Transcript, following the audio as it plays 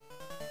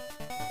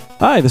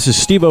Hi, this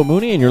is Steve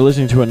O'Mooney, and you're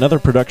listening to another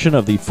production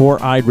of the Four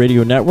Eyed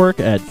Radio Network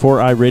at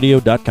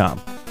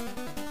foureyeradio.com.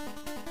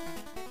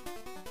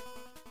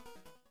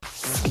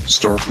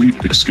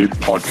 Starfleet Escape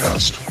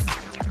Podcast.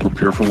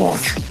 Prepare for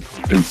launch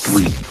in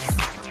 3,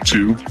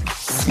 2,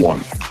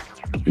 1.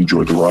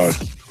 Enjoy the ride.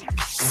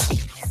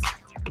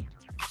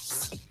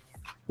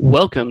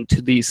 Welcome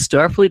to the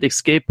Starfleet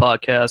Escape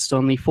Podcast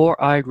on the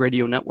Four Eyed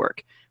Radio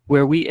Network,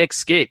 where we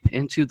escape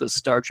into the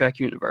Star Trek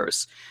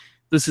universe.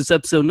 This is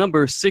episode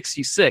number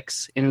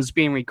 66 and is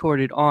being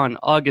recorded on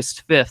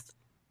August 5th,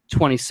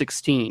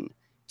 2016.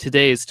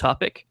 Today's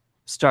topic,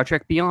 Star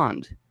Trek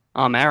Beyond.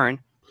 I'm Aaron.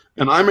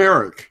 And I'm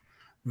Eric.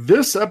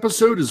 This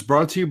episode is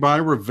brought to you by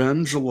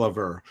Revenge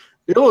Lover.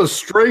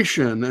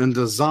 Illustration and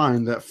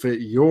design that fit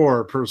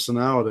your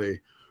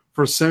personality.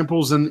 For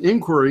samples and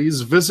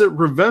inquiries, visit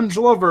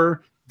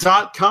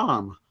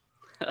revengelover.com.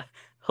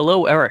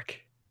 Hello, Eric.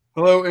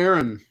 Hello,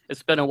 Aaron.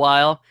 It's been a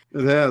while.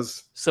 It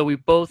has. So we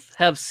both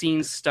have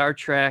seen Star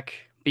Trek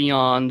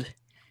Beyond,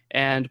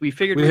 and we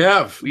figured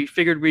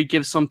we'd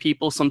give some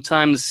people some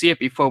time to see it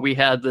before we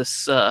had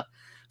this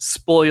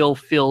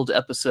spoil-filled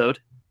episode.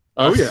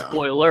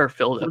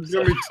 Spoiler-filled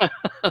episode.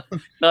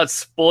 Not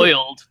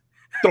spoiled.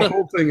 The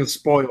whole thing is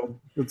spoiled.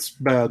 It's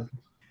bad.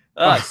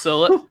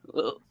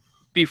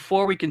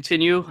 Before we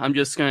continue, I'm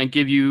just going to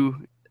give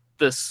you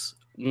this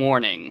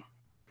warning.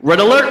 Red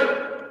alert!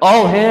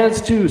 All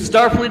hands to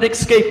Starfleet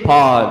escape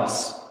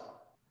pods.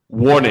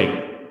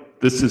 Warning.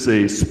 This is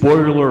a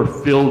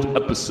spoiler-filled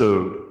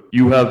episode.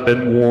 You have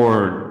been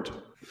warned.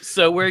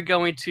 So we're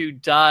going to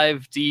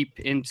dive deep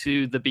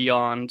into the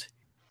Beyond.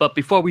 But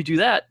before we do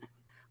that,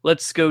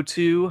 let's go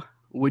to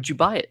Would You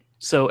Buy It?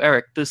 So,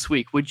 Eric, this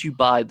week, would you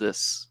buy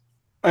this?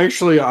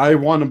 Actually, I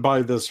want to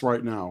buy this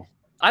right now.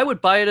 I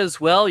would buy it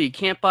as well. You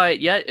can't buy it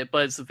yet,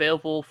 but it's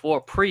available for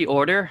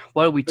pre-order.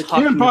 What are we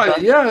talking about? I can't buy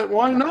it yet.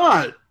 Why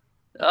not?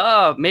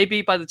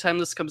 Maybe by the time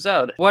this comes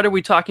out. What are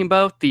we talking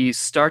about? The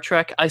Star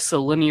Trek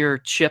Isolinear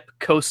Chip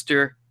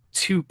Coaster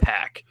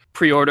 2-pack.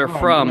 Pre-order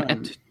from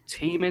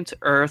Entertainment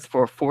Earth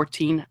for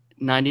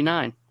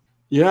 $14.99.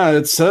 Yeah,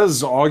 it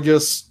says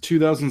August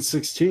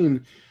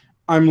 2016.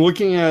 I'm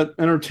looking at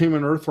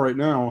Entertainment Earth right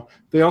now.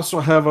 They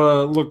also have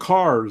a Le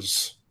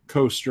Cars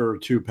Coaster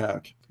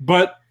 2-pack.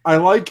 But I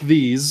like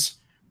these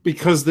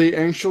because they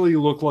actually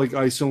look like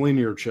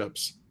isolinear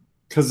chips.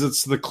 Because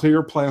it's the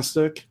clear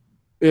plastic.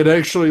 It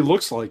actually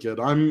looks like it.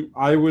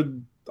 I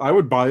would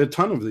buy a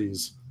ton of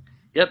these.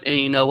 Yep, and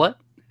you know what?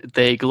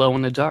 They glow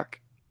in the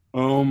dark.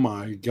 Oh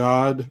my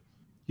god.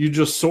 You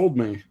just sold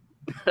me.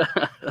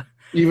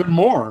 Even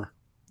more.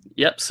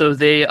 Yep, so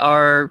they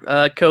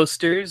are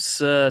coasters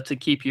to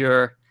keep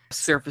your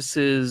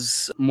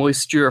surfaces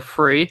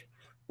moisture-free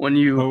when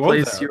you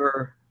place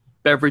your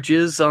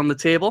beverages on the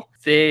table.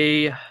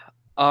 They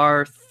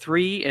are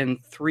 3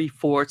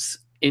 3/4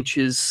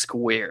 inches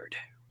squared.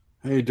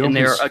 Hey, don't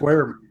be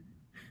square.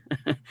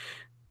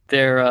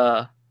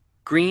 They're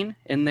green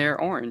and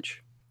they're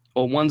orange.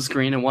 Well, one's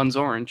green and one's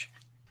orange.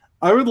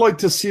 I would like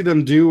to see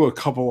them do a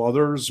couple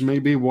others,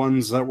 maybe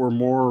ones that were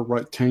more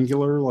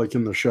rectangular, like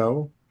in the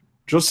show.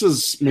 Just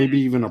as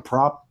maybe even a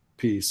prop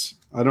piece.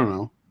 I don't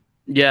know.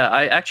 Yeah,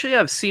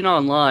 I've seen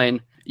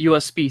online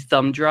USB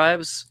thumb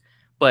drives,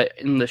 but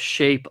in the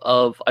shape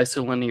of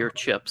isolinear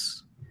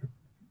chips.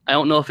 I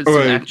don't know if it's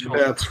an actual...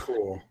 That's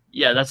cool.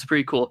 Yeah, that's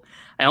pretty cool.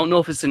 I don't know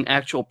if it's an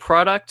actual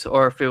product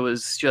or if it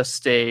was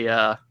just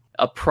a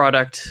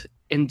product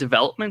in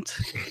development,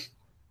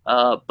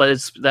 but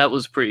that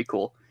was pretty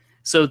cool.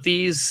 So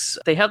they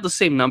have the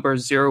same number,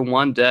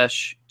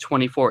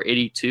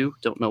 01-2482.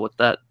 Don't know what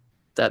that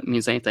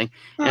means anything.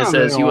 And it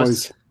says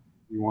US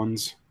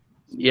ones.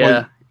 Yeah.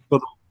 Like,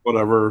 but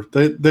whatever.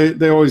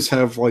 They always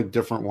have like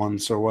different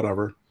ones, so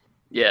whatever.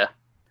 Yeah.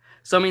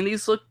 So I mean,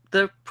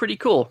 they're pretty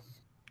cool,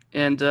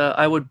 and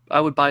I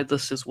would buy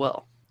this as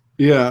well.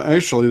 Yeah,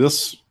 actually,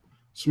 this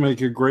make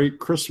a great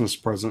Christmas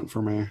present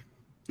for me.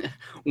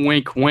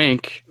 Wink,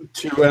 wink.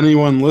 To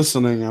anyone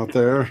listening out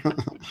there.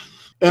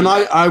 And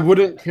I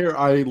wouldn't care.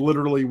 I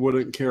literally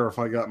wouldn't care if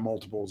I got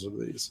multiples of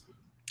these.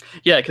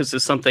 Yeah, because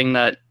it's something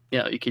that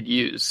you could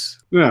use.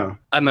 Yeah.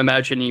 I'm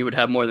imagining you would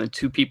have more than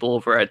 2 people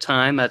over at a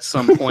time at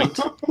some point.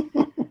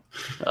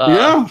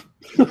 Yeah.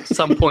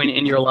 Some point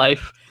in your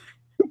life,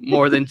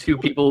 more than 2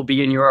 people will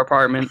be in your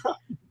apartment.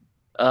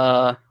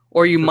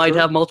 Or you might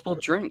have multiple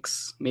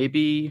drinks.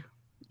 Maybe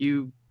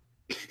you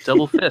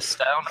double fist.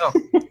 I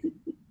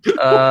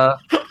don't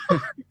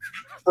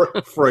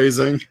know.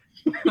 Phrasing.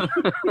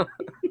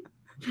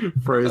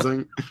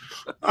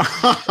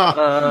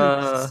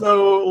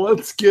 So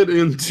let's get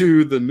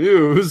into the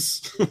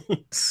news.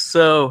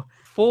 So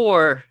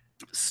for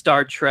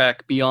Star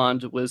Trek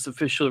Beyond was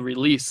officially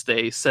released,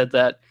 they said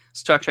that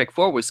Star Trek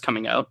 4 was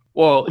coming out.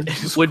 Well,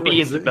 it would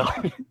be in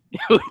development.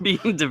 It would be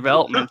in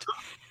development.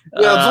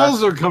 Yeah,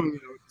 those are coming out.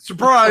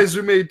 Surprise,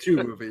 we made 2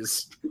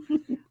 movies.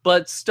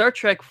 But Star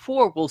Trek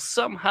 4 will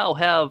somehow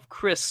have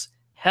Chris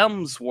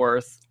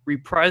Hemsworth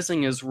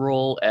reprising his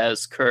role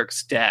as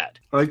Kirk's dad.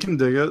 I can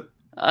dig it.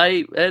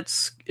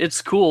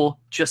 It's cool.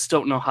 Just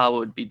don't know how it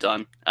would be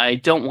done. I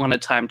don't want a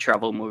time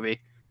travel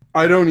movie.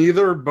 I don't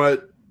either,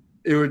 but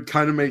it would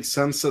kind of make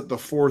sense that the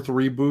fourth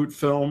reboot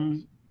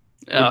film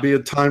would be a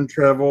time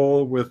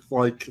travel with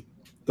like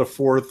the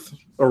fourth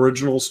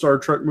original Star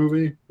Trek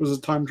movie was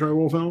a time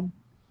travel film.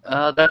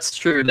 That's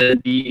true.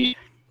 They'd be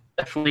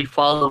definitely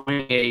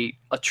following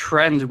a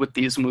trend with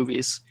these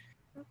movies.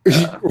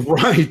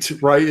 Right.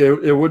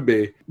 It would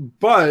be.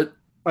 But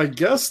I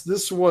guess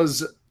this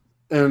was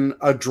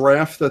a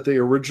draft that they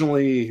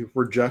originally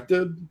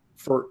rejected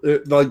for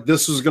it, like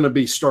this was going to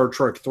be Star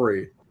Trek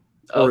 3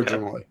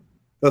 originally. Okay.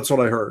 That's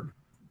what I heard.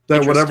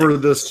 That whatever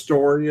this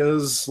story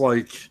is,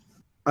 like,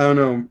 I don't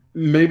know,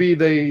 maybe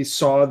they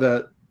saw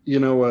that, you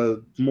know, a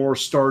more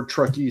Star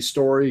Trek-y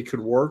story could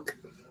work.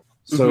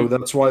 So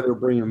that's why they're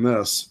bringing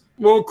this.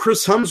 Well,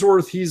 Chris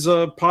Hemsworth, he's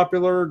a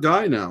popular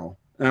guy now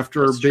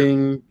after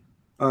being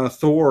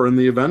Thor in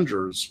the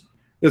Avengers.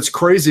 It's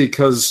crazy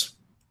because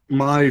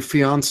my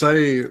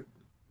fiance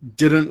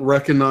didn't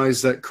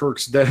recognize that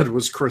Kirk's dad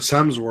was Chris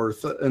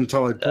Hemsworth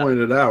until I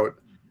pointed it out.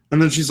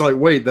 And then she's like,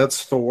 wait,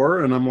 that's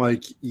Thor? And I'm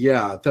like,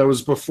 yeah, that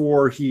was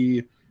before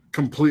he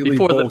completely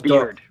bulked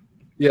up.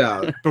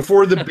 Yeah,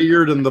 before the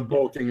beard and the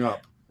bulking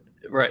up.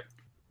 Right.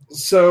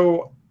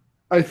 So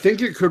I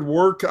think it could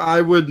work.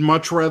 I would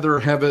much rather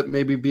have it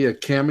maybe be a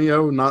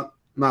cameo, not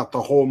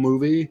the whole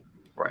movie.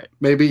 Right.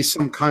 Maybe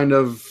some kind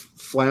of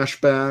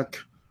flashback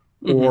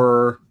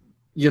or,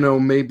 you know,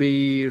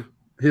 maybe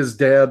his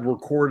dad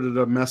recorded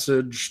a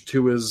message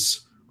to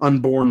his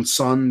unborn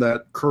son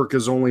that Kirk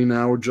is only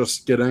now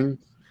just getting.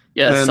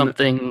 Yeah, and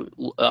something,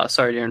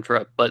 sorry to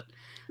interrupt, but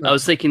I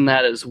was thinking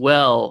that as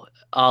well,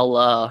 a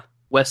la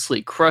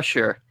Wesley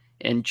Crusher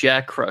and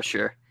Jack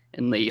Crusher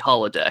in the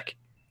holodeck.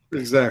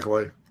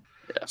 Exactly.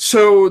 Yeah.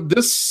 So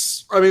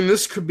this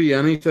could be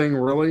anything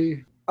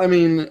really. I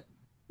mean,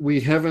 we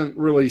haven't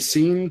really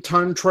seen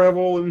time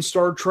travel in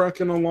Star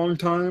Trek in a long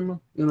time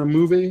in a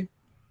movie.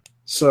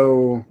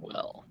 So,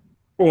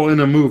 well, in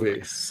a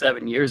movie.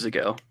 7 years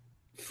ago.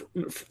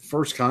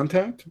 First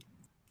Contact?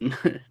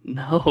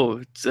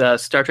 No, it's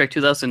Star Trek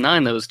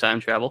 2009 that was time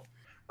travel.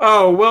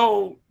 Oh,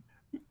 well,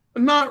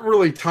 not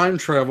really time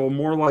travel,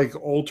 more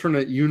like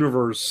alternate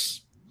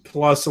universe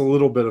plus a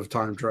little bit of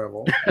time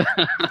travel.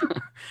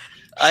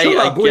 Shut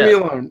up, leave me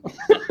alone.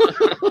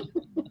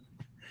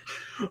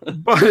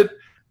 But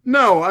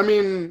no, I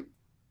mean,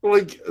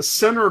 like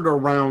centered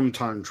around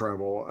time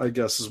travel, I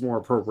guess is more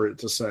appropriate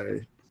to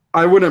say.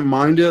 I wouldn't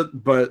mind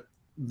it, but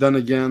then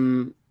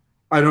again,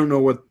 I don't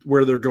know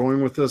where they're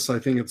going with this. I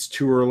think it's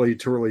too early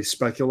to really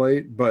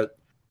speculate, but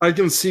I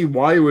can see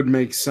why it would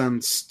make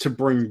sense to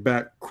bring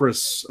back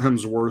Chris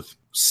Hemsworth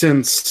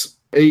since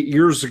 8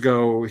 years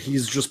ago,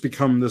 he's just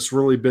become this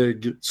really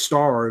big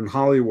star in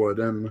Hollywood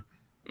and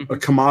a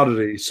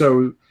commodity.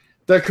 So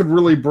that could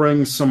really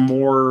bring some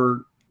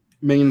more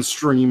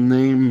mainstream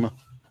name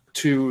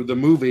to the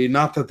movie.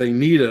 Not that they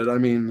need it. I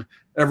mean,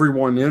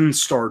 everyone in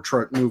Star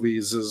Trek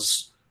movies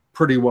is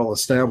pretty well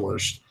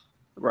established.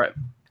 Right.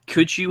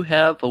 Could you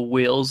have a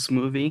Whales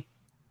movie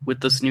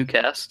with this new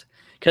cast?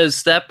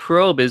 Because that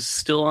probe is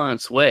still on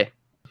its way.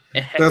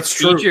 And heck, that's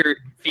true.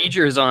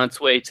 Feature is on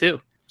its way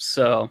too.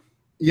 So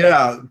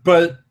yeah,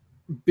 but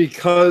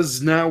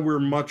because now we're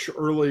much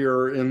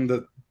earlier in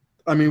the,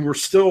 I mean,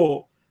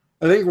 well,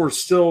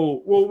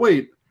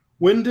 wait,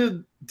 when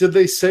did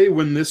they say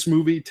when this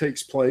movie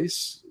takes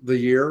place? The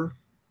year?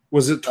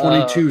 Was it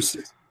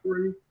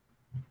 2263?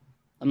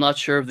 I'm not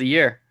sure of the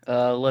year.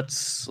 Let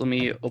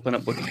me open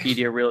up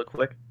Wikipedia real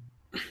quick.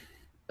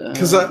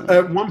 Because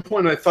at one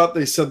point I thought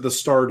they said the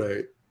star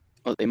date.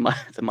 Oh, they might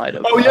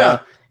have. Oh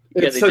yeah,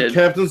 it said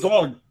Captain's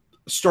Log,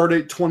 star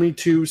date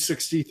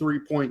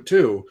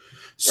 2263.2.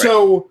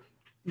 So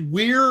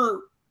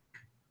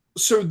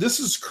so this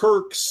is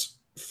Kirk's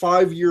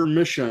 5-year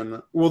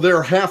mission. Well,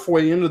 they're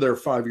halfway into their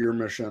 5-year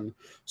mission.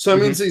 So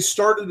that means they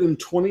started in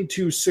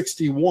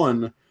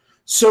 2261.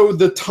 So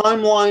the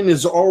timeline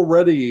is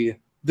already,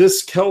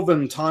 this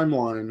Kelvin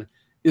timeline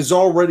is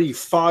already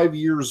 5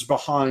 years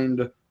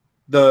behind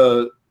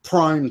the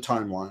Prime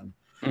timeline.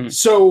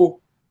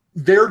 So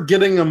they're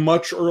getting a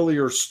much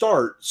earlier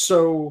start.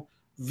 So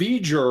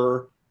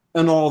V'ger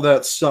and all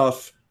that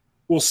stuff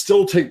will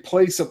still take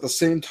place at the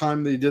same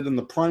time they did in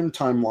the Prime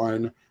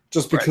timeline,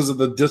 just because of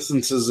the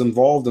distances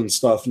involved and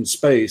stuff in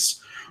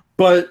space.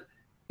 But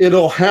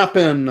it'll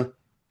happen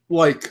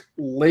like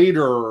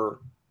later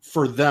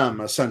for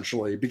them,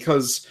 essentially,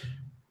 because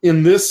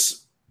in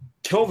this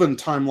Kelvin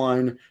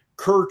timeline,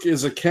 Kirk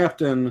is a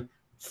captain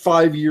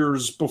 5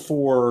 years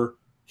before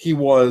he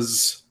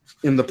was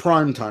in the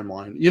Prime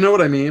timeline. You know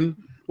what I mean?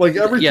 Like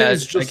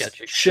everything's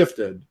just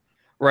shifted.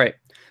 Right.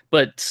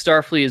 But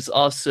Starfleet is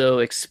also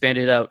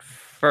expanded out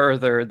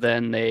further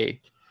than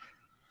they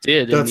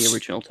did in the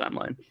original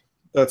timeline.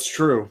 That's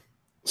true.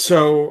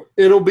 So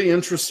it'll be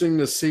interesting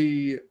to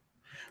see.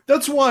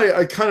 That's why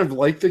I kind of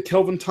like the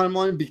Kelvin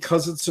timeline,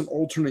 because it's an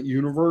alternate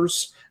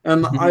universe.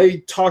 And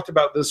I talked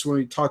about this when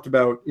we talked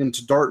about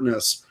Into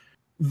Darkness.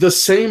 The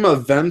same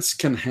events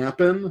can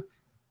happen,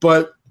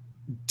 but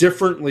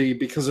differently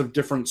because of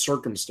different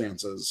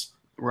circumstances.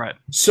 Right.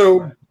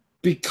 So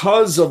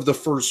because of the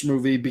first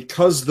movie,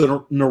 because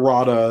the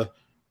Narada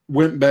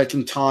went back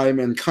in time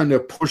and kind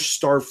of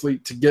pushed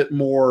Starfleet to get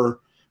more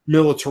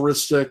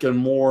militaristic and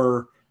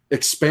more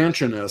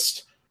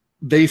expansionist,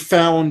 they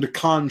found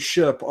Khan's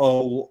ship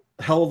a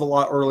hell of a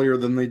lot earlier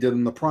than they did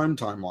in the Prime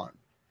timeline.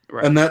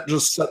 Right. And that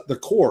just set the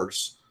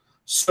course.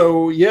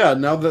 So, yeah,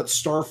 now that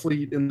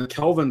Starfleet in the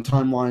Kelvin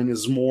timeline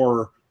is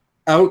more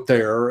out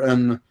there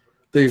and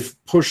they've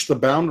pushed the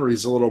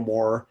boundaries a little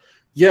more,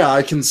 yeah,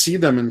 I can see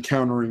them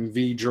encountering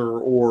V'ger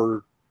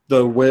or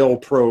the whale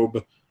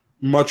probe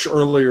much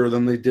earlier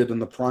than they did in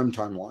the Prime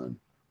timeline.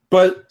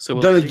 But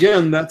then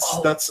again,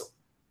 that's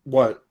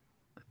what?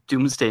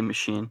 Doomsday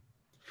Machine.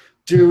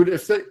 Dude,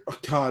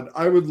 God,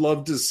 I would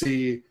love to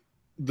see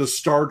the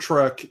Star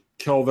Trek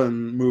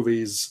Kelvin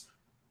movies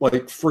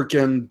like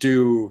freaking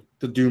do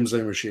the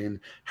Doomsday Machine.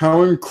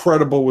 How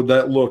incredible would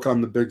that look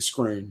on the big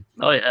screen?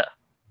 Oh yeah,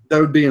 that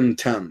would be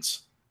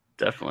intense.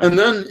 Definitely. And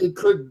then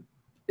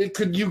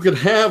you could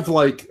have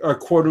like a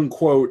quote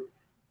unquote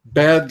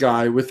bad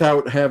guy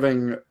without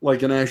having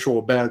like an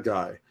actual bad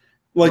guy.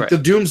 Like the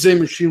Doomsday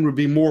Machine would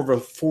be more of a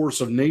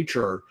force of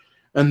nature,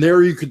 and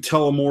there you could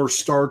tell a more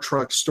Star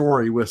Trek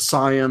story with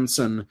science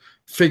and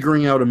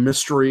figuring out a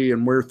mystery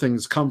and where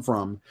things come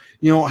from.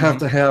 You don't have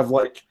to have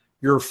like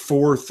your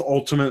fourth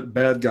ultimate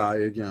bad guy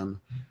again,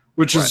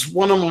 which is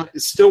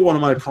still one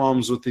of my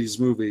problems with these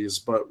movies,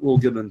 but we'll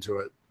get into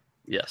it.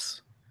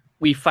 Yes.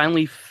 We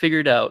finally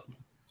figured out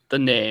the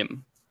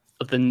name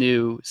of the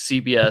new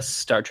CBS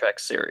Star Trek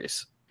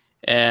series.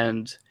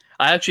 And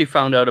I actually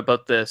found out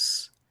about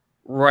this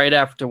right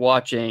after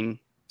watching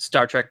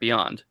Star Trek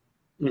Beyond.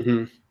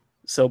 Mm-hmm.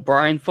 So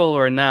Brian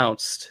Fuller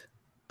announced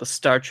the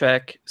Star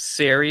Trek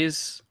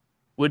series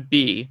would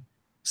be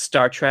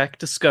Star Trek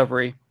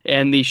Discovery,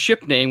 and the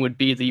ship name would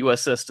be the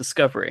USS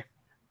Discovery.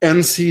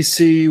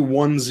 NCC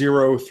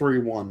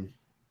 1031.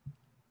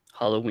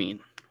 Halloween.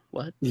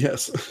 What?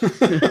 Yes.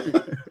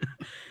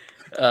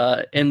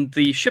 And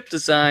the ship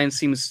design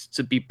seems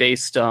to be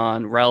based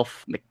on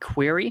Ralph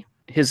McQuarrie.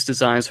 His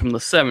designs from the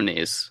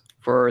 70s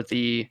for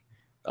the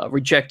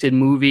Rejected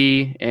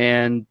movie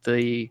and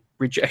the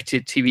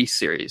Rejected TV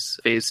series,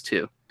 Phase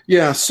 2.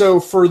 Yeah, so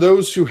for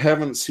those who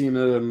haven't seen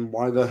it, and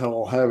why the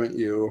hell haven't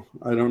you?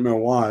 I don't know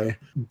why.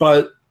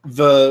 But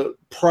the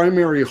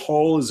primary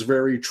hull is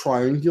very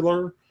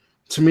triangular.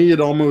 To me, it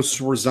almost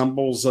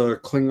resembles a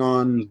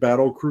Klingon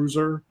battle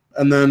cruiser.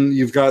 And then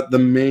you've got the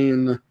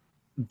main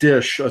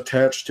dish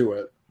attached to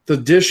it. The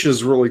dish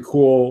is really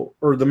cool,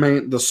 or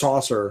the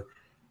saucer.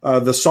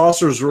 The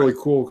saucer is really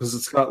cool because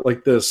it's got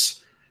like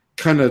this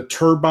kind of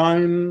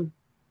turbine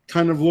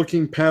kind of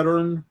looking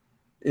pattern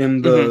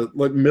in the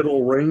like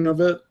middle ring of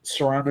it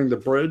surrounding the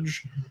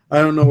bridge. I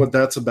don't know what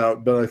that's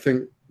about, but I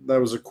think that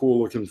was a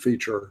cool looking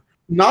feature.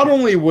 Not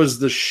only was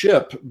the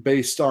ship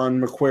based on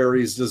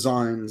McQuarrie's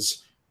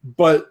designs,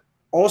 but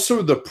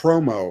also the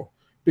promo,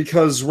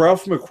 because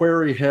Ralph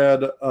McQuarrie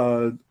had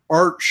an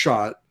art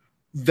shot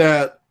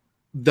that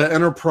the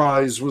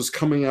Enterprise was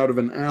coming out of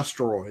an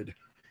asteroid.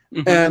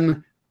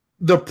 And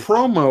the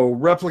promo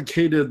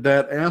replicated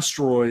that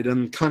asteroid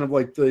and kind of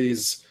like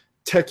these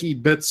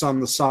techie bits on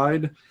the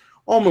side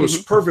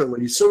almost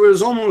perfectly. So it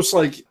was almost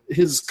like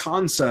his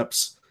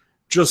concepts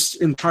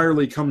just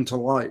entirely come to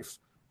life.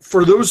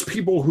 For those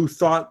people who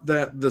thought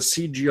that the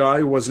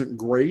CGI wasn't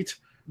great,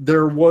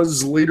 there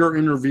was later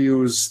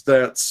interviews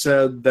that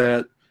said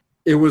that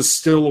it was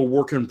still a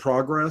work in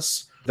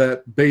progress,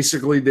 that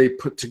basically they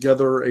put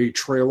together a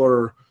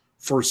trailer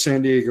for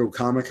San Diego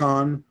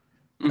Comic-Con.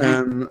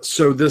 And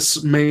so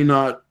this may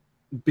not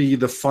be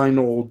the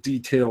final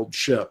detailed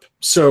ship.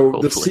 So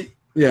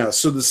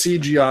so the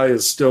CGI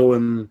is still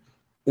in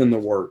the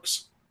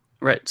works.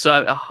 Right.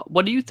 So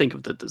what do you think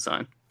of the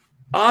design?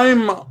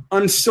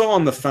 I'm still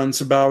on the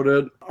fence about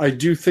it. I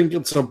do think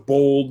it's a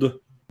bold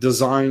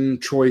design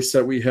choice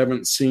that we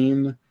haven't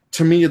seen.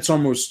 To me, it's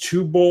almost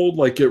too bold.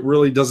 Like, it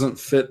really doesn't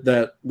fit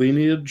that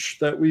lineage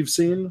that we've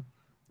seen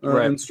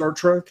in Star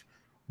Trek.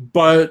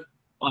 But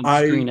on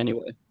screen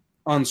anyway.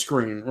 On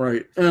screen,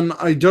 right. And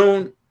I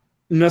don't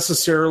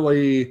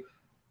necessarily...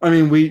 I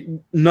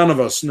mean, none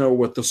of us know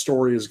what the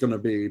story is going to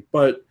be,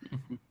 but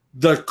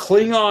the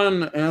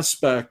Klingon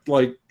aspect,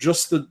 like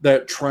just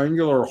that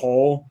triangular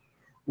hull,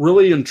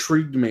 really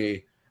intrigued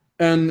me.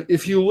 And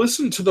if you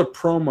listen to the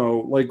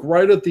promo, like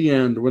right at the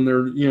end when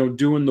they're,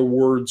 doing the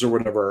words or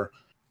whatever,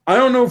 I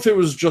don't know if it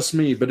was just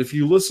me, but if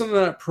you listen to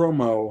that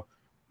promo,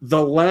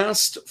 the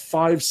last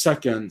 5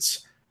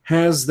 seconds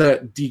has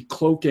that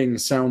decloaking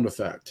sound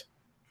effect.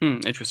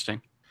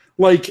 Interesting.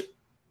 Like,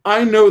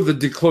 I know the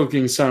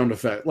decloaking sound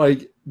effect.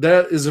 Like,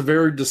 that is a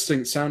very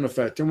distinct sound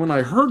effect. And when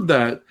I heard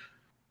that,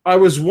 I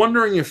was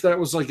wondering if that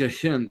was like a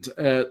hint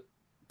at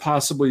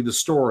possibly the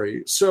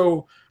story.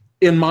 So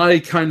in my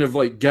kind of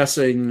like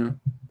guessing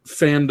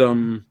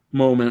fandom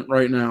moment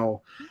right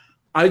now,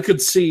 I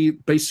could see,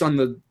 based on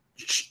the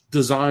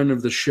design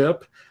of the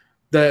ship,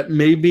 that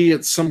maybe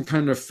it's some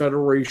kind of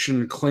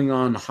Federation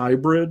Klingon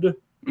hybrid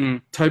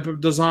type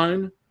of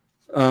design.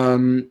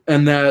 And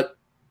that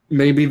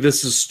maybe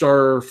this is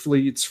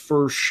Starfleet's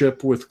first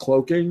ship with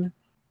cloaking.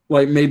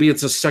 Like maybe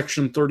it's a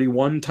Section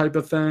 31 type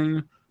of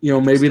thing. You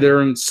know, maybe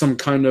they're in some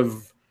kind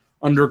of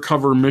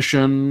undercover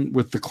mission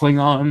with the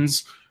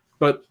Klingons.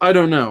 But I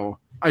don't know.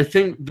 I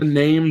think the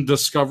name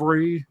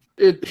Discovery,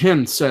 it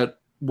hints at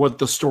what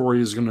the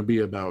story is going to be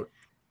about.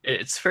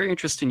 It's very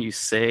interesting you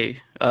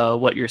say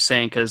what you're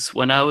saying, because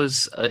when I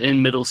was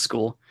in middle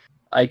school,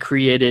 I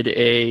created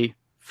a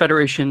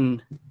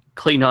Federation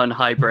Klingon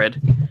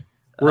hybrid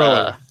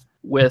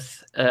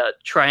with a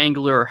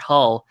triangular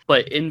hull,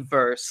 but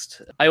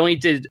inversed. I only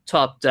did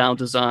top-down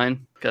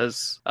design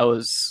because I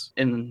was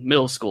in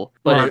middle school,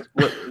 but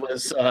it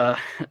was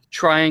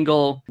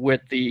triangle with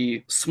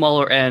the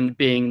smaller end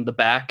being the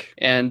back,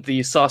 and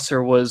the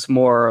saucer was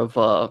more of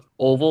a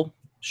oval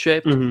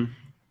shape. Mm-hmm.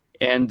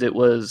 And it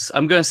was,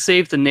 I'm going to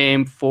save the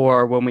name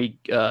for when we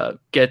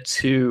get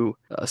to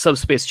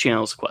Subspace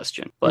Channel's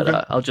question, but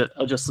Okay.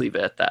 I'll just leave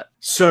it at that.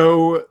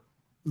 So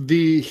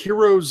the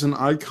Heroes and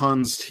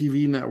Icons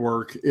TV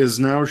network is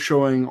now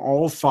showing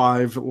all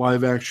 5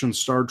 live-action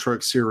Star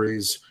Trek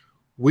series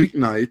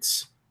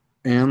weeknights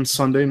and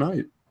Sunday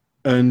night.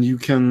 And you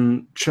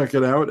can check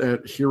it out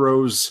at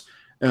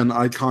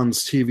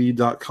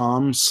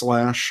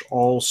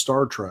heroesandiconstv.com/all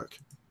Star Trek.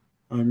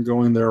 I'm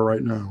going there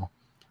right now.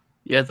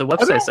 Yeah, the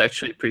website's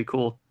actually pretty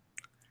cool.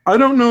 I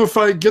don't know if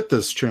I get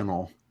this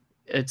channel.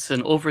 It's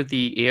an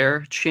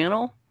over-the-air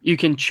channel. You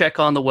can check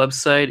on the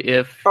website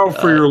if... Oh,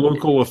 for your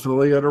local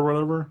affiliate or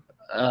whatever?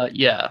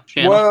 Yeah.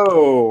 Channel.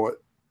 Whoa!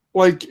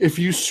 Like, if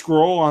you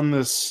scroll on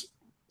this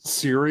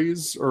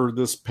series or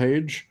this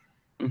page,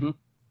 Mhm.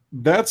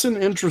 That's an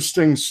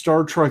interesting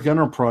Star Trek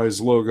Enterprise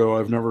logo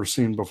I've never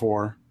seen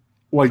before.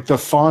 Like, the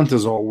font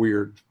is all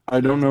weird. I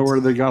don't know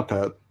where they got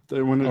that.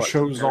 When it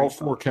shows all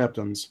 4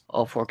 captains.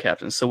 All 4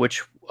 captains. So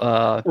which...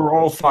 Or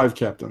all 5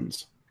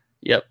 captains.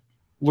 Yep.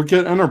 Look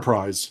at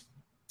Enterprise.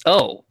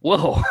 Oh,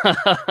 whoa.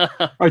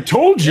 I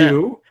told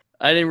you!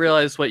 I didn't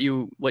realize what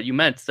you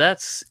meant.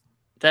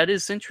 That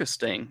is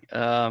interesting.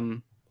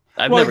 I've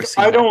never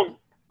seen that.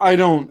 I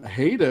don't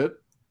hate it,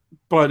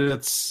 but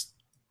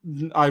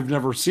I've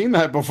never seen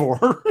that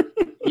before.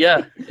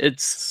 Yeah,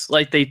 it's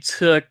like they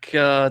took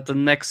the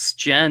Next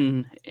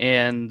Gen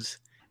and...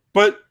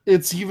 But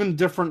it's even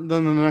different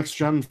than the Next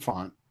Gen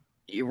font.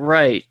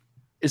 Right.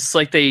 It's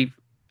like they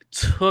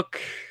took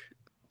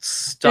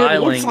styling.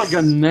 It looks like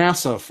a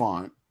NASA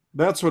font.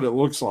 That's what it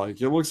looks like.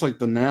 It looks like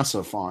the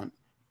NASA font.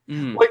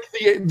 Like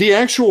the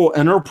actual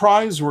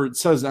Enterprise, where it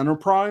says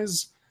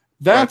Enterprise,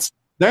 that's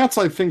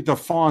I think the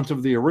font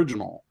of the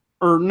original.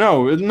 Or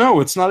no,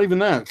 it's not even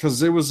that,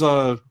 because it was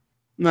so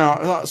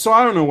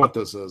I don't know what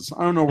this is.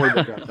 I don't know where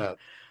they got that.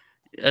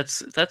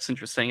 That's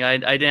interesting.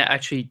 I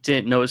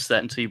didn't notice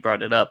that until you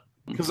brought it up.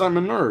 Because I'm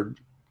a nerd.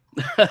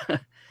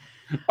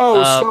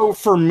 So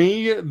for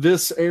me,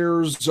 this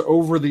airs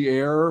over the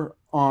air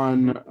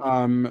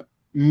on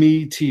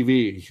Me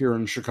TV here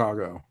in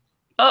Chicago.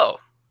 Oh,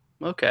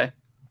 okay.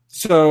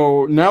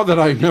 So now that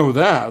I know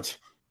that,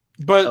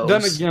 but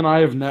then again, I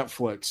have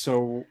Netflix,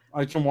 so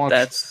I can watch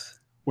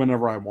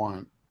whenever I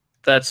want.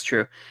 That's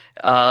true.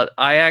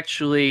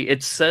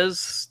 It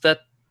says that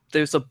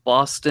there's a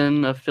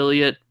Boston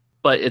affiliate,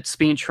 but it's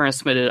being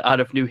transmitted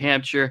out of New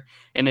Hampshire,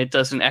 and it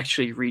doesn't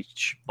actually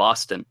reach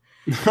Boston.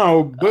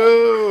 Oh,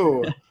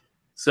 boo!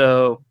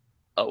 So,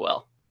 oh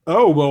well.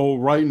 Oh, well,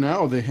 right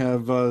now they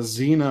have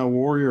Xena,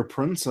 Warrior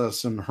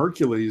Princess, and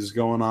Hercules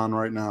going on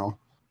right now.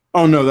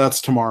 Oh, no,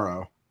 that's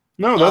tomorrow.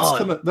 No,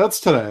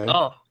 that's today.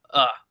 Oh,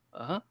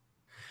 uh-huh.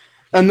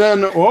 And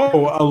then,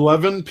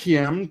 11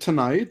 p.m.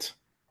 tonight,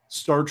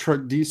 Star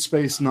Trek Deep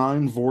Space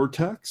Nine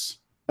Vortex.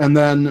 And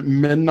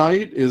then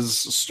midnight is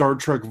Star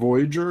Trek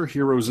Voyager,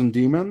 Heroes and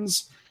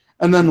Demons.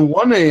 And then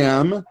 1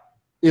 a.m.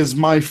 is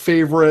my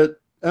favorite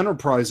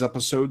Enterprise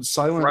episode,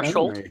 Silent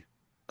Threshold? Enemy.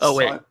 Oh,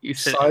 wait, you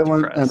said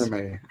Silent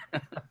Enemy.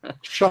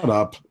 Shut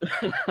up.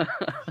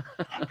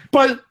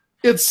 But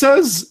it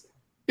says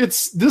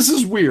this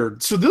is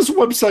weird. So this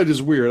website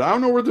is weird. I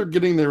don't know where they're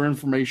getting their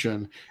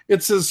information.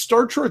 It says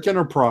Star Trek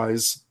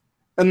Enterprise,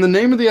 and the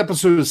name of the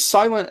episode is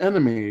Silent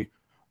Enemy,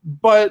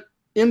 but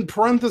in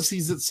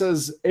parentheses it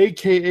says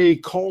AKA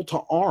Call to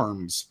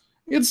Arms.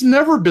 It's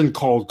never been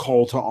called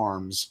Call to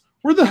Arms.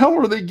 Where the hell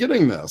are they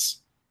getting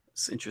this?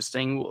 It's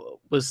interesting.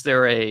 Was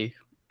there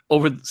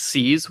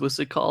overseas, was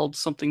it called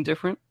something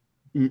different?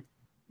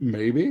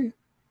 Maybe.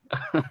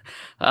 I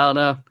don't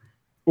know.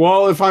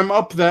 Well, if I'm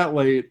up that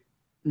late,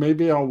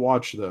 maybe I'll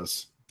watch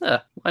this.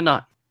 Why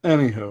not?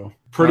 Anywho,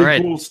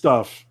 pretty cool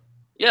stuff.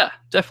 Yeah,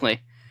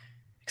 definitely.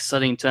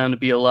 Exciting time to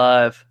be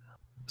alive.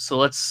 So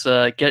let's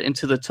get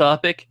into the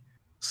topic,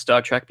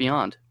 Star Trek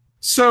Beyond.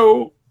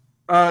 So,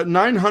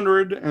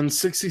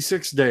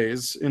 966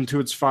 days into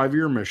its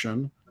 5-year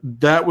mission.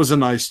 That was a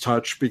nice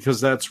touch because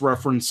that's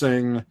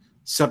referencing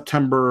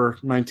September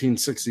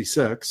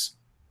 1966,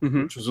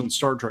 which was when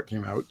Star Trek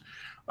came out.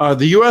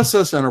 The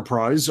USS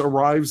Enterprise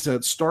arrives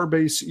at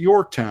Starbase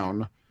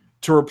Yorktown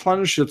to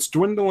replenish its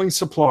dwindling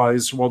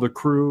supplies while the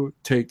crew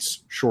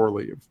takes shore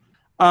leave.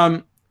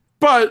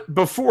 But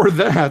before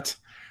that,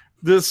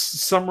 this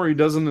summary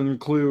doesn't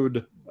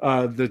include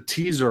the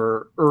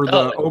teaser or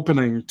the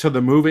opening to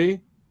the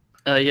movie.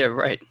 Yeah,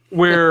 right.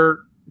 Where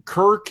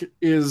Kirk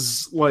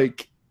is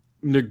like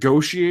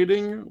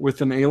negotiating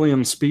with an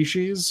alien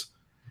species,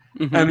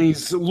 and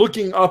he's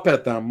looking up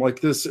at them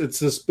like this. It's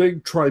this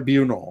big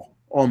tribunal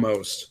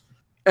almost.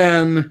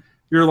 And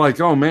you're like,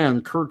 oh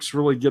man, Kirk's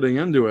really getting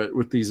into it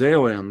with these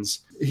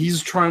aliens.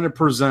 He's trying to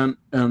present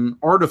an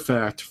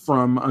artifact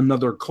from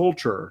another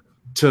culture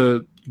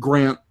to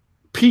grant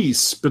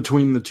peace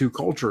between the two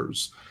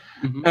cultures.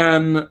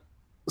 And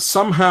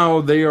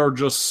somehow they are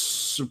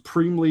just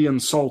supremely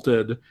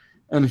insulted,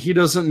 and he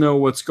doesn't know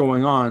what's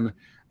going on.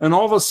 And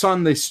all of a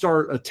sudden they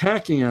start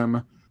attacking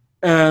him,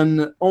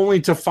 and only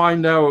to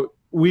find out,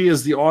 we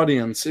as the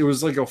audience, it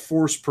was like a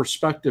forced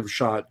perspective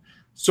shot.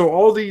 So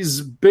all these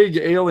big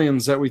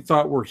aliens that we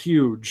thought were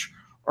huge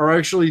are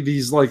actually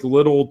these like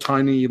little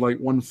tiny, like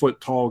 1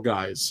 foot tall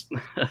guys.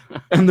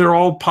 And they're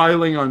all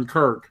piling on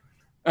Kirk.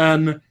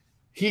 And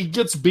he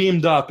gets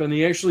beamed up, and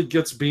he actually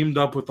gets beamed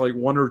up with like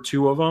 1 or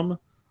 2 of them.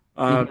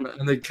 And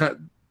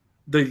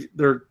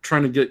they're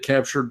trying to get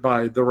captured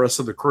by the rest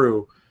of the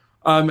crew.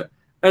 And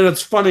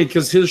it's funny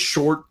because his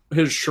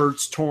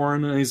shirt's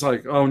torn, and he's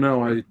like, "Oh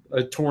no,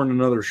 I torn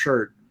another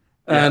shirt,"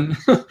 and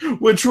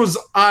which was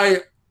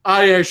I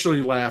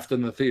actually laughed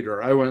in the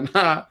theater. I went,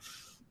 ha,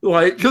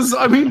 like, because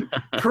I mean,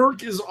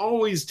 Kirk is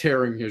always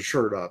tearing his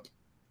shirt up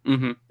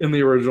in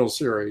the original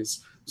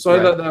series, so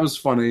I thought that was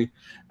funny.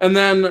 And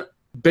then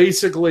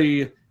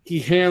basically he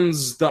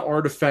hands the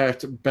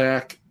artifact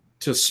back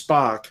to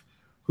Spock,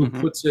 who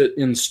puts it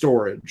in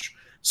storage.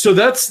 So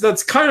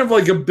that's kind of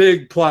like a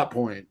big plot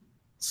point.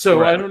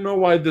 So I don't know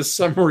why this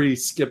summary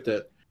skipped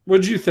it.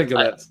 What did you think of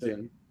that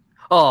scene?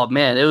 Oh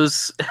man, it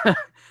was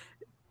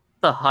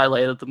the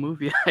highlight of the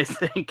movie. I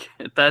think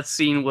that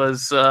scene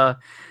was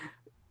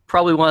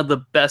probably one of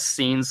the best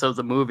scenes of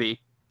the movie.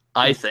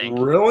 I think.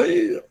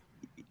 Really?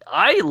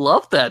 I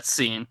love that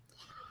scene.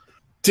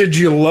 Did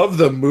you love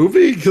the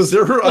movie? Because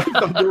I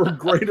thought there were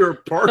greater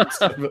parts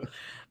of it.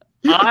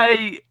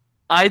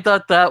 I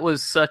thought that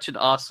was such an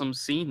awesome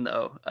scene,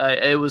 though.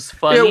 It was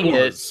funny.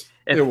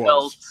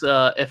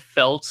 It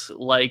felt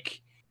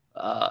like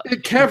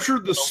it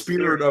captured the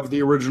spirit of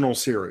the original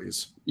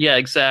series. Yeah,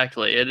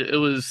 exactly. It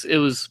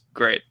was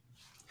great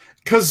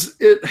because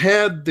it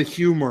had the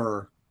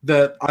humor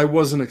that I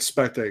wasn't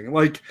expecting.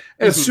 Like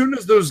as soon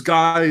as those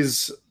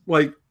guys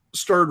like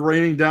started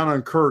raining down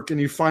on Kirk,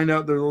 and you find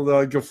out they're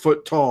like a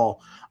foot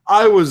tall,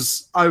 I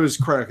was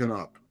cracking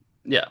up.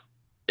 Yeah.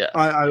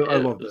 I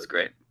loved it. It was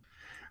great.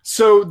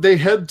 So they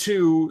head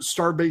to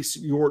Starbase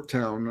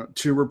Yorktown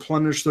to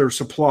replenish their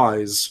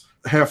supplies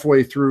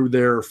halfway through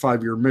their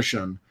 5-year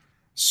mission.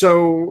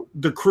 So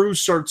the crew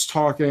starts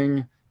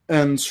talking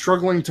and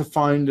struggling to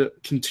find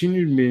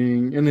continued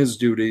meaning in his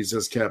duties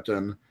as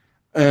captain.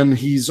 And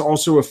he's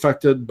also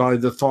affected by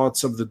the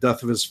thoughts of the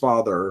death of his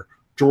father,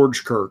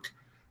 George Kirk.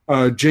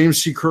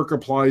 James C. Kirk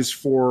applies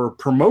for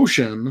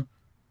promotion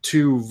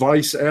to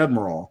Vice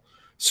Admiral.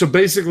 So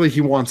basically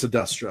he wants a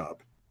desk job.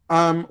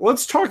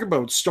 Let's talk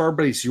about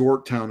Starbase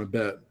Yorktown a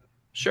bit.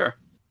 Sure.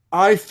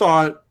 I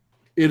thought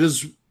it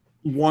is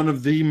one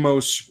of the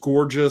most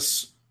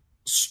gorgeous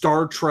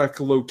Star Trek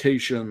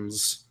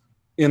locations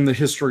in the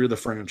history of the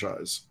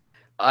franchise.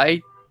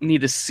 I need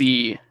to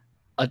see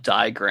a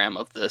diagram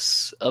of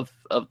this, of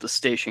the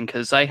station,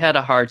 because I had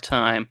a hard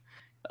time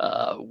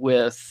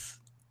with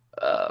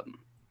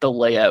the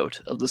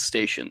layout of the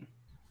station.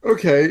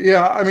 Okay,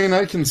 yeah, I mean,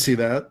 I can see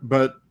that,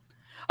 but...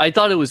 I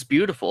thought it was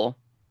beautiful.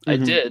 I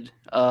did.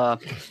 I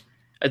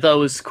thought it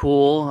was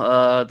cool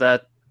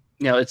that,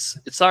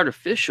 it's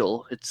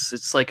artificial.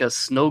 It's like a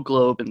snow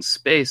globe in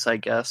space, I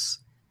guess.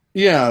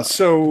 Yeah,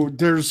 so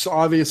there's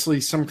obviously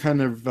some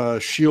kind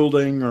of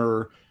shielding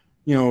or,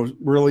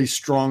 really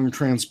strong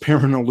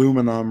transparent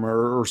aluminum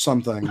or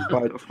something.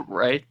 But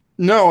right?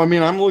 No, I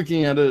mean, I'm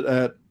looking at it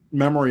at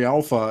Memory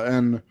Alpha,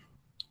 and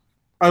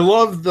I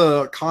love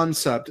the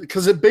concept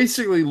because it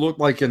basically looked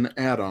like an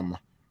atom,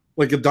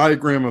 like a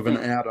diagram of an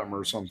atom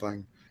or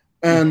something.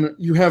 And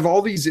you have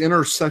all these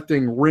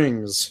intersecting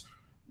rings,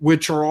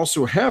 which are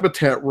also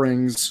habitat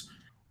rings,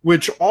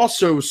 which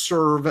also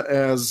serve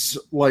as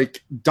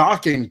like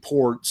docking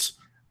ports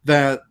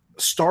that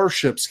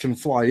starships can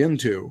fly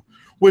into,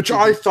 which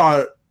I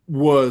thought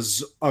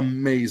was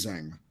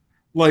amazing.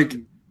 Like,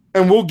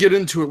 and we'll get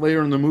into it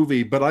later in the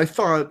movie, but I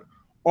thought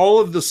all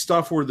of the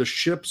stuff where the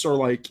ships are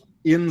like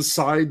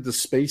inside the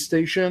space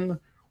station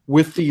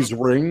with these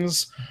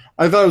rings,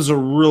 I thought it was a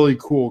really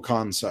cool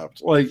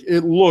concept. Like,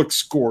 it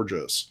looks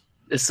gorgeous.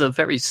 It's a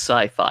very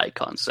sci-fi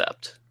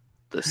concept,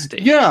 this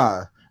station.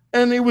 Yeah,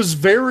 and it was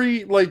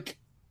very, like,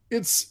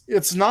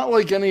 it's not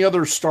like any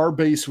other star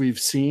base we've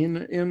seen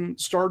in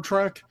Star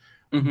Trek,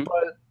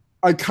 but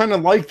I kind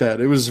of like that.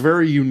 It was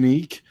very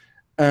unique,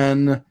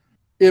 and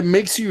it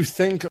makes you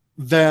think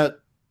that,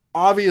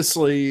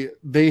 obviously,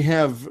 they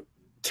have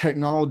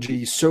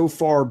technology so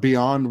far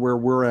beyond where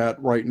we're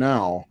at right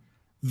now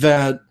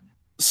that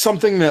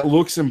something that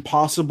looks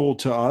impossible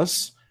to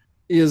us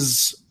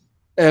is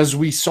as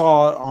we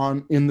saw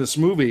in this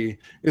movie,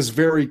 is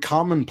very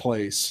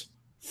commonplace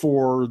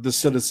for the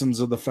citizens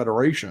of the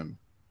Federation.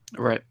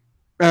 Right.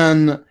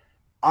 And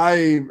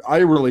I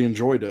really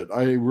enjoyed it.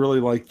 I really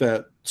liked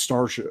that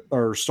starship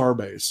or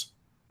starbase.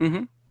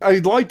 Mm-hmm. I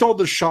liked all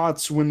the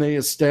shots when they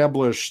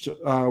established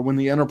when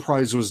the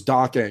Enterprise was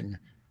docking.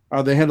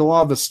 They had a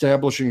lot of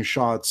establishing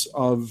shots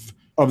of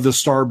the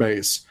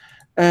starbase,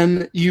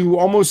 and you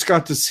almost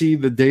got to see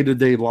the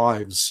day-to-day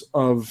lives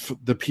of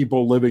the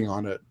people living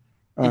on it.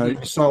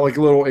 You saw like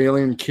a little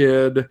alien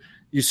kid.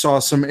 You saw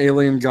some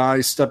alien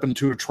guy step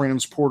into a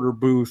transporter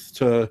booth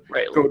to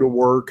go to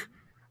work.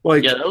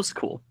 Like, yeah, that was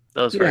cool.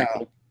 That was very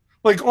cool.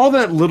 Like all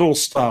that little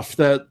stuff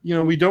that, you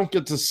know, we don't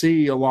get to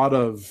see a lot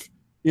of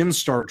in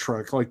Star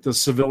Trek, like the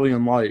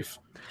civilian life.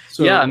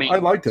 So yeah, I mean, I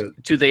liked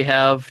it. Do they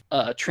have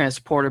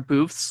transporter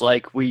booths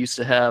like we used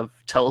to have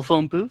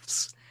telephone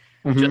booths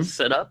just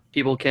set up?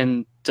 People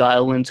can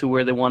dial into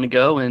where they want to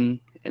go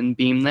and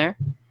beam there?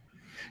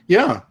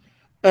 Yeah.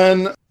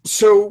 And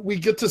so we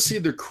get to see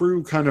the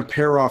crew kind of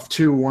pair off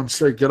too once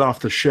they get off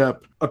the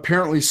ship.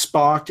 Apparently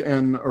Spock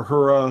and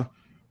Uhura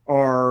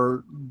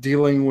are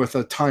dealing with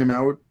a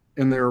timeout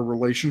in their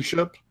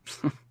relationship.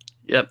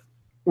 Yep.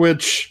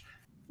 Which,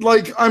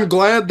 like, I'm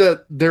glad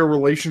that their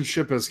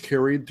relationship has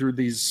carried through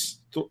these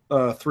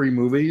 3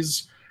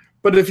 movies.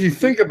 But if you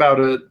think about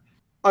it,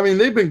 I mean,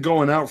 they've been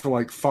going out for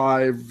like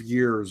 5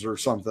 years or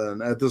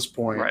something at this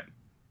point. Right.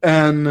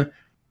 And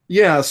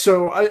yeah,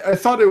 so I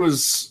thought it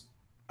was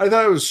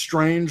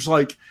strange.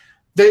 Like,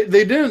 they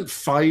didn't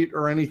fight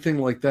or anything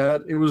like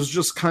that. It was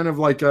just kind of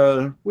like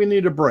we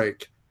need a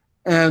break.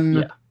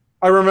 And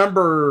I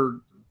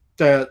remember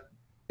that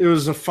it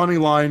was a funny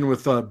line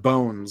with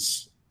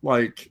Bones,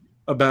 like,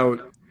 about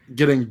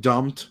getting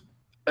dumped.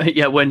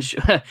 Yeah, when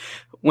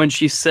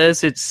she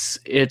says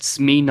it's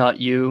me, not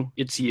you,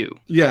 it's you.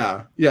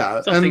 Yeah.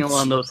 Something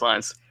along those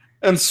lines.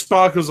 And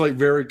Spock was like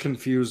very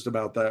confused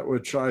about that,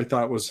 which I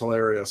thought was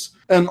hilarious.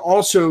 And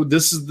also,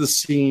 this is the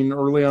scene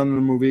early on in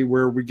the movie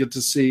where we get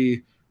to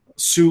see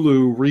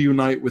Sulu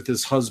reunite with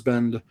his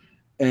husband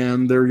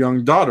and their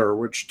young daughter,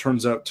 which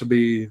turns out to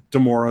be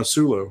Demora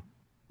Sulu.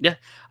 Yeah,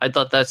 I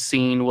thought that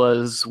scene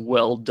was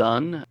well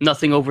done.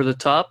 Nothing over the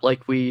top,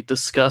 like we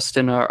discussed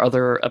in our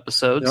other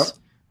episodes. Yep.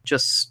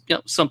 Just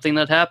something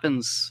that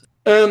happens.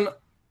 And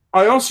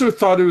I also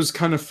thought it was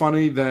kind of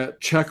funny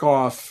that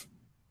Chekhov,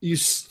 you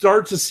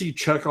start to see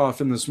Chekhov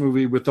in this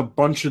movie with a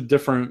bunch of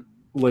different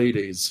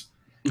ladies.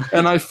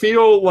 And I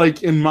feel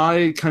like in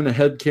my kind of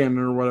headcanon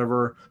or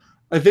whatever,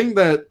 I think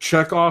that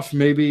Chekhov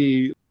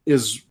maybe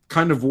is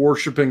kind of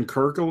worshiping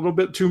Kirk a little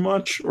bit too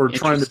much, or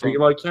trying to be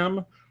like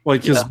him,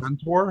 like his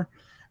mentor.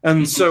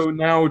 And so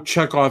now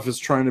Chekhov is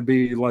trying to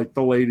be like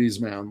the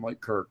ladies' man,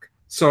 like Kirk.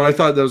 So I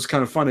thought that was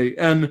kind of funny.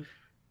 And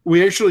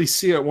we actually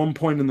see at one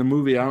point in the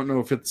movie, I don't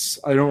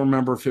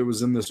remember if it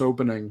was in this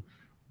opening,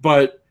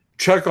 but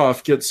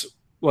Chekhov gets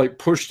like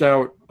pushed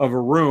out of a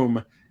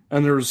room,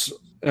 and there's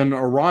an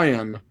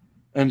Orion,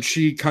 and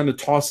she kind of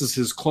tosses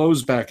his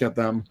clothes back at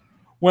them.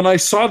 When I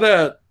saw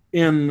that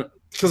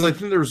because I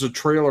think there was a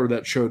trailer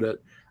that showed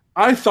it,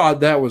 I thought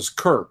that was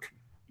Kirk.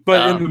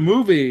 But in the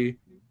movie,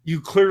 you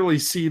clearly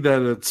see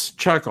that it's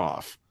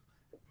Chekhov.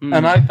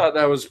 And I thought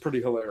that was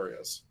pretty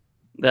hilarious.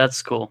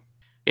 That's cool.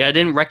 Yeah, I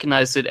didn't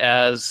recognize it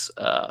as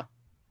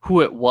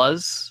who it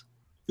was.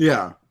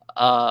 Yeah.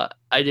 I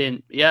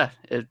didn't. Yeah,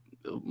 it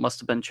must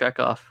have been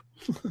Chekhov.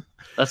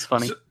 That's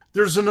funny. So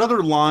there's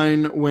another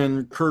line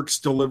when Kirk's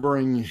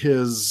delivering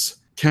his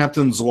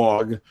captain's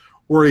log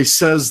where he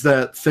says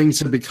that things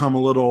have become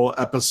a little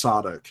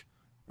episodic,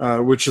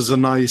 which is a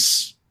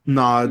nice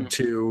nod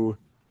to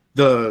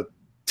the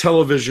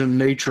television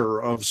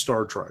nature of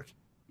Star Trek.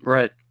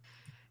 Right.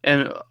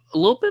 And a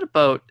little bit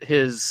about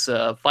his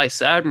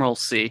vice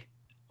admiralcy,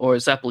 or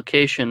his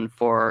application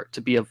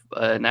to be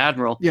an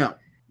admiral. Yeah.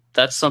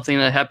 That's something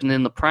that happened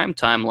in the Prime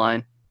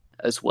timeline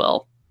as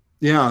well.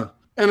 Yeah.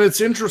 And it's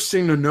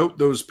interesting to note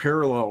those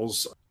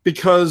parallels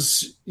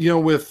because,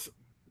 with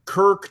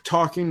Kirk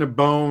talking to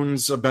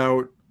Bones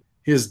about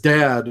his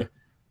dad,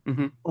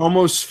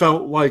 almost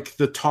felt like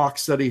the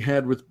talks that he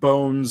had with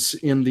Bones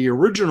in the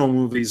original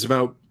movies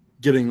about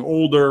getting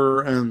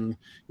older and,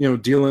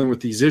 dealing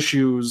with these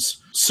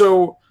issues.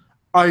 So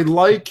I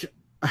like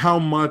how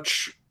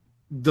much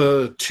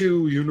the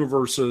two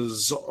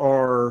universes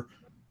are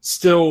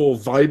still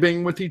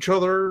vibing with each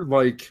other.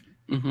 Like,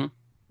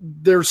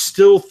 there's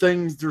still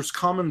there's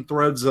common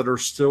threads that are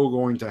still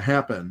going to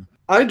happen.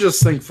 I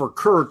just think for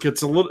Kirk,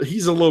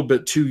 he's a little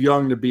bit too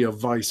young to be a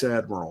vice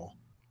admiral.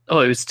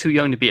 Oh, he was too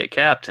young to be a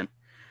captain.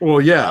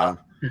 Well, yeah.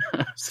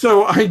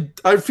 So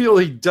I feel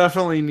he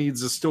definitely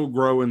needs to still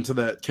grow into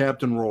that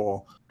captain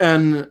role.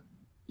 And,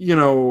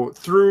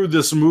 through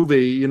this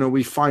movie,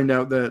 we find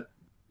out that,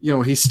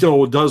 he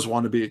still does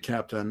want to be a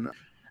captain.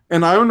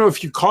 And I don't know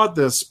if you caught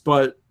this,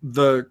 but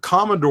the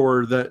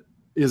Commodore that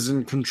is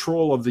in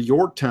control of the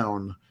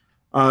Yorktown,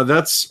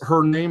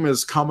 her name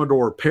is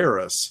Commodore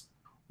Paris,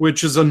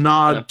 which is a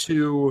nod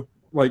to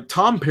like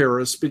Tom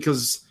Paris,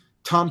 because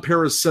Tom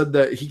Paris said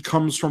that he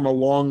comes from a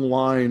long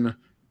line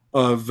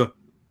of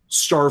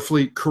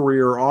Starfleet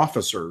career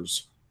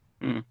officers.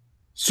 Mm.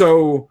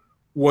 So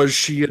was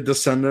she a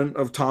descendant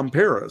of Tom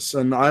Paris?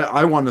 And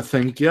I want to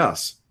think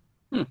yes.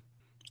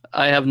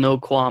 I have no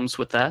qualms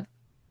with that,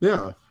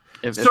 Yeah.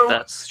 if So-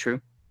 that's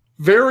true.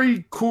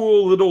 Very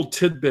cool little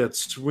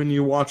tidbits when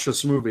you watch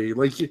this movie.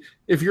 Like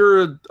if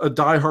you're a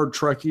diehard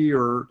Trekkie,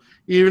 or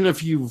even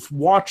if you've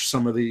watched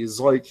some of these,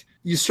 like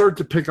you start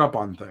to pick up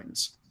on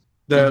things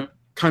that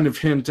kind of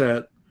hint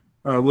at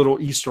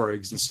little Easter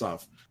eggs and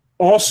stuff.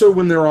 Also,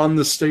 when they're on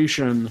the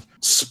station,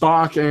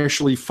 Spock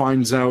actually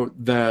finds out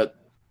that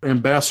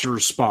Ambassador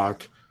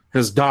Spock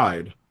has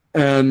died.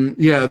 And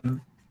yeah,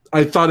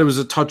 I thought it was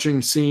a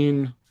touching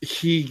scene.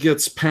 He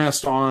gets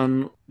passed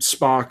on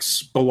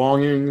Spock's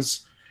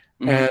belongings.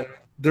 And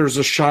there's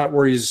a shot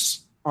where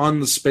he's on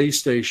the space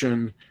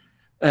station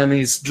and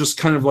he's just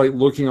kind of like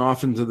looking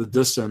off into the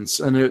distance,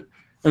 and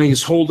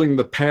he's holding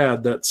the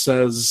pad that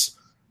says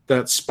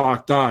that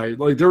Spock died.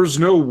 Like there's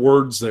no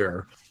words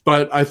there,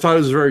 but I thought it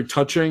was very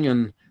touching.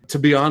 And to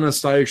be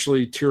honest, I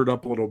actually teared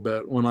up a little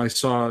bit when I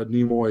saw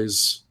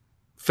Nimoy's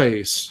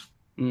face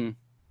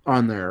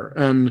on there.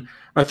 And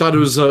I thought it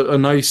was a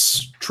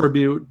nice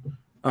tribute.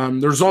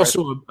 There's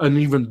also an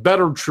even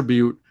better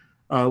tribute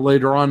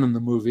later on in the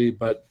movie,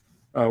 but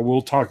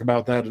we'll talk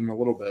about that in a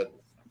little bit.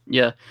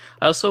 Yeah.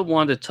 I also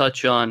wanted to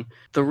touch on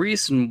the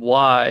reason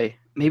why,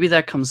 maybe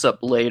that comes up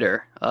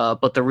later,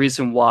 but the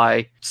reason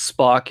why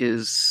Spock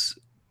is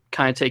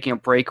kind of taking a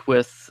break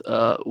with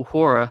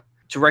Uhura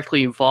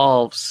directly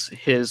involves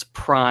his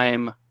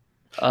prime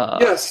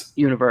Yes.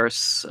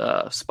 universe,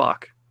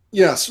 Spock.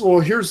 Yes.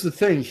 Well, here's the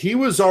thing. He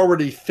was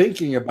already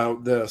thinking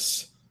about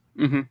this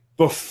Mhm.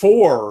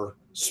 before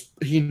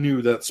he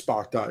knew that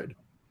Spock died.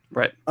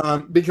 Right.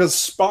 Because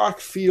Spock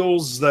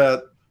feels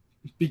that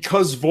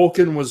because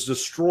Vulcan was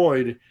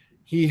destroyed,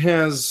 he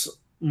has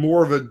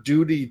more of a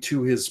duty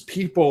to his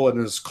people and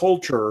his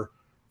culture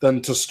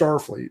than to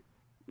Starfleet.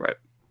 Right.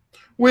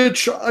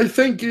 Which I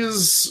think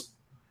is,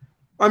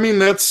 I mean,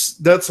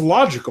 that's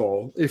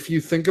logical. If you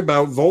think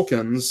about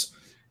Vulcans,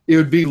 it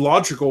would be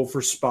logical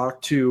for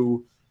Spock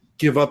to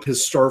give up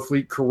his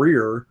Starfleet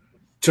career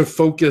to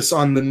focus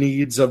on the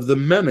needs of the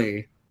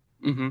many,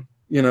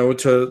 you know,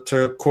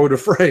 to quote a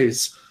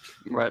phrase.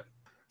 Right.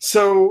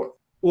 So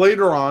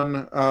later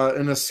on,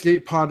 an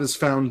escape pod is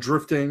found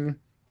drifting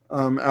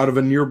out of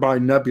a nearby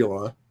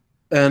nebula,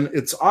 and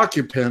its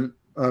occupant,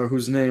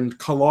 who's named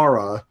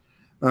Kalara,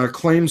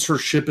 claims her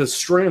ship is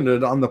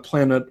stranded on the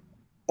planet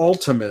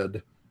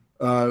Altamid,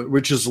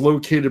 which is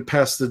located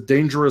past the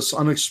dangerous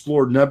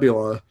unexplored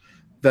nebula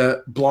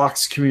that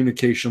blocks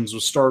communications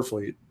with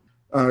Starfleet.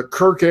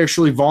 Kirk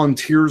actually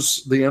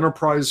volunteers the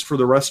Enterprise for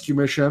the rescue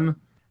mission,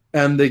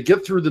 and they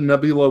get through the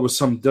nebula with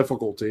some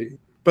difficulty.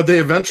 But they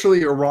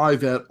eventually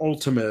arrive at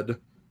Altamid,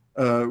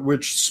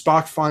 which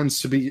Spock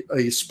finds to be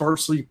a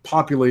sparsely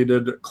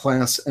populated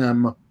Class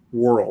M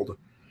world.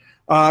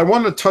 I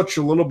want to touch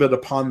a little bit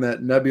upon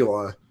that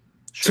nebula.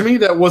 Sure. To me,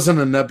 that wasn't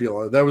a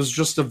nebula. That was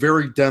just a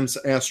very dense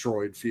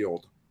asteroid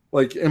field.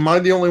 Like, am I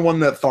the only one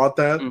that thought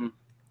that?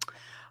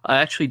 I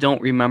actually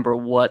don't remember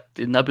what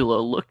the nebula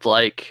looked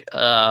like.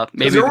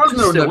 Maybe there was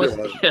no it was-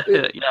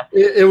 nebula. yeah.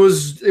 It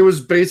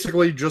was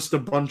basically just a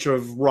bunch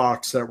of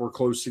rocks that were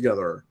close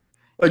together.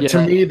 Like, to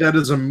Yeah. me, that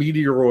is a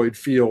meteoroid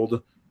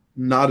field,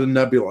 not a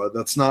nebula.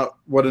 That's not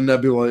what a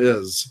nebula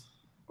is.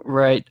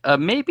 Right.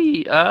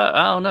 Maybe,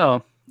 I don't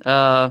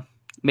know.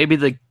 Maybe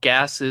the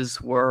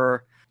gases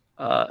were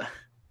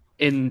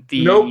in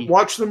the... Nope,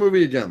 watch the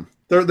movie again.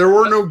 There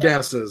were no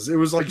gases. It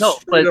was like No,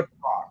 straight but- up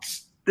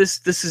rocks.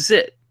 This is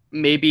it.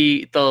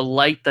 Maybe the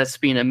light that's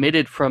being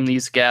emitted from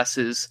these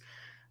gases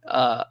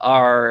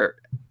are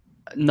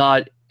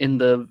not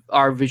in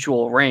our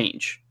visual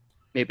range.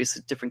 Maybe it's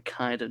a different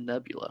kind of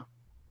nebula.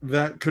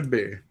 That could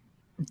be.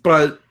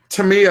 But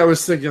to me, I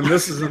was thinking,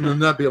 this isn't a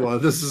nebula.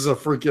 This is a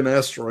freaking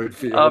asteroid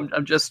field.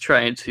 I'm just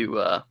trying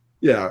to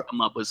Yeah.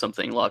 come up with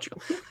something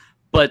logical.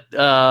 But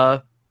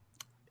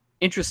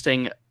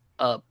interesting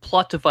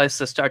plot device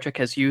that Star Trek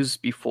has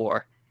used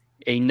before,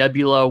 a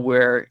nebula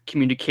where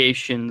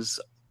communications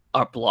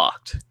are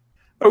blocked.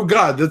 Oh,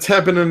 God, that's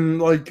happening,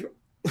 like,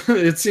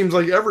 it seems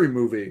like every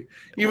movie.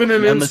 Even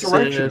in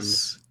Insurrection.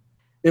 Nemesis,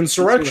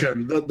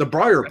 Insurrection, the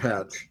Briar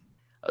Patch.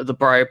 the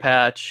Briar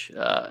Patch,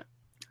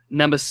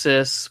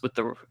 Nemesis with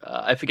the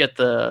I forget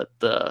the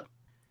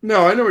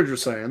No, I know what you're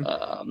saying.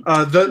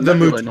 The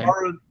nebula name.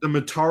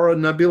 Mutara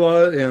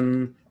Nebula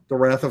in The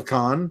Wrath of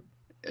Khan.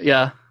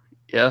 yeah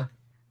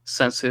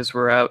sensors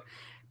were out.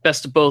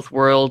 Best of both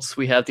worlds.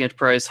 We have the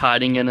Enterprise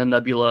hiding in a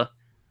nebula.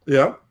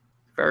 Yeah.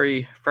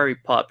 Very, very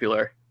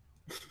popular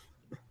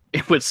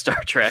with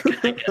Star Trek,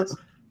 I guess.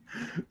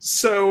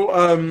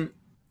 So,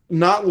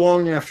 not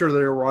long after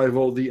their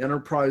arrival, the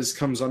Enterprise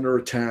comes under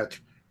attack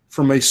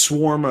from a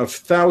swarm of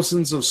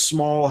thousands of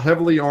small,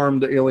 heavily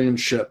armed alien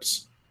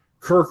ships.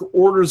 Kirk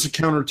orders a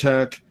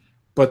counterattack,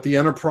 but the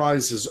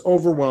Enterprise is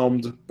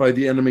overwhelmed by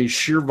the enemy's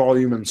sheer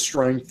volume and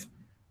strength,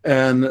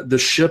 and the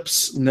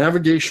ship's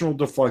navigational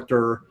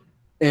deflector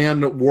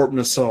and warp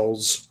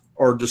nacelles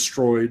are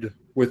destroyed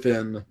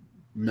within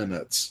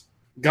minutes.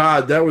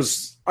 God, that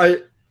was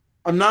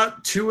I'm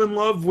not too in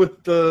love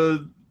with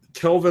the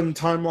Kelvin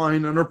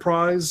Timeline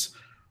Enterprise,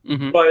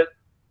 but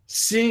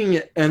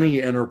seeing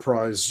any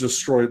Enterprise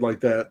destroyed like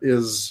that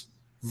is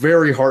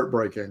very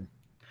heartbreaking.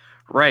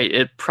 Right.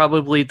 It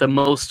probably the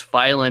most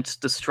violent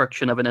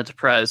destruction of an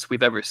Enterprise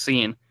we've ever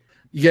seen.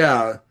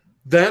 Yeah,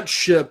 that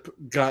ship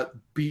got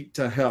beat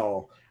to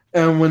hell.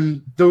 And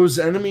when those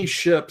enemy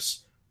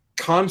ships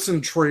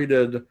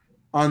concentrated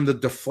on the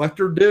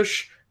deflector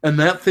dish and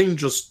that thing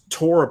just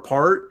tore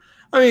apart,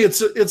 I mean,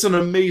 it's an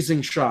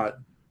amazing shot.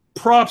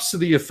 Props to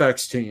the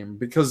effects team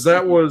because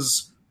that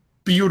was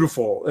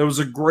beautiful. It was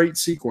a great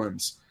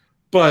sequence.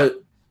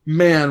 But,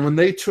 man, when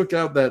they took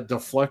out that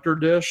deflector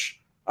dish,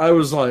 I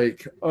was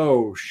like,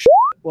 oh, shit.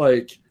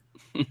 Like,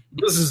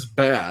 this is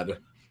bad.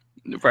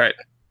 Right.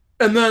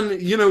 And then,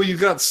 you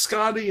got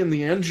Scotty in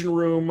the engine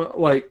room.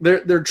 Like,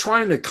 they're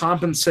trying to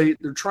compensate.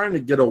 They're trying to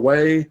get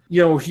away.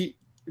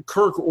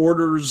 Kirk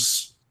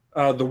orders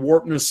the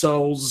warp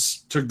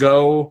nacelles to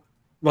go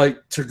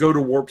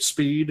to warp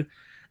speed.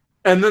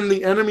 And then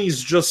the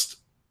enemies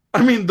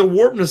the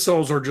warp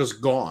nacelles are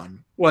just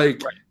gone.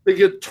 Like, right. They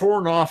get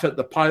torn off at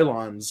the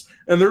pylons,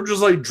 and they're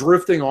just, like,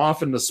 drifting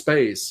off into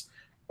space.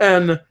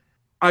 And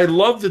I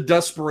love the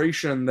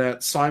desperation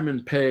that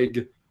Simon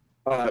Pegg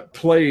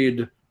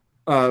played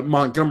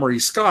Montgomery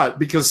Scott,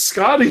 because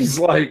Scotty's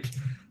like,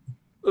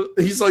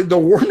 the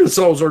warp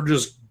nacelles are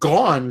just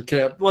gone,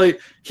 Cap. Like,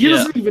 he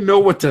doesn't even know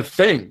what to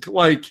think.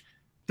 Like,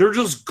 they're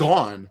just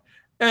gone.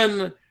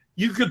 And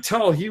you could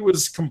tell he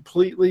was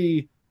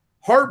completely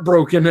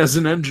heartbroken as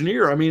an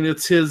engineer. I mean,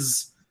 it's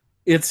his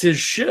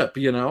ship,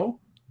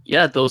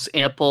 Yeah, those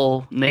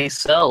ample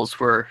nacelles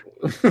were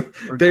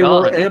they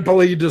gone. were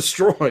amply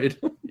destroyed.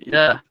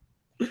 Yeah.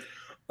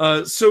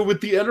 So with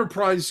the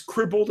Enterprise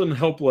crippled and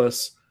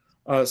helpless,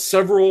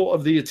 several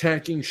of the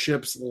attacking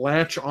ships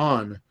latch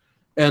on,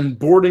 and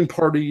boarding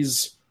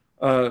parties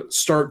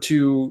start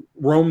to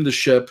roam the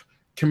ship,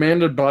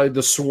 commanded by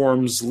the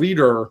swarm's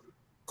leader,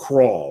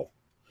 Krall.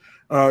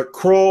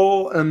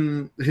 Krall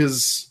and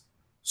his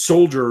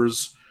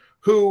soldiers,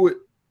 who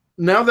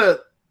now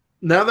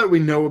that we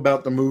know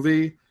about the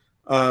movie,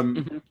 all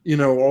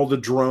the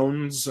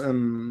drones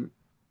and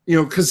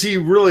because he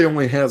really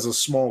only has a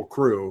small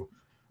crew.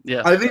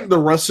 Yeah, I think the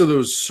rest of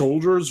those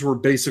soldiers were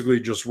basically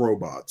just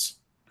robots.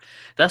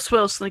 That's what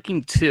I was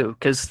thinking too,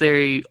 because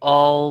they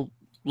all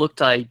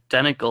looked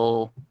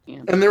identical.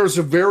 And there was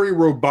a very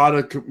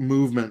robotic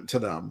movement to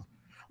them.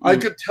 I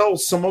could tell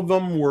some of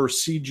them were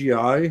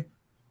CGI,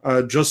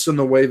 just in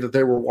the way that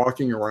they were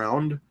walking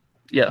around.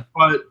 Yeah.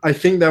 But I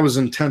think that was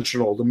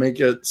intentional to make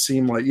it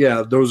seem like,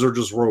 those are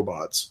just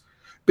robots.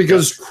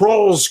 Because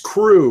Krall's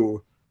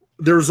crew,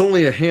 there's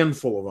only a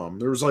handful of them.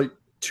 There's like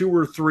 2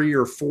 or 3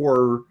 or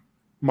 4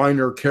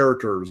 minor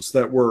characters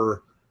that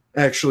were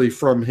actually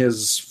from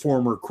his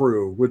former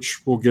crew,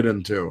 which we'll get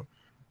into.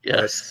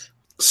 Yes.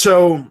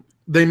 So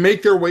they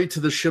make their way to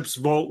the ship's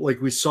vault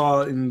like we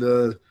saw in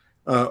the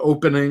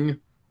opening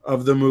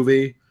of the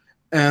movie.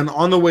 And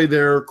on the way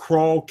there,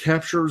 Krall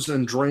captures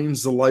and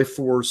drains the life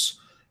force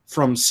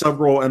from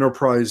several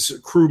Enterprise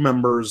crew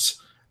members,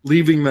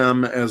 leaving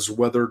them as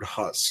weathered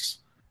husks.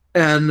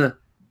 And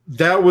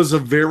that was a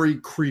very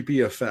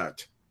creepy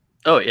effect.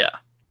 Oh, yeah.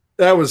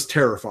 That was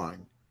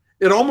terrifying.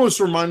 It almost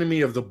reminded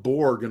me of the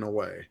Borg in a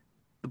way.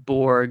 The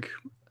Borg,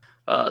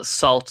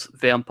 salt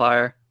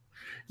vampire.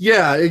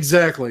 Yeah,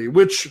 exactly.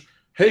 Which,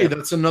 hey,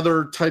 that's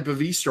another type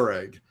of Easter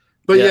egg.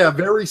 But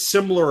very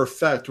similar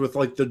effect with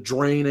like the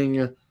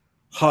draining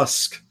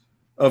husk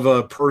of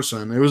a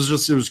person. It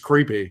was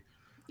creepy.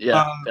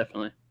 Yeah,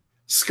 definitely.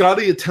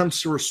 Scotty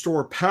attempts to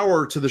restore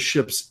power to the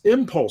ship's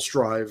impulse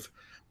drive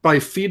by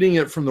feeding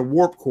it from the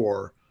warp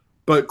core,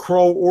 but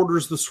Krall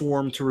orders the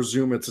swarm to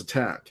resume its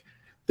attack.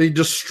 They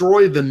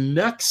destroy the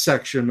neck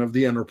section of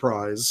the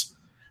Enterprise,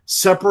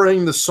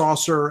 separating the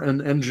saucer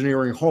and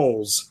engineering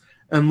hulls,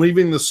 and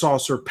leaving the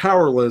saucer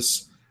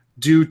powerless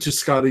due to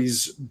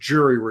Scotty's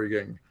jury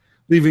rigging,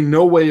 leaving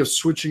no way of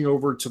switching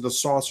over to the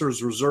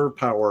saucer's reserve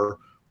power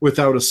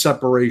without a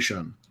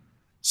separation.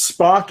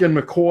 Spock and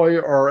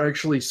McCoy are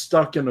actually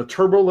stuck in a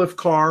turbolift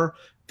car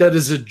that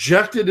is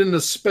ejected into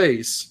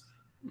space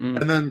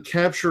and then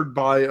captured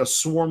by a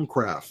swarm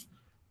craft.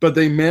 But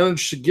they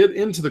managed to get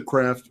into the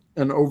craft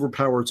and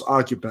overpower its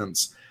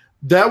occupants.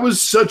 That was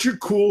such a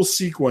cool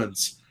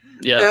sequence.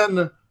 Yeah.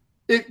 And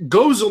it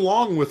goes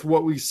along with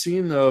what we've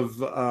seen of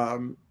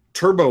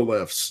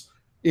turbolifts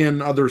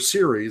in other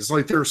series.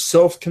 Like they're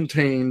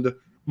self-contained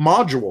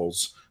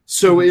modules.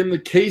 So in the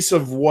case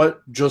of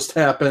what just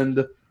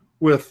happened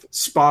with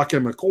Spock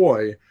and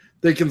McCoy,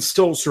 they can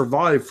still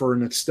survive for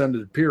an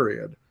extended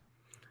period.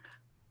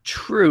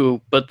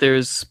 True, but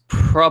there's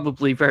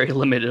probably very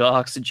limited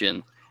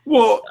oxygen.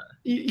 Well,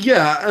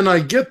 yeah, and I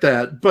get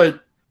that,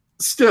 but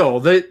still,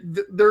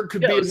 there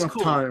could be enough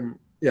time.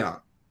 Yeah.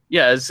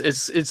 Yeah,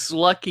 it's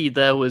lucky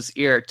that was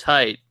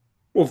airtight.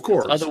 Well, of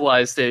course.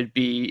 Otherwise, they'd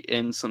be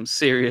in some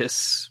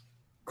serious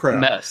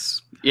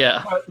mess.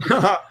 Yeah.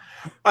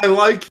 I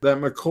like that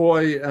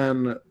McCoy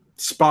and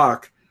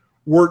Spock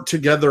work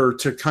together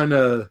to kind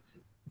of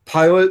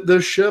pilot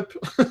this ship.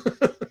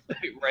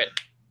 Right.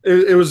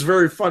 It was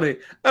very funny.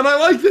 And I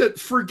like that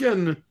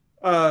freaking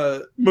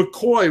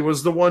McCoy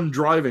was the one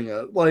driving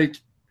it. Like,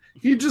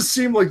 he just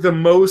seemed like the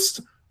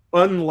most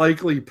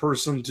unlikely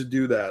person to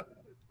do that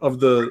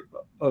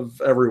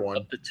of everyone.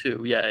 Of the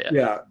two, yeah.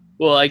 Yeah.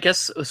 Well, I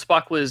guess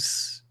Spock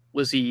was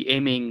he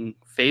aiming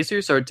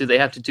phasers, or did they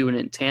have to do it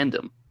in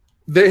tandem?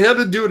 They had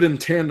to do it in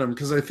tandem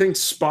because I think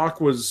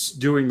Spock was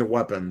doing the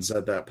weapons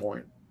at that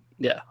point.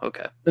 Yeah,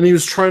 okay. And he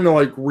was trying to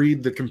like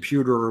read the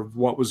computer of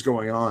what was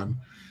going on.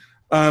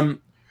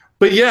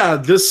 But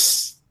yeah,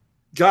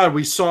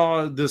 we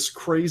saw this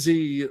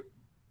crazy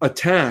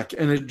attack,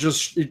 and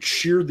it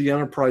sheared the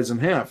Enterprise in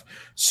half.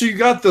 So you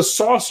got the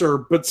saucer,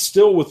 but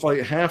still with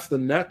like half the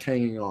neck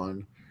hanging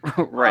on.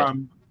 Right.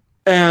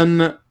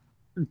 And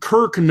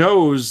Kirk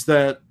knows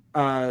that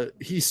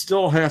he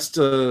still has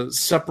to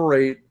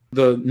separate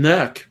the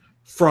neck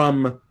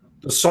from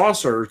the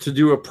saucer to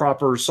do a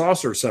proper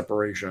saucer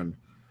separation.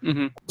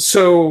 Mm-hmm.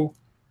 So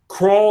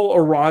Krall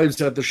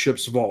arrives at the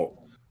ship's vault,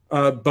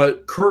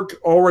 but Kirk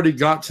already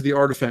got to the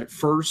artifact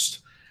first,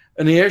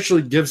 and he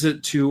actually gives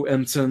it to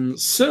Ensign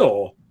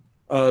Syl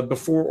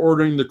before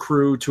ordering the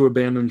crew to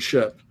abandon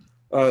ship.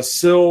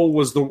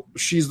 Syl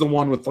she's the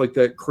one with like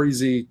that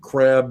crazy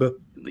crab.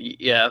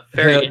 Yeah,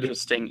 very head.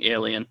 interesting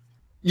alien.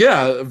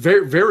 Yeah,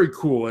 very, very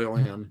cool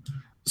alien.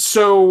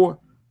 So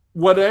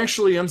what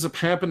actually ends up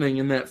happening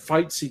in that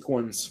fight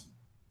sequence,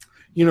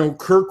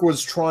 Kirk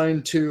was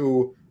trying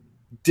to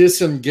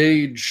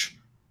disengage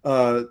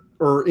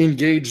or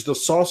engage the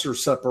saucer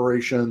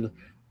separation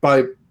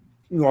by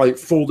like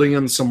folding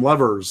in some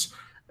levers,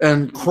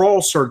 and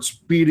Krall starts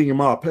beating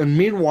him up. And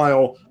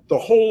meanwhile, the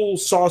whole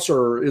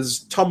saucer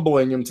is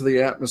tumbling into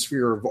the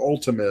atmosphere of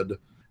Altamid.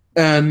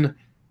 And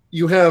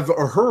you have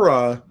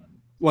Uhura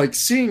like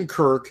seeing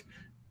Kirk,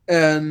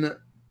 and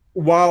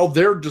while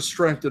they're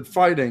distracted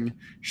fighting,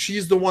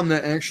 she's the one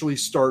that actually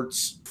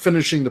starts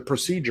finishing the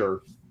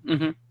procedure.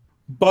 Mm-hmm.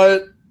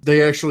 But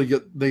they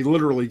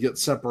literally get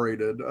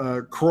separated.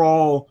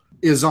 Krall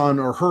is on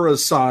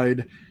Uhura's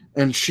side,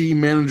 and she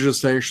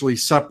manages to actually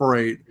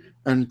separate,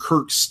 and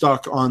Kirk's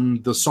stuck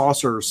on the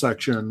saucer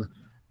section.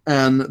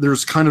 And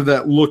there's kind of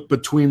that look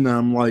between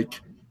them, like,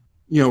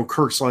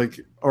 Kirk's like,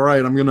 all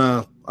right, I'm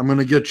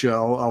gonna get you.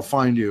 I'll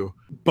find you.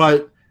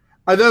 But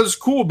that was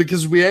cool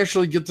because we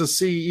actually get to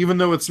see, even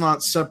though it's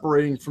not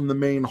separating from the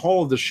main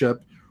hull of the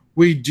ship,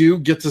 we do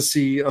get to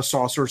see a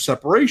saucer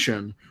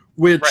separation,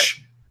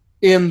 which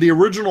in the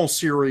original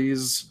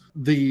series,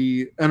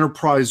 the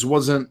Enterprise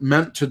wasn't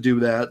meant to do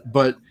that,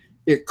 but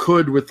it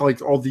could with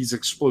like all these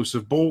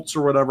explosive bolts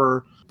or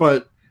whatever.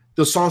 But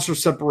the saucer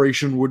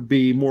separation would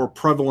be more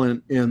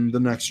prevalent in the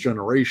Next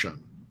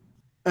Generation.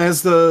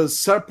 As the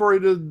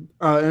separated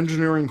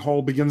engineering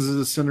hull begins to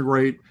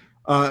disintegrate,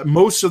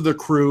 most of the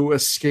crew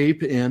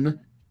escape in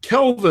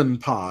Kelvin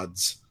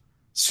pods.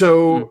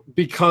 So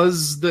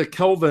because the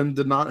Kelvin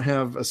did not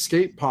have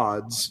escape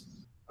pods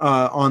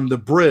on the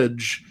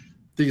bridge,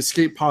 the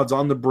escape pods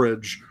on the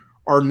bridge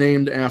are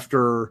named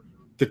after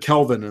the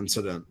Kelvin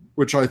incident,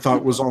 which I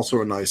thought was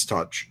also a nice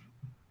touch.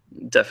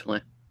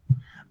 Definitely.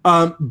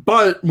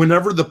 But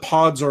whenever the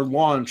pods are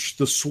launched,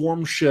 the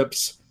swarm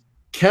ships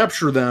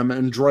capture them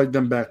and drag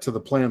them back to the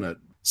planet.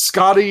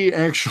 Scotty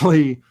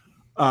actually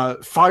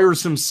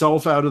fires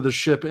himself out of the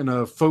ship in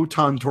a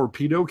photon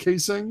torpedo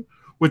casing,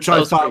 which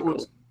I thought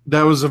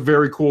was a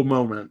very cool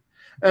moment.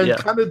 And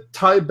kind of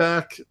tie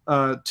back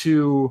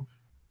to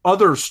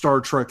other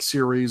Star Trek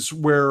series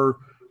where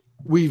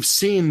we've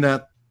seen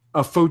that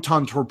a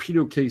photon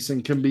torpedo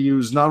casing can be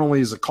used not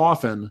only as a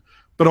coffin,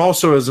 but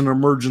also as an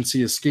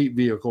emergency escape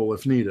vehicle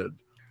if needed.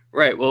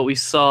 Right. Well, we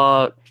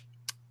saw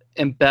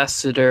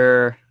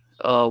Ambassador,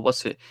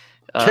 what's it?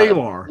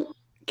 Kalar.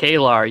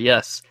 Kalar,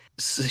 yes.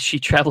 She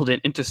traveled in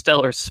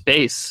interstellar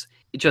space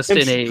just And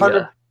in she a kind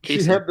of- she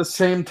casing. had the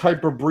same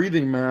type of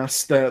breathing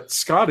mask that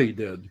Scotty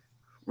did.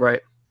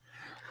 Right.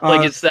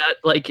 Like, is that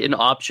like an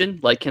option?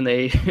 Like, can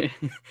they,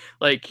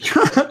 like?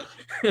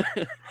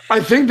 I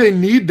think they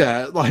need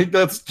that. Like,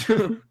 that's.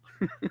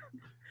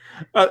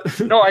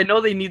 No, I know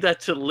they need that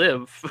to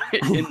live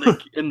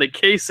in the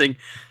casing,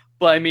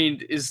 but I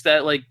mean, is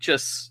that like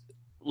just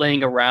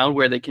laying around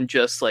where they can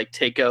just like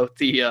take out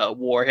the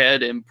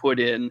warhead and put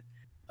in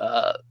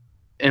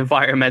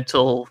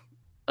environmental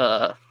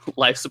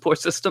life support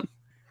system?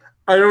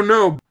 I don't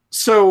know.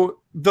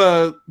 So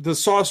the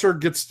saucer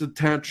gets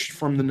detached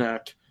from the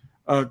neck.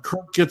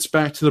 Kirk gets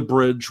back to the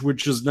bridge,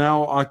 which is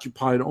now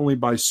occupied only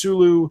by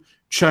Sulu,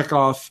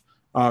 Chekhov,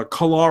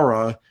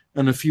 Kalara,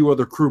 and a few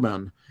other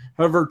crewmen.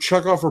 However,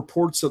 Chekhov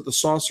reports that the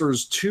saucer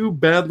is too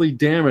badly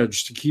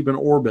damaged to keep in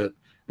orbit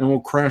and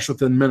will crash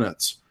within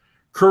minutes.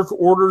 Kirk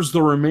orders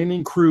the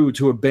remaining crew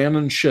to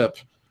abandon ship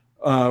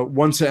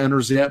once it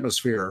enters the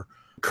atmosphere.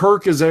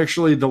 Kirk is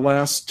actually the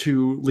last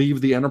to leave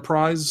the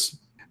Enterprise,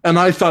 and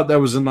I thought that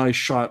was a nice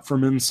shot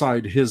from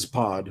inside his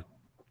pod,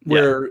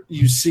 where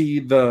you see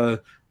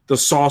the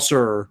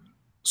saucer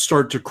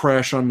start to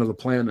crash onto the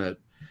planet.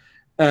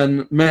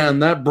 And man,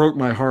 that broke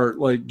my heart.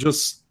 Like,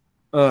 just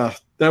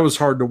that was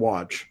hard to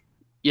watch.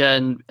 Yeah,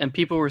 and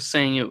people were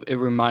saying it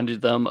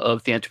reminded them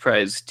of the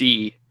Enterprise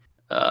D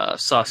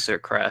saucer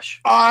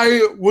crash.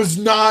 I was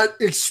not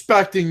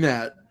expecting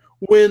that.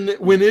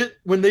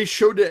 When they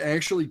showed it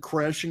actually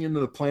crashing into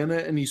the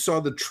planet and you saw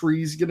the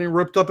trees getting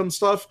ripped up and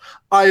stuff,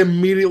 I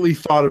immediately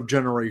thought of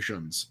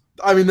Generations.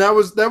 I mean, that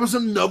was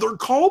another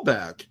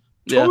callback.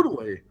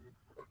 Totally.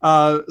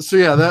 So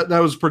yeah, that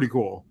was pretty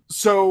cool.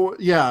 So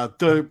yeah,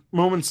 the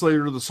moments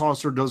later, the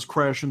saucer does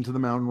crash into the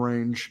mountain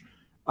range,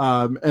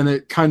 and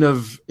it kind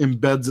of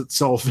embeds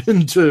itself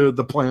into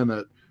the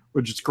planet,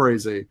 which is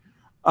crazy.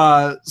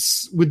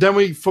 Then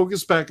we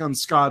focus back on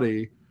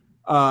Scotty,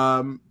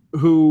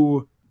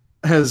 who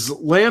has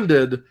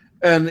landed,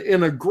 and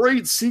in a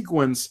great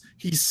sequence,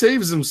 he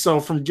saves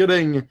himself from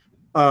getting,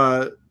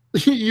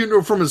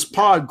 from his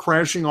pod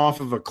crashing off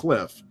of a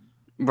cliff.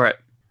 Right.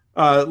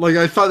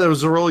 I thought that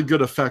was a really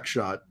good effect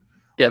shot.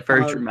 Yeah,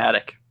 very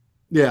dramatic.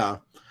 Yeah.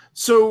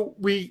 So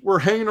we're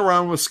hanging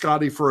around with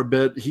Scotty for a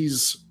bit.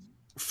 He's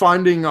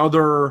finding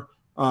other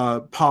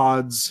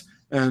pods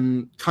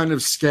and kind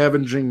of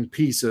scavenging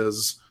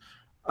pieces.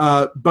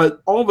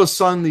 But all of a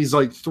sudden, these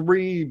like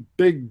three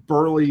big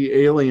burly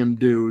alien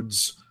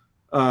dudes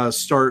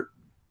start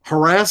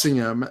harassing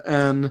him,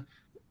 and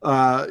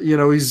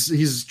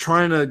he's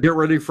trying to get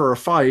ready for a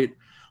fight.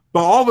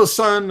 But all of a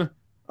sudden,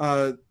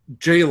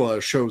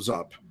 Jayla shows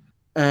up,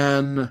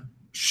 and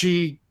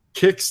she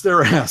kicks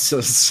their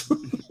asses.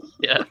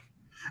 Yeah,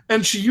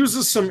 and she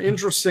uses some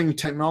interesting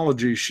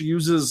technology. She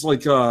uses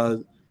like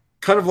a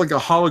kind of like a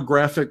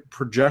holographic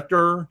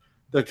projector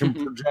that can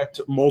project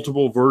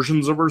multiple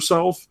versions of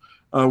herself,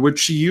 which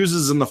she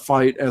uses in the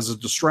fight as a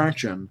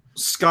distraction.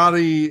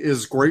 Scotty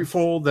is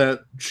grateful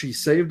that she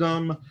saved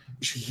him.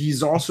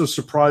 He's also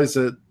surprised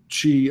that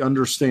she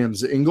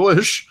understands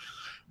English.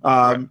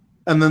 And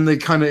then they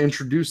kind of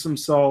introduce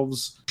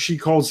themselves. She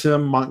calls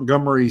him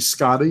Montgomery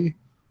Scotty,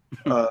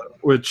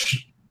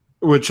 which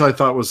I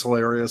thought was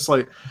hilarious.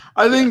 Like,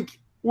 I think,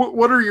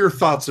 what are your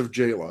thoughts of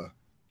Jayla?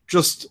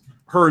 Just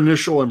her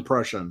initial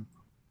impression.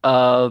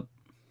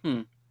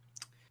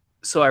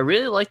 So I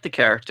really liked the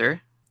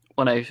character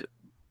when I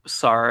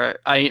saw her.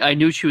 I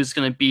knew she was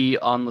going to be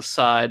on the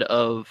side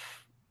of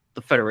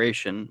the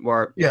Federation,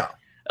 or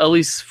at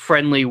least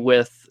friendly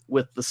with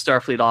the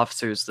Starfleet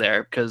officers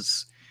there,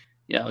 because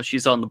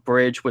she's on the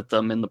bridge with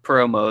them in the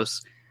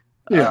promos.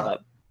 Yeah.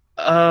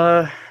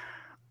 I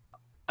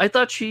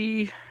thought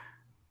she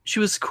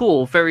was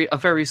cool. A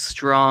very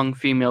strong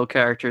female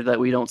character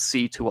that we don't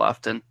see too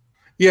often.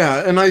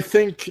 Yeah, and I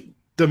think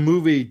the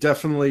movie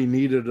definitely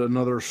needed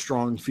another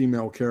strong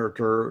female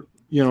character,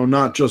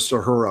 not just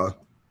Uhura.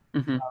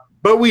 Mm-hmm.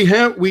 But we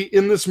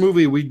in this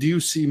movie, we do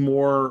see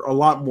a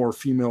lot more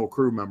female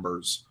crew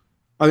members.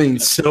 I mean,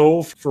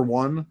 Syl, for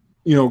one,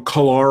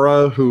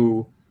 Kalara,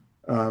 who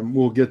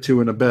we'll get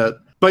to in a bit.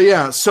 But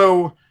yeah,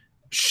 so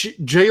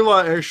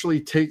Jayla actually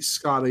takes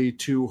Scotty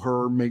to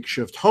her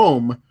makeshift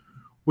home,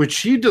 which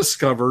he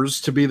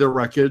discovers to be the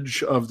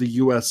wreckage of the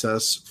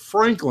USS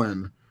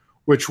Franklin,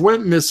 which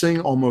went missing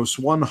almost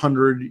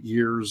 100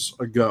 years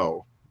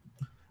ago.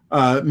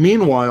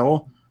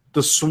 Meanwhile,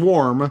 the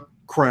Swarm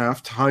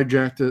craft,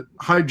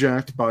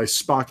 hijacked by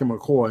Spock and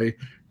McCoy,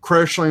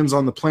 crash lands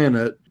on the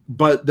planet,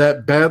 but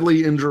that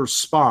badly injures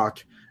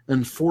Spock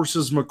and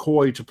forces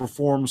McCoy to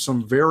perform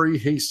some very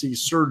hasty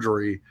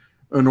surgery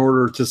in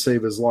order to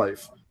save his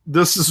life.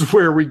 This is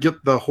where we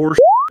get the horse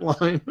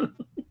line.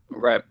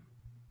 Right.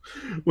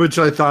 Which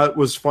I thought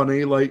was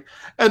funny.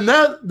 And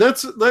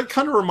that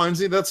kind of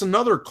reminds me, that's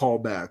another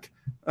callback.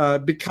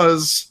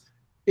 Because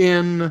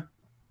in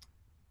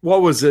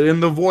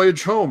the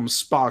Voyage Home,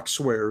 Spock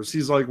swears.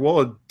 He's like,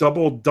 well, a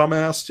double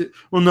dumbass.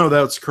 Well, no,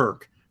 that's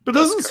Kirk. But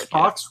doesn't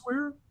Spock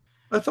swear?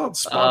 I thought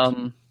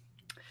Spock.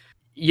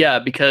 Yeah,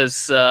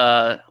 because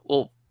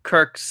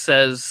Kirk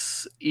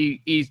says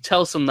he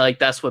tells him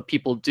that's what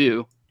people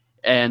do,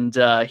 and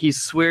he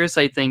swears,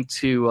 I think,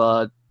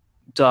 to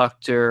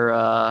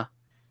Doctor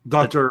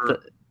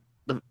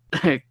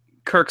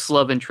Kirk's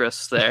love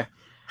interest there,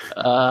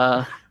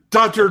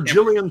 Dr.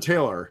 Gillian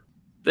Taylor.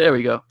 There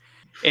we go,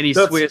 and he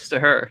swears to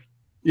her.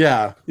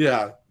 Yeah.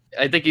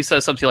 I think he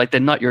says something like, "They're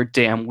not your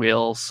damn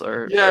wheels,"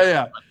 or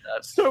yeah. Like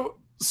that.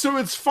 So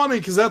it's funny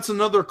because that's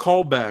another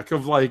callback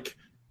of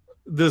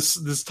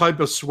this type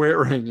of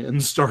swearing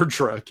in Star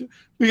Trek,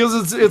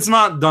 because it's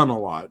not done a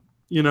lot.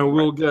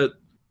 We'll get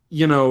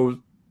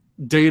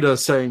Data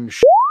saying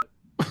shit,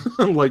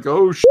 like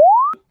oh shit,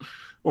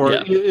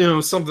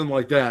 or something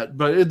like that,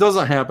 but it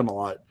doesn't happen a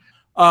lot.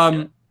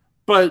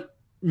 But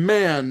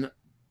man,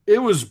 it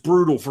was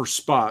brutal for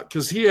Spock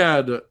because he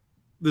had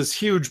this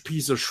huge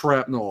piece of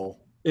shrapnel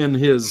in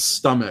his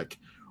stomach,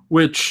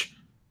 which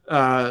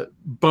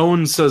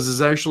Bones says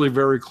is actually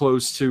very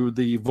close to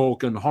the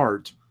Vulcan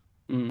heart.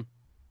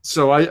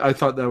 So I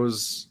thought that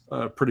was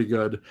pretty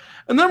good.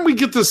 And then we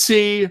get to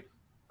see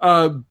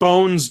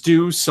Bones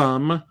do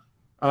some,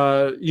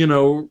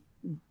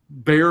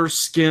 bear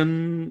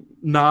skin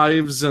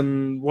knives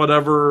and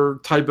whatever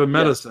type of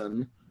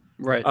medicine.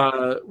 Right.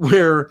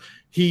 Where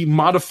he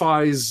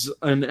modifies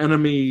an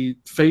enemy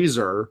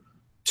phaser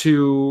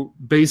to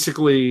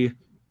basically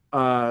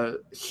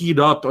heat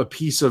up a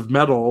piece of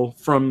metal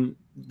from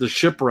the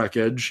ship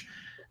wreckage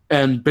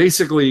and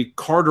basically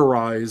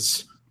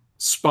cauterize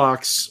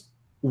Spock's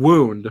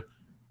wound.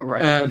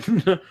 Right.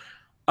 And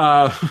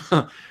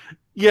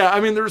yeah, I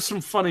mean, there's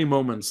some funny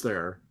moments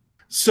there.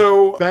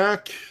 So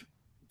back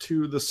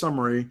to the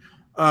summary,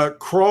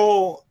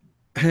 Krall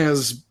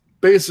has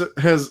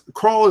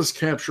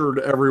captured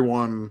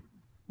everyone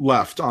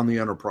left on the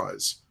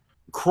Enterprise.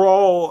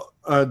 Krall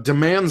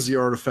demands the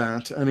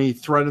artifact, and he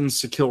threatens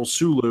to kill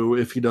Sulu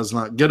if he does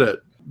not get it.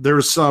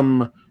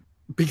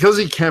 Because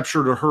he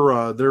captured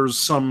Uhura, there's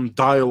some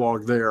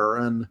dialogue there,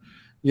 and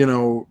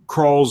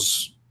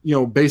Krall's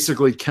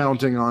basically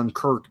counting on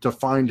Kirk to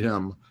find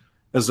him,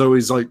 as though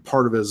he's like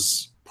part of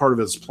his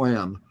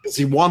plan, because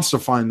he wants to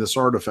find this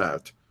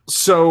artifact.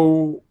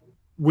 So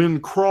when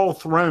Krall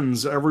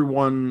threatens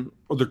everyone,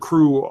 the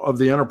crew of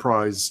the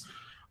Enterprise,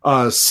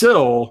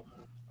 Syl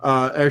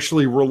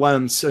actually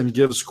relents and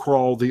gives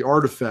Krall the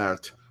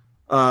artifact,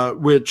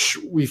 which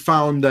we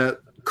found that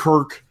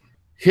Kirk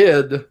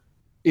hid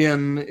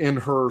in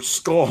her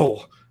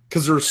skull,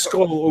 because her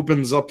skull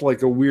opens up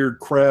like a weird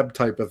crab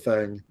type of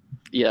thing.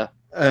 Yeah.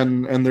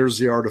 And there's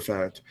the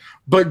artifact.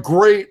 But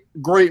great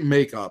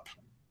makeup.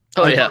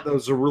 Oh, I yeah. thought that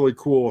was a really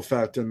cool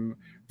effect and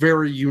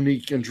very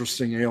unique,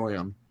 interesting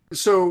alien.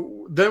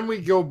 So then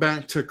we go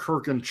back to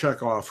Kirk and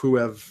Chekhov, who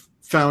have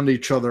found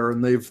each other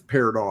and they've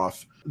paired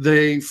off.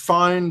 They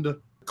find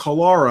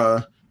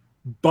Kalara,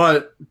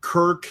 but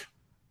Kirk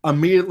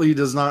immediately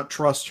does not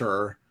trust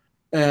her,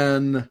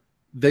 and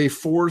they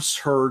force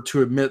her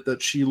to admit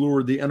that she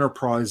lured the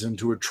Enterprise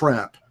into a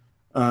trap.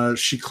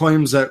 She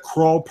claims that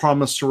Krall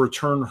promised to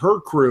return her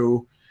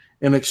crew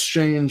in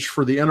exchange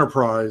for the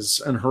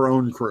Enterprise and her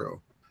own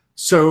crew.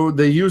 So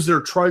they use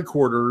their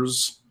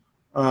tricorders,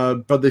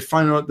 but they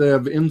find out they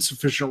have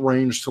insufficient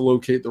range to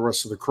locate the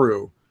rest of the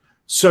crew.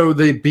 So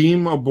they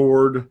beam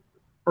aboard,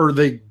 or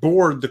they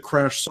board the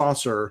crashed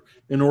saucer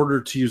in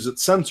order to use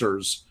its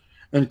sensors,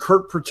 and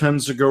Kirk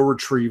pretends to go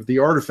retrieve the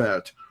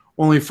artifact,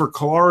 only for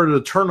Kalara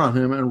to turn on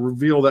him and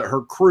reveal that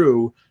her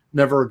crew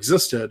never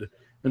existed,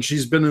 and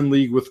she's been in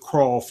league with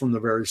Krall from the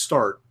very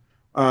start.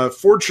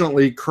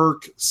 Fortunately,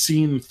 Kirk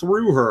seen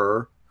through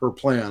her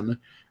plan,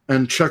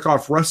 and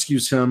Chekhov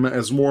rescues him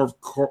as more of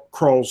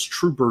Krall's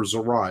troopers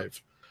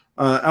arrive.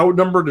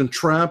 Outnumbered and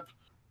trapped,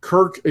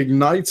 Kirk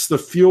ignites the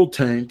fuel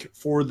tank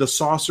for the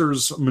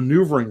saucer's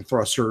maneuvering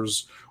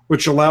thrusters,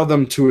 which allow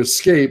them to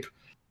escape,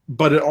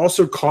 but it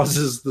also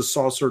causes the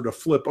saucer to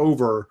flip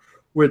over,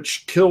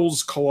 which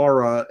kills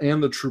Kalara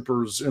and the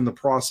troopers in the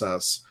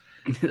process.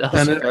 That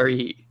was a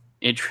very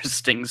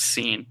interesting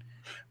scene.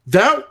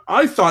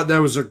 I thought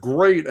that was a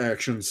great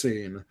action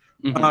scene,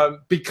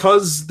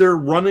 because they're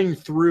running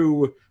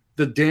through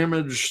the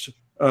damaged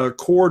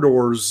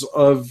corridors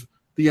of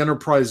the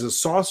Enterprise's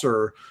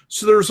saucer.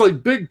 So there's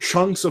like big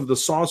chunks of the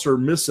saucer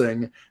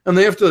missing, and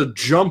they have to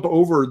jump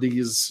over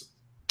these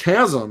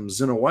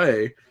chasms in a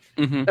way.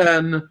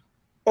 And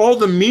all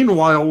the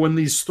meanwhile, when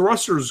these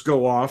thrusters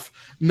go off,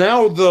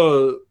 now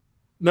the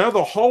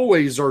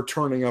hallways are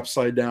turning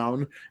upside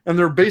down, and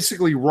they're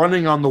basically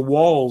running on the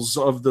walls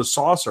of the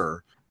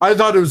saucer. I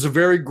thought it was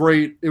very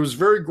great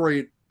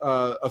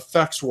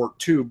effects work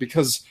too,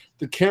 because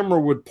the camera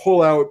would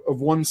pull out of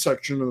one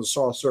section of the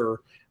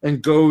saucer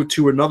and go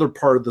to another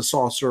part of the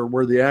saucer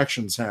where the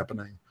action's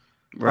happening.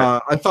 Right.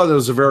 I thought that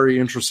was a very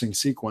interesting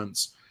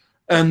sequence.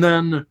 And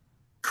then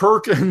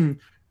Kirk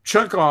and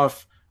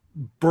Chekhov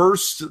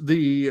burst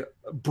the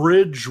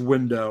bridge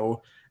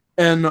window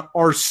and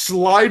are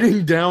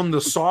sliding down the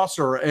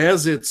saucer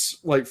as it's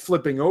like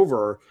flipping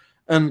over,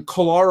 and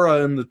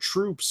Kalara and the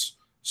troops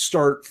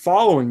start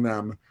following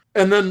them.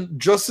 And then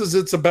just as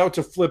it's about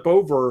to flip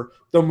over,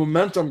 the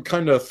momentum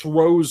kind of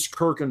throws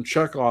Kirk and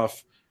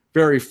Chekhov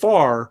very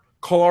far.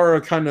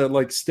 Kalara kind of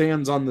like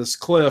stands on this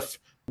cliff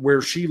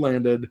where she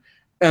landed,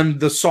 and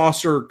the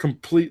saucer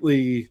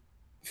completely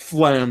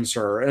flans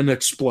her and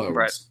explodes.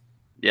 Right.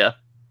 Yeah.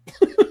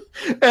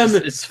 And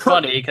it's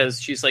funny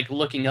because she's like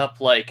looking up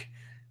like,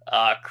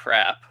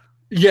 crap.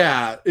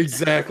 Yeah,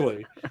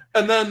 exactly.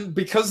 And then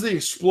because of the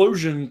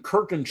explosion,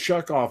 Kirk and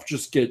Chekhov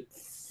just get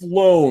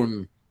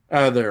flown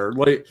out of there.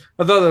 Like,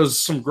 I thought that was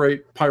some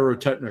great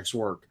pyrotechnics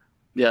work.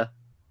 Yeah.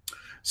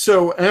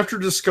 So after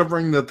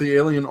discovering that the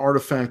alien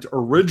artifact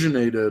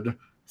originated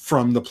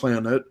from the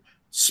planet,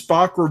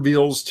 Spock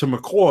reveals to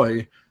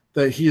McCoy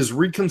that he is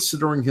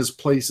reconsidering his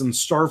place in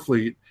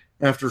Starfleet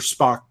after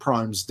Spock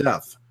Prime's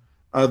death.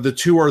 The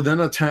two are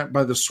then attacked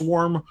by the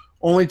swarm,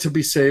 only to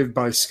be saved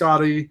by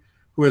Scotty,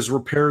 who has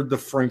repaired the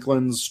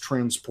Franklin's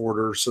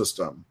transporter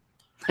system.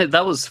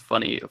 That was a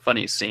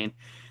funny scene.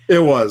 It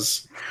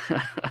was.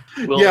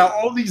 Well, yeah,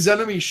 all these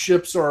enemy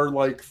ships are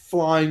like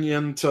flying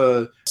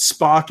into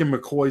Spock and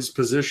McCoy's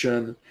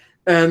position,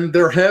 and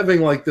they're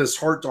having like this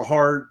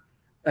heart-to-heart,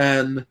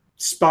 and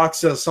Spock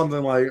says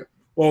something like,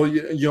 well,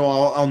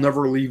 I'll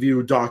never leave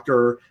you,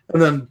 Doctor.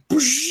 And then,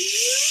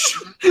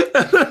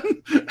 and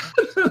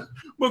then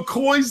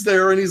McCoy's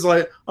there, and he's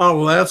like, oh,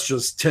 well, that's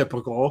just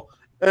typical.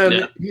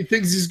 And he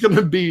thinks he's going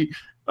to be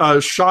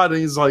shot,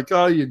 and he's like,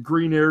 "Oh, you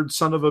green-haired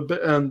son of a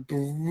bitch!" And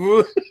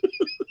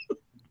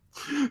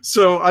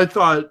so I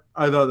thought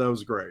that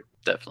was great.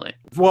 Definitely.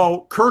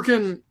 Well, Kirk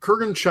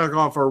and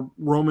Chekhov are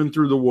roaming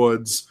through the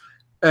woods,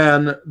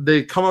 and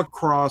they come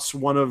across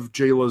one of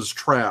Jayla's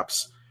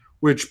traps,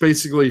 which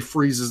basically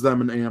freezes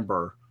them in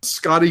amber.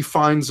 Scotty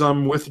finds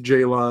them with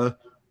Jayla.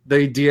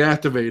 They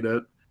deactivate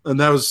it, and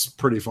that was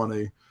pretty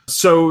funny.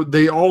 So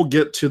they all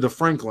get to the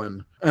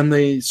Franklin, and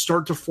they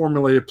start to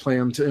formulate a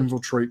plan to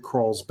infiltrate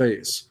Krall's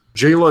base.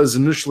 Jayla is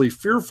initially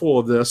fearful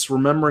of this,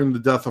 remembering the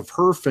death of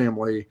her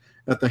family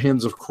at the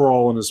hands of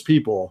Krall and his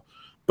people,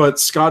 but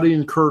Scotty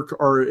and Kirk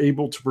are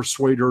able to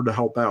persuade her to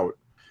help out.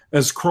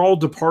 As Krall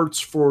departs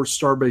for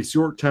Starbase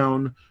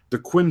Yorktown, the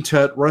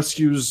quintet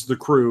rescues the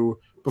crew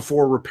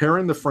before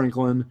repairing the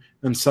Franklin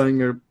and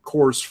setting a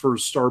course for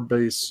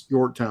Starbase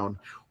Yorktown.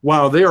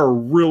 Wow, they are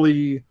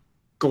really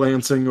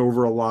glancing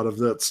over a lot of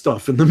that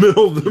stuff in the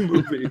middle of the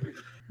movie.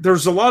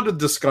 There's a lot of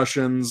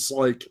discussions.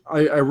 Like,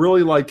 I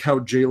really like how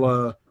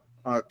Jayla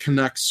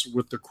connects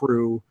with the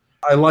crew.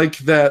 I like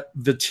that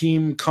the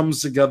team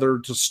comes together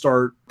to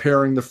start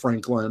pairing the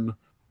Franklin.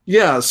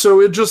 Yeah,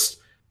 so it just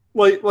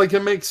like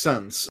it makes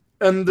sense.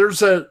 And there's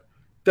that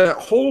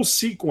whole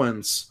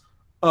sequence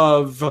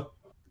of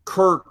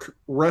Kirk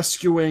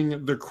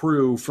rescuing the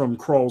crew from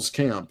Krall's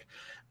camp,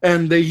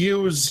 and they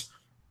use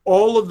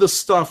all of the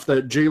stuff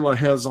that Jayla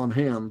has on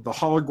hand: the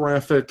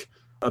holographic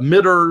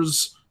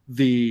emitters,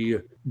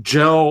 the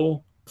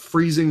gel,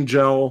 freezing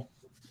gel.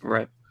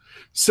 Right.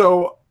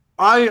 So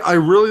I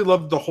really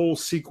loved the whole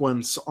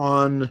sequence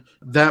on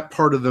that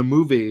part of the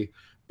movie,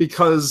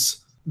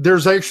 because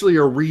there's actually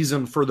a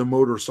reason for the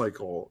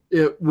motorcycle.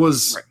 It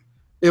was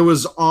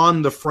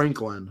on the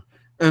Franklin,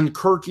 and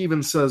Kirk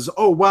even says,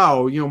 "Oh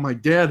wow, my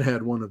dad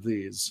had one of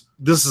these.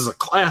 This is a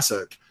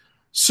classic."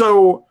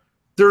 So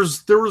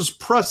there was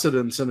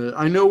precedence in it.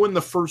 I know when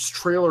the first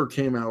trailer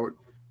came out,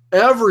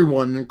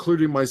 everyone,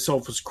 including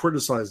myself, was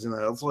criticizing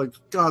that. I was like,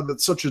 God,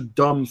 that's such a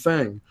dumb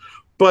thing.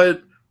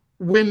 But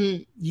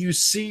when you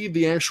see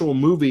the actual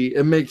movie,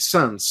 it makes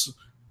sense.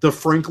 The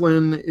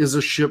Franklin is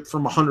a ship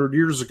from 100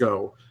 years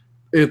ago.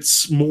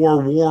 It's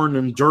more worn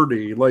and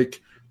dirty.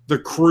 Like, the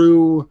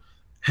crew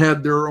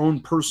had their own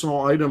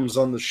personal items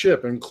on the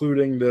ship,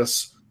 including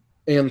this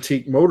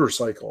antique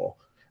motorcycle.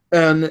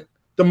 And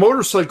the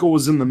motorcycle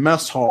was in the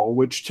mess hall,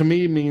 which to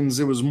me means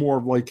it was more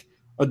of like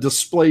a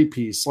display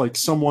piece, like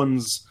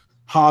someone's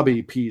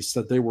hobby piece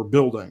that they were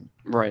building.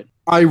 Right.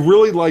 I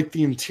really like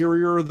the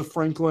interior of the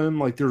Franklin.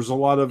 Like, there's a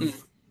lot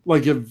of,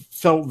 like, it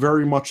felt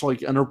very much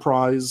like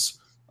Enterprise.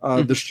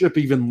 The ship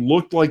even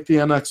looked like the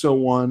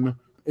NX-01.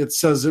 It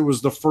says it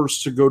was the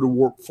first to go to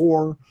Warp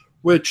 4,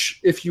 which,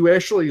 if you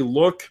actually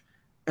look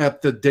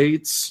at the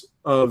dates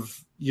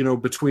of,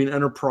 between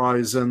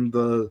Enterprise and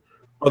the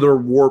other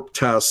warp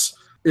tests,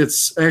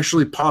 it's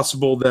actually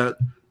possible that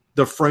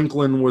the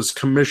Franklin was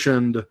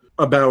commissioned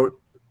about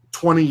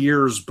 20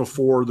 years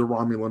before the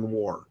Romulan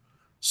War.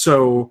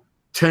 So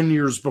 10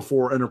 years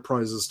before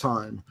Enterprise's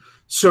time.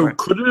 So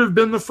could it have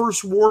been the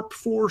first Warp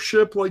 4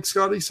 ship, like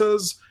Scotty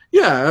says?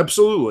 Yeah,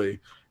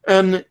 absolutely.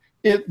 And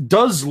it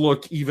does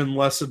look even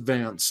less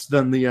advanced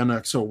than the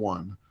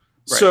NX-01. Right.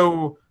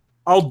 So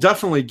I'll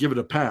definitely give it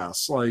a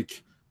pass.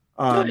 Like,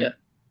 and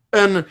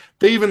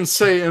they even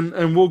say,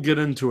 and we'll get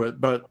into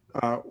it, but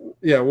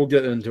we'll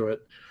get into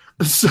it.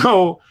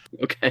 So,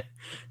 okay.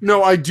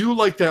 No, I do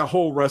like that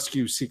whole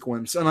rescue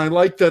sequence, and I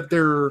like that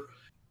they're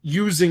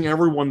using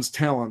everyone's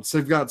talents.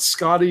 They've got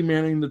Scotty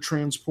manning the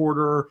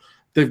transporter.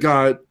 They've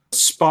got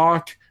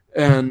Spock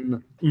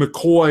and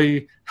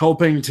McCoy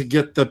helping to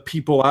get the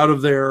people out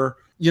of there.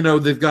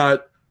 They've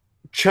got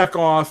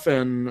Chekhov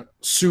and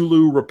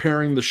Sulu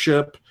repairing the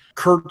ship.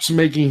 Kirk's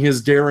making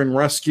his daring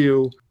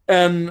rescue.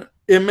 And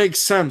it makes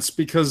sense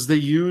because they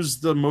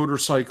used the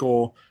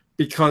motorcycle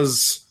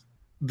because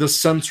the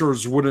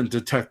sensors wouldn't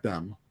detect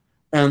them.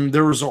 And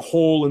there was a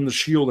hole in the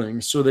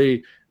shielding, so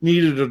they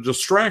needed a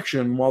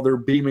distraction while they're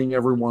beaming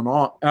everyone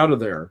out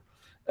of there.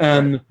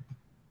 And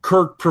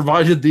Kirk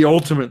provided the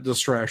ultimate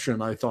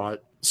distraction, I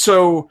thought.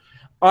 So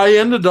I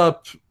actually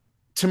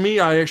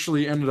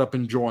ended up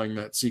enjoying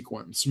that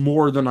sequence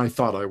more than I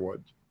thought I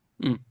would.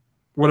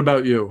 What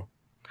about you?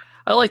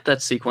 I like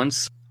that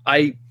sequence.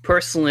 I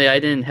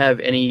didn't have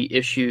any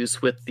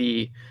issues with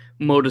the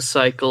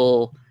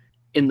motorcycle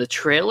in the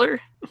trailer.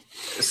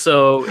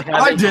 So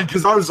I did,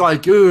 because I was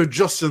like, ooh,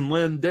 Justin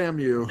Lin, damn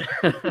you.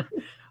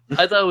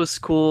 I thought it was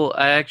cool.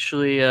 I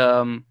actually,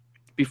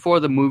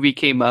 before the movie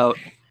came out,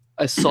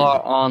 I saw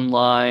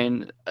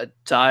online a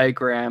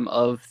diagram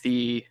of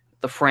the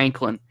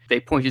Franklin. They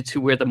pointed to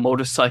where the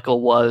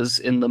motorcycle was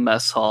in the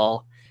mess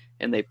hall,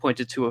 and they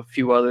pointed to a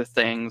few other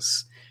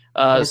things.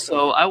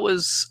 So I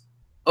was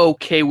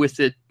okay with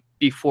it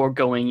before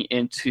going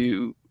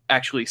into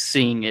actually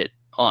seeing it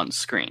on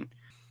screen.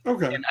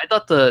 Okay. And I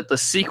thought the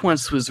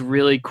sequence was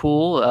really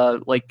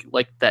cool. Like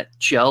that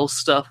gel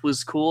stuff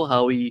was cool.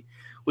 How he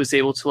was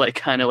able to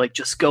kind of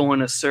just go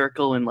in a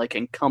circle and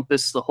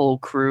encompass the whole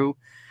crew,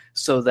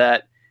 so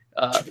that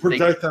to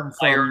protect them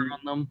fire from on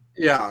them.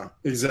 Yeah,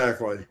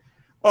 exactly.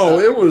 Oh,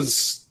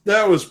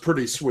 that was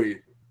pretty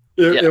sweet.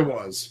 It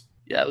was.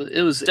 Yeah,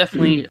 it was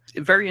definitely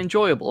very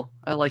enjoyable.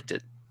 I liked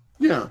it.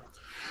 Yeah.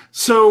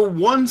 So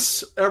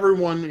once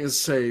everyone is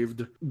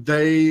saved,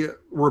 they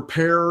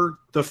repair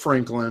the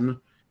Franklin,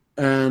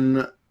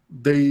 and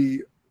they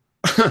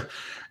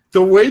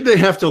the way they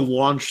have to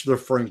launch the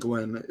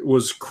Franklin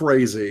was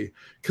crazy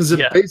because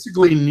it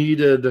basically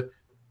needed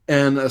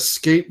an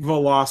escape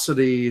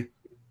velocity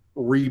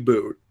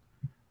reboot,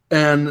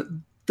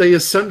 and they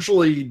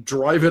essentially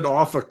drive it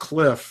off a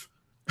cliff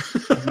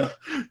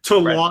to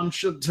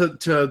launch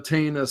to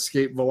attain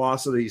escape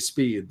velocity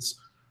speeds.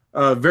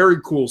 Very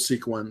cool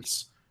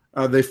sequence.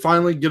 They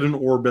finally get in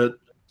orbit.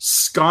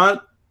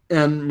 Scott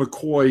and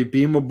McCoy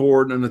beam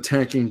aboard an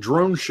attacking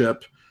drone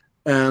ship,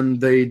 and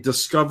they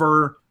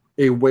discover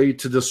a way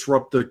to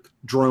disrupt the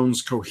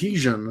drone's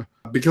cohesion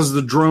because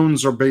the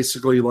drones are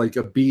basically like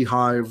a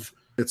beehive.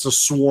 It's a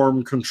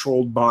swarm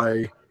controlled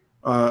by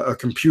a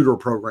computer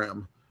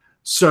program.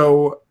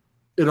 So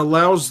it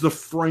allows the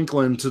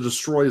Franklin to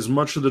destroy as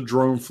much of the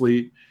drone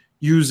fleet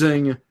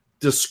using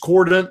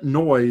discordant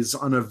noise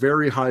on a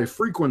very high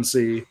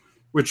frequency,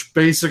 which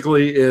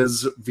basically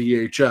is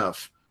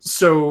VHF.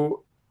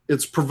 So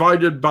it's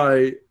provided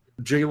by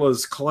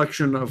Jayla's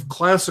collection of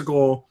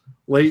classical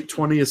late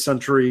 20th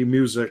century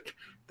music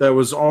that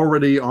was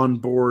already on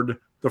board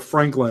the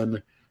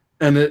Franklin,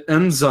 and it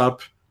ends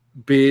up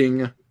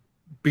being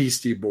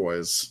Beastie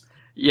Boys.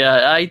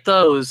 Yeah, I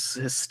thought it was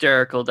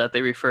hysterical that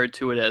they referred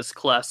to it as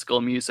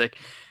classical music,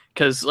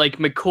 because like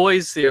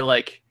McCoy's there,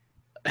 like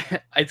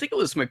I think it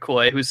was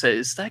McCoy who said,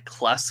 "Is that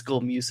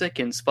classical music?"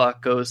 And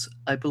Spock goes,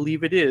 "I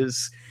believe it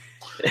is."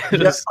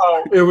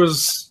 It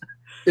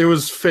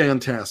was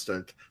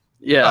fantastic.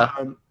 Yeah.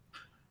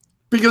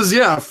 Because,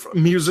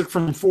 music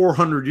from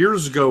 400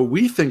 years ago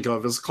we think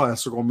of as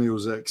classical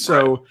music.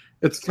 So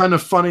it's kind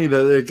of funny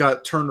that it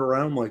got turned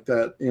around like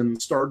that in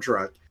Star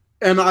Trek.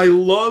 And I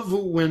love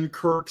when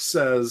Kirk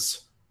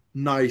says,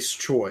 "Nice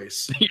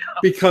choice,"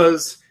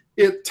 because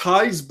it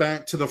ties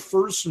back to the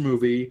first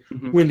movie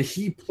when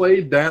he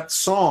played that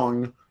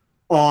song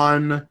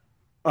on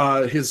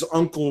his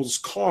uncle's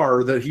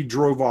car that he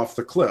drove off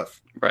the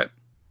cliff. Right.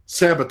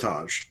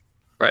 Sabotage.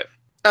 Right.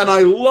 And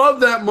I love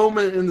that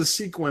moment in the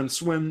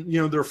sequence when,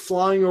 they're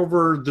flying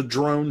over the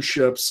drone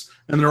ships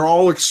and they're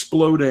all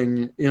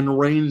exploding in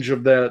range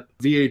of that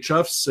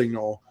VHF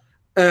signal.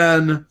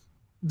 And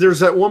there's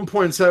that one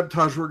point in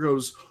Sabotage where it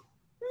goes,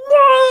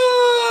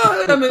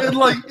 "What?" And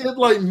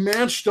it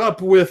matched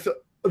up with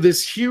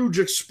this huge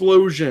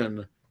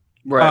explosion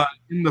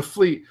in the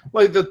fleet.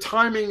 Like the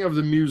timing of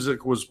the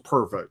music was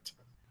perfect.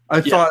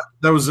 I thought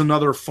that was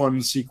another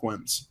fun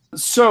sequence.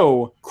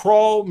 So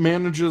Krall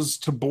manages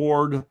to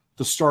board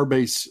the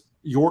starbase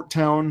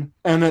Yorktown,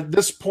 and at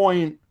this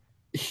point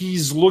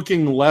he's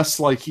looking less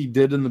like he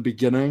did in the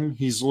beginning.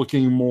 He's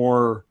looking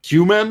more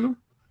human.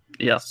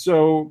 Yeah.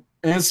 So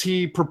as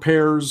he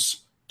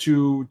prepares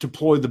to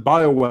deploy the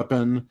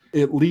bioweapon,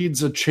 it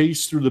leads a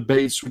chase through the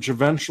base, which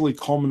eventually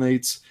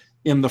culminates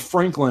in the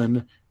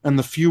Franklin and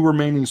the few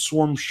remaining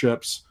swarm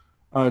ships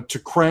to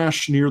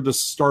crash near the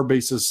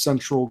starbase's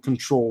central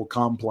control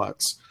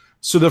complex.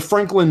 So the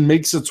Franklin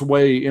makes its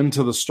way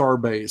into the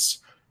starbase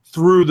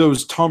through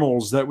those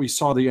tunnels that we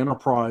saw the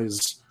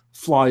Enterprise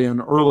fly in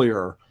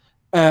earlier.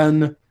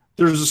 And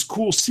there's this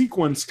cool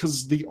sequence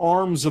because the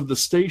arms of the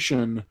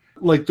station,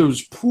 like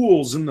those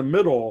pools in the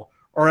middle,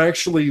 are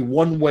actually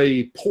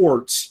one-way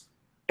ports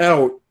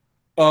out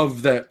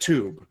of that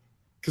tube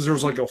because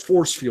there's like a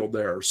force field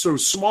there. So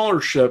smaller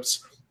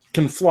ships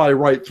can fly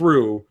right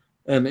through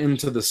and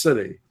into the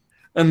city.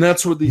 And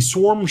that's what the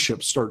swarm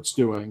ship starts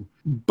doing.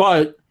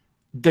 But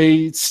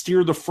they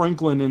steer the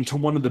Franklin into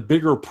one of the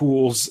bigger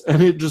pools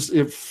and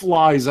it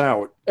flies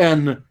out.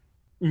 And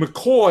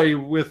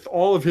McCoy, with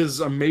all of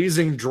his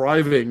amazing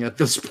driving at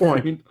this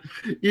point,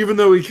 even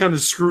though he kind of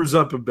screws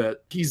up a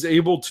bit, he's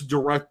able to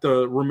direct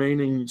the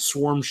remaining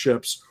swarm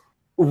ships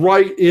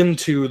right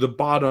into the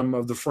bottom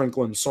of the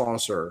Franklin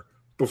saucer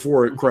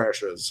before it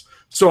crashes.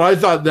 So I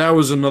thought that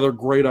was another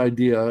great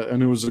idea,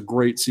 and it was a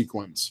great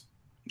sequence.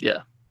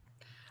 Yeah.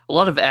 A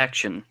lot of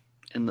action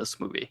in this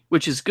movie,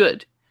 which is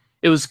good.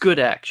 It was good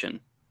action.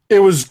 It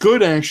was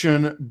good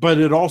action, but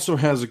it also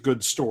has a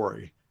good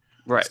story.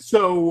 Right.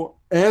 So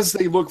as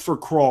they look for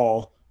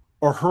Krall,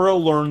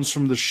 Uhura learns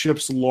from the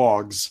ship's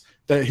logs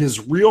that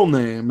his real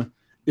name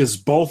is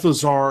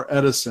Balthazar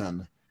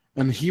Edison,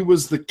 and he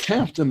was the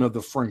captain of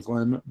the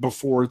Franklin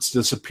before its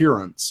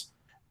disappearance.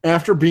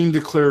 After being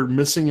declared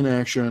missing in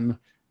action,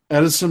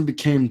 Edison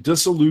became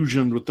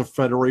disillusioned with the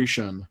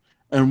Federation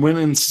and went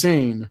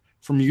insane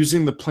from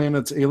using the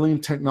planet's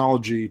alien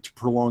technology to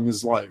prolong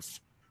his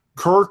life.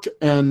 Kirk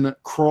and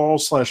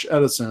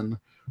Krall/Edison,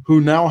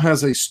 who now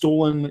has a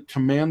stolen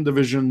Command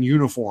Division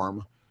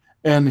uniform,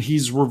 and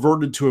he's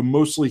reverted to a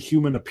mostly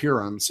human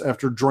appearance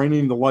after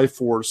draining the life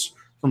force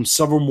from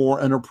several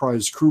more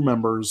Enterprise crew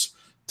members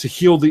to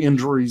heal the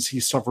injuries he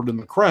suffered in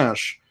the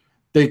crash.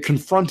 They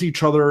confront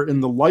each other in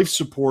the life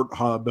support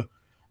hub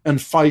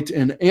and fight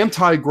an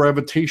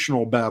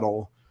anti-gravitational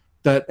battle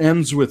that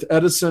ends with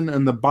Edison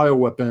and the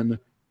bioweapon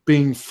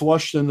being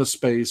flushed into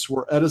space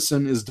where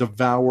Edison is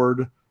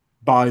devoured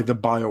by the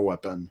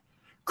bioweapon.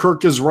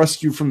 Kirk is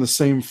rescued from the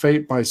same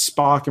fate by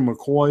Spock and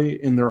McCoy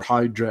in their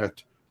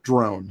hijacked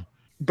drone.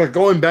 But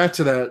going back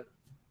to that,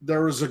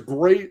 there is a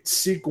great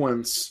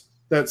sequence,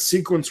 that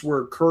sequence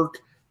where Kirk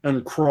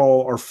and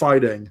Krall are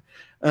fighting,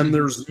 and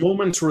there's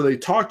moments where they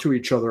talk to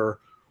each other.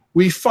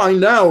 We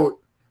find out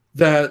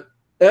that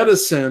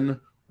Edison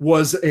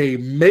was a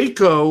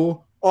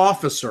Mako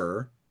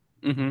officer,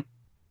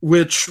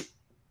 which,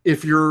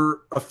 if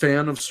you're a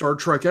fan of Star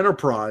Trek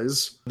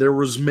Enterprise, there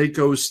was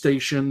Mako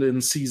stationed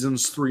in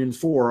seasons 3 and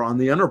 4 on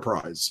the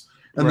Enterprise.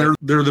 And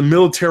they're the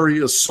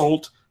military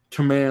assault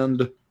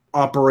command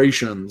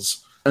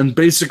operations. And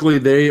basically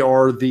they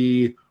are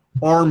the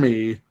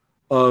army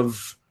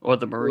of... Or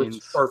the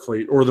Marines.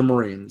 Starfleet, or the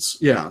Marines.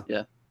 Yeah.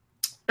 Yeah.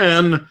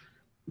 And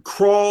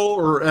Krall,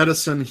 or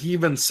Edison, he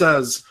even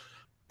says,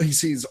 he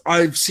sees,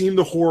 I've seen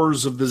the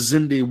horrors of the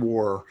Xindi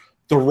War,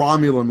 the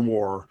Romulan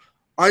War.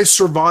 I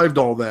survived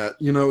all that.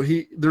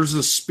 There's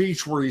a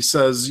speech where he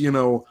says,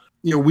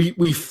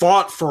 we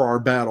fought for our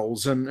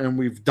battles and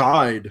we've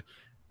died.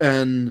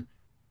 And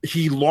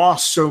he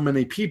lost so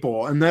many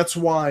people. And that's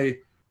why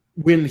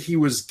when he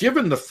was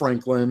given the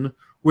Franklin,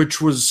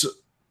 which was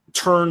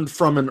turned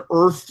from an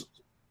Earth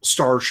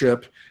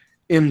starship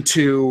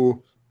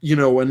into,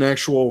 an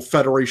actual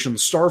Federation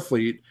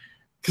Starfleet,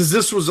 because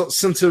this was,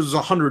 since it was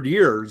 100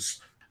 years,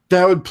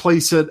 that would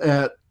place it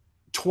at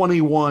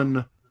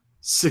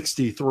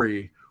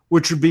 2163,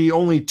 which would be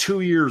only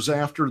 2 years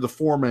after the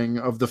forming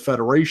of the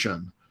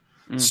Federation.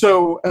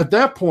 So at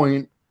that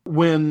point,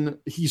 when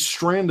he's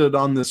stranded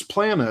on this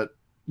planet,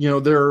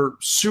 they're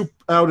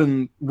out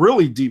in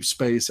really deep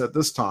space at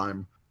this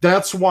time.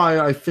 That's why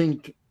I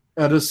think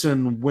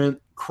Edison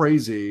went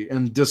crazy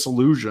and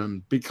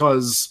disillusioned,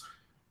 because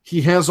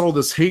he has all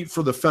this hate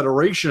for the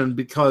Federation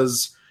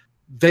because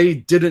they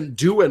didn't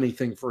do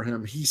anything for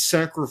him. He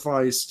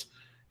sacrificed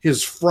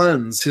his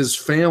friends, his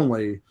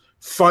family,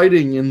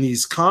 fighting in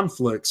these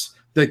conflicts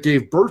that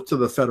gave birth to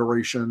the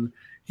Federation.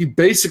 He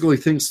basically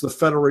thinks the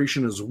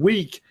Federation is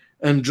weak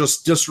and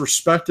just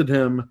disrespected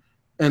him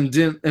and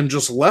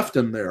just left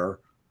him there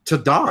to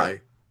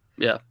die.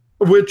 Yeah.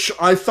 Which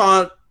I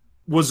thought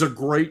was a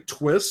great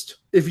twist.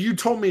 If you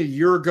told me a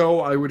year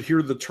ago I would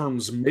hear the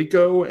terms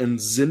Mako and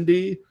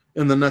Xindi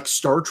in the next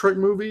Star Trek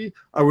movie,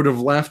 I would have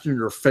laughed in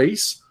your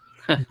face.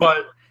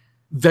 But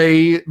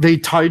they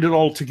tied it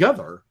all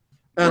together.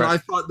 And I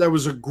thought that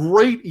was a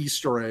great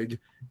Easter egg.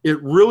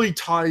 It really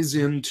ties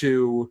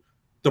into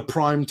the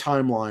Prime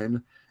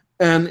timeline,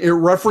 and it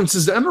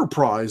references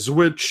Enterprise,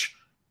 which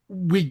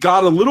we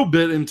got a little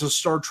bit into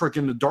Star Trek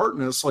Into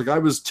Darkness. Like, I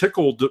was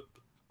tickled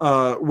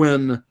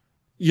when,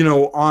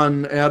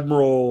 on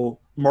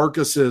Admiral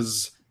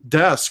Marcus's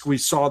desk, we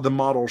saw the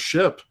model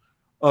ship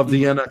of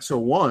the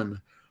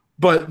NX-01.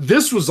 But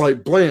this was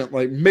like bland,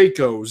 like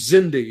Mako,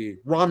 Xindi,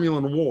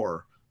 Romulan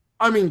War.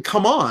 I mean,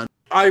 come on.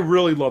 I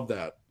really love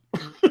that.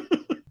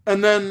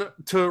 And then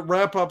to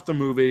wrap up the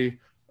movie,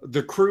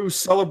 the crew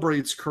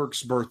celebrates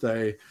Kirk's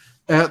birthday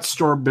at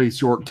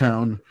Starbase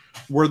Yorktown,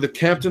 where the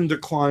captain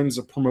declines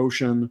a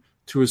promotion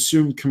to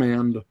assume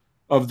command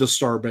of the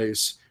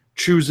starbase,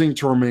 choosing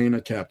to remain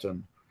a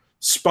captain.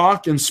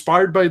 Spock,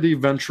 inspired by the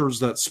adventures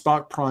that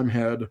Spock Prime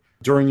had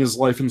during his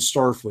life in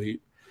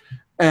Starfleet,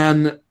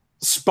 and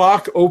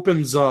Spock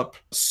opens up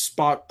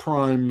Spock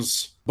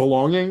Prime's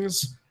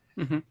belongings,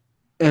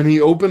 and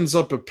he opens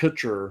up a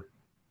picture,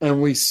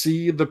 and we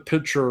see the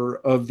picture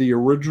of the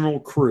original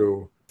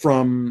crew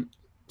from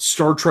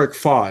Star Trek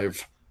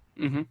V.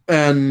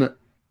 And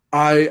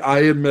I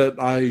admit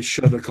I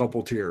shed a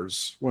couple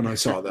tears when I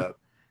saw that.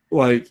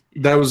 Like,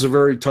 that was a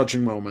very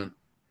touching moment.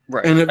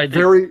 Right. And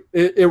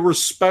it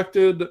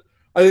respected,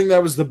 I think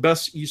that was the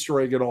best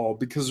Easter egg at all,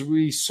 because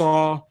we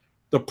saw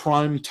the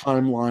Prime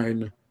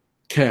timeline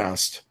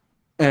cast,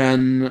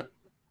 and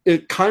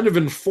it kind of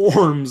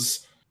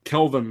informs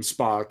Kelvin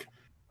Spock.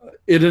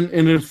 It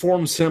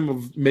informs him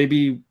of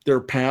maybe their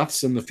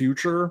paths in the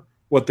future,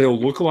 what they'll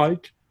look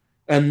like,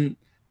 and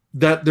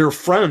that they're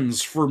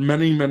friends for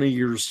many, many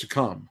years to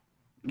come,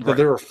 that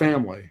they're a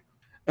family.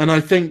 And I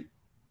think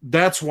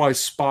that's why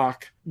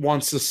Spock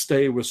wants to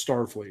stay with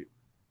Starfleet.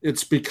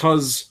 It's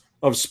because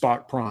of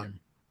Spock Prime.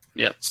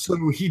 Yeah.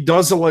 So he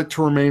does elect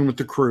to remain with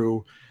the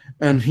crew,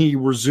 and he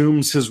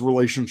resumes his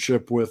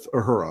relationship with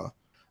Uhura.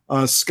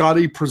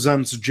 Scotty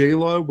presents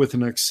Jayla with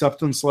an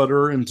acceptance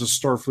letter into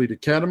Starfleet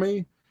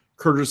Academy,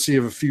 courtesy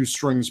of a few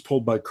strings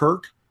pulled by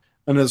Kirk.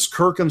 And as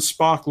Kirk and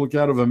Spock look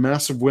out of a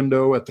massive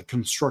window at the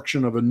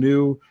construction of a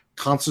new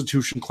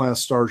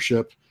Constitution-class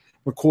starship,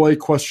 McCoy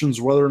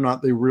questions whether or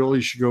not they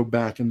really should go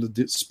back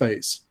into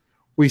space.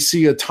 We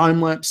see a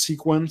time-lapse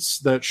sequence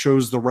that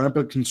shows the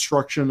rapid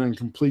construction and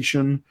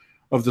completion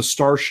of the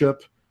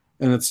starship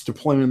and its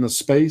deployment into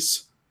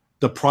space,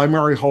 the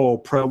primary hull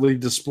proudly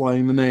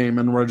displaying the name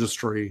and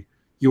registry,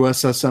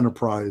 USS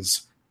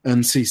Enterprise,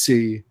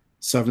 NCC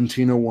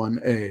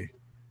 1701A.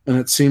 And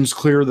it seems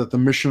clear that the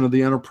mission of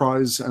the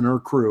Enterprise and her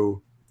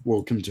crew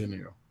will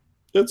continue.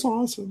 It's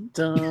awesome.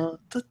 Da,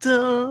 da,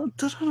 da,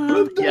 da,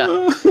 da,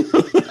 da.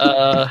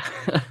 Yeah.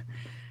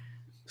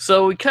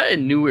 So we kind of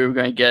knew we were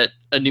going to get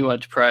a new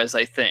Enterprise,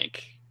 I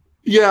think.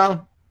 Yeah.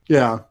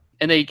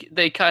 And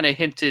they kind of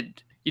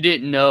hinted, you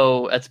didn't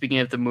know at the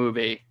beginning of the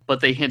movie,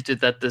 but they hinted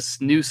that this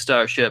new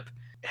starship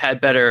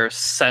had better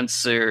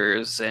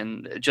sensors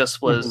and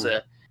just was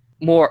a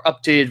more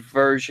updated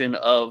version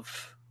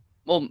of,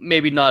 well,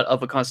 maybe not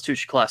of a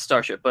Constitution-class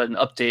starship, but an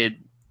updated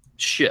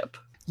ship.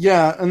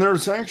 Yeah, and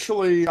there's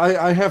actually,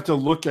 I have to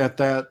look at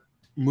that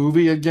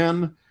movie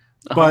again,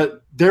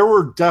 but there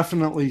were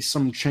definitely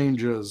some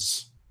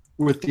changes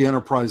with the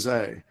Enterprise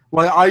A.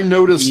 Like, I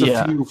noticed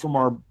a few from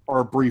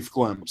our brief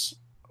glimpse.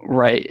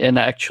 Right, and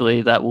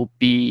actually that will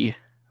be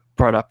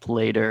brought up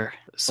later.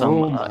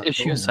 Some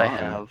issues I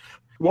have.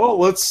 Well,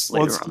 let's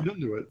on. get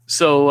into it.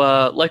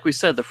 So, like we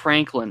said, the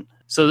Franklin.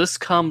 So this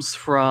comes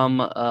from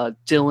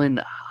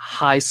Dylan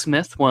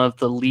Highsmith, one of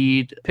the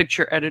lead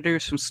picture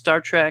editors from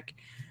Star Trek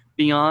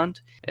Beyond.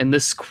 And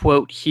this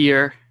quote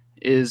here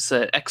is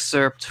an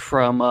excerpt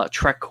from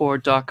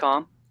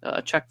trekcore.com.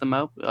 Check them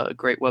out.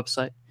 Great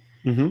website.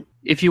 Mm-hmm.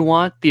 If you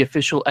want the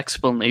official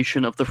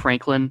explanation of the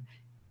Franklin,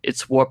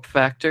 its warp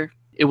factor,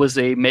 it was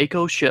a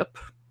Mako ship,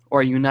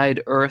 or a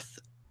United Earth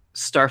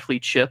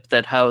Starfleet ship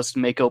that housed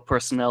Mako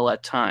personnel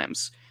at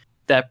times.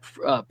 That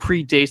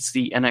predates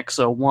the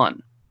NX-01.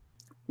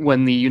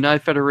 When the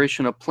United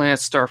Federation of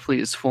Planets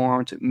Starfleet is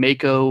formed,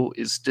 Mako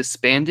is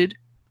disbanded,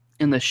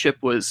 and the ship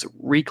was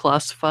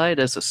reclassified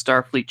as a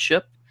Starfleet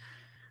ship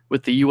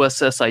with the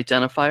USS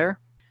identifier.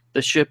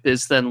 The ship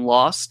is then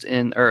lost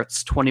in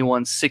Earth's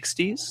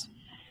 2160s.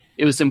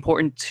 It was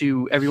important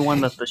to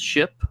everyone that the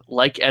ship,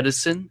 like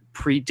Edison,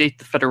 predate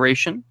the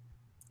Federation,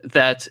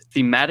 that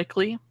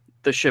thematically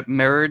the ship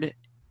mirrored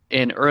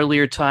an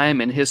earlier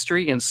time in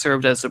history and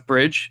served as a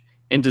bridge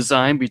in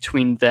design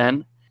between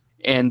then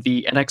and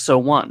the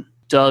NX-01.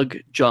 Doug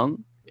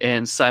Jung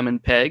and Simon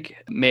Pegg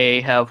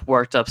may have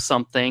worked up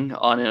something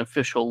on an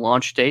official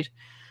launch date,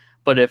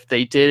 but if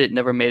they did, it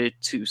never made it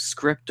to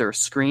script or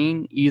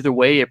screen. Either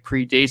way, it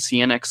predates the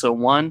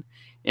NX-01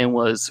 and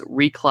was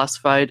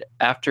reclassified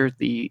after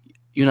the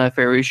United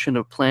Federation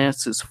of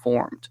Planets is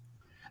formed.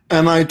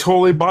 And I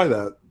totally buy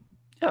that.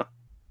 Yeah.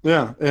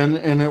 Yeah,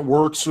 and it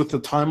works with the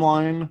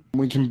timeline.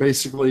 We can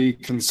basically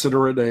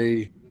consider it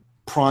a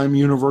prime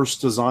universe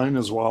design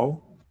as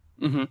well.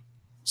 Mm-hmm.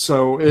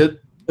 So it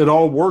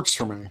all works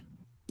for me.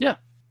 Yeah.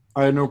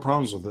 I had no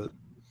problems with it.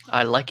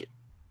 I like it.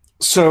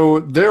 So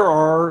there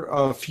are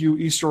a few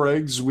Easter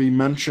eggs we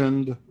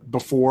mentioned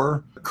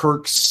before.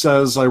 Kirk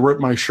says, "I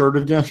ripped my shirt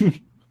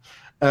again,"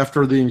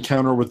 after the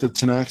encounter with the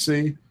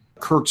Tenaxi.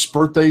 Kirk's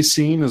birthday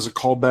scene is a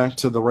callback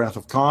to the Wrath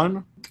of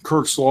Khan.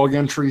 Kirk's log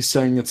entry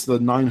saying it's the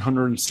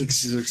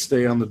 966th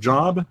day on the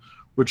job,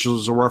 which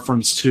is a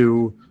reference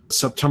to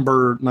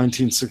September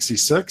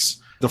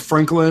 1966. The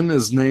Franklin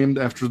is named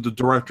after the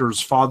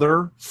director's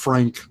father,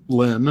 Frank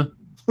Lynn.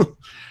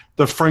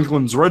 The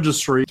Franklin's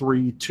registry,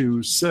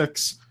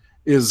 326,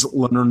 is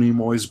Leonard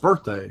Nimoy's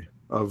birthday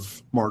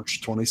of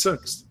March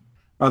 26th.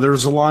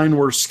 There's a line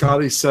where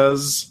Scotty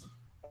says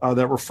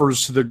that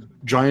refers to the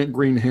giant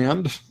green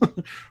hand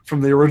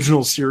from the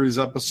original series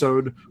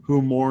episode,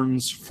 Who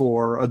Mourns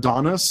for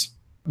Adonis,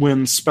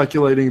 when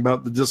speculating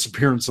about the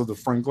disappearance of the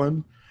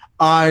Franklin.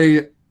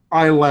 I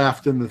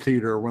laughed in the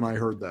theater when I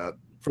heard that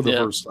for the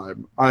first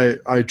time.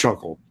 I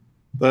chuckled.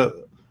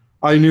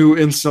 I knew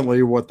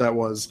instantly what that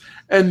was.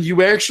 And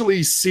you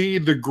actually see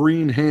the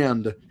green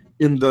hand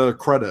in the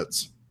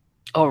credits.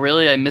 Oh,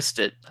 really? I missed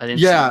it. I didn't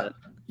see that.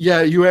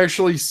 Yeah, you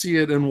actually see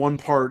it in one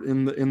part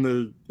in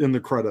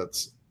the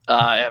credits.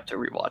 I have to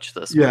rewatch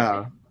this.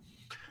 Yeah.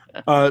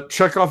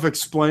 Chekhov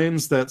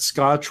explains that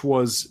Scotch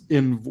was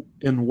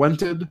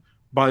invented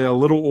by a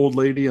little old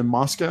lady in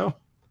Moscow.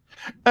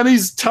 And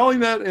he's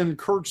telling that in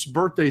Kirk's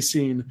birthday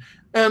scene.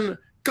 And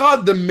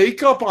God, the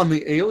makeup on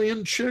the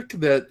alien chick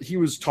that he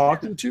was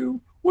talking to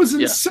was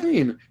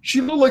insane. She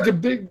looked like a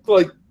big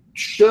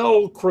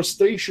shell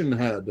crustacean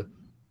head.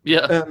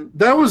 Yeah. And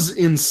that was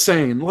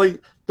insane.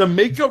 Like, the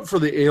makeup for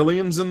the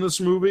aliens in this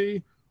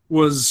movie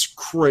was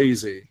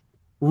crazy.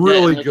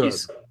 Really good.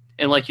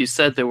 And like you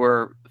said, there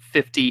were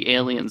 50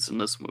 aliens in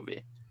this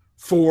movie.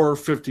 For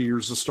 50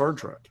 years of Star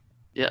Trek.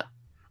 Yeah.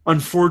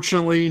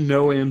 Unfortunately,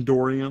 no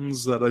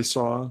Andorians that I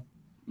saw.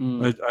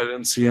 I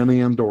didn't see any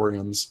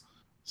Andorians.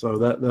 So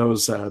that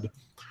was sad.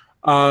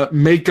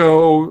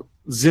 Mako,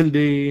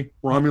 Xindi,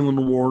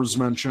 Romulan Wars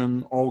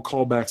mentioned, all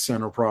callbacks to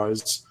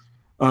Enterprise.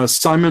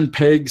 Simon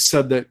Pegg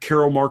said that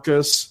Carol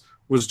Marcus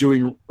was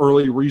doing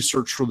early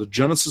research for the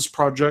Genesis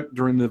Project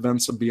during the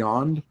events of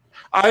Beyond.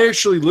 I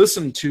actually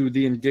listened to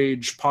the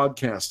Engage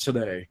podcast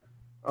today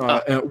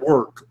at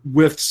work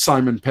with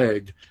Simon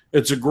Pegg.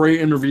 It's a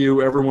great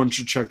interview. Everyone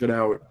should check it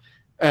out.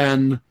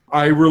 And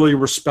I really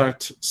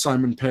respect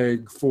Simon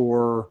Pegg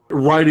for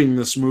writing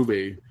this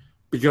movie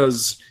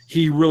because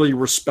he really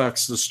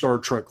respects the Star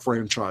Trek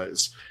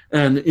franchise.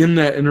 And in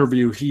that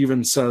interview, he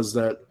even says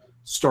that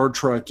Star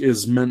Trek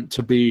is meant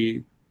to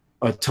be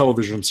a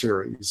television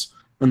series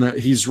and that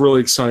he's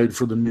really excited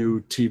for the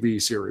new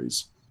TV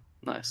series.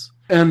 Nice.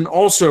 And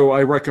also,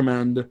 I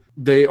recommend,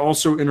 they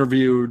also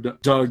interviewed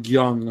Doug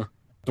Young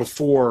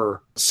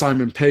before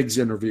Simon Pegg's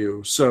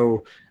interview.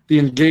 So the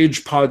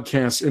Engage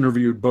podcast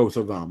interviewed both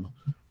of them.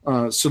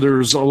 So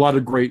there's a lot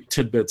of great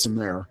tidbits in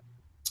there.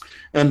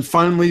 And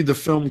finally, the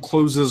film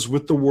closes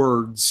with the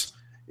words,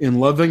 "In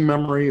loving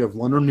memory of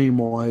Leonard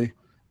Nimoy,"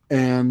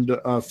 and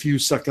a few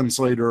seconds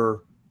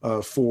later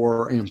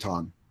for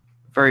Anton.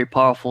 Very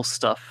powerful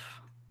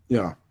stuff.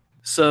 Yeah.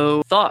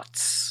 So,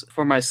 thoughts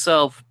for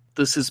myself.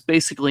 This is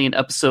basically an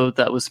episode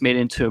that was made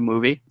into a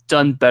movie,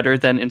 done better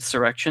than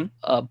Insurrection,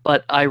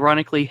 but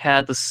ironically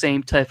had the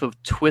same type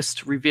of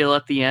twist reveal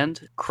at the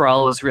end.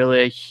 Krall is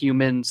really a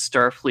human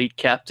Starfleet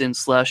captain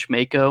 /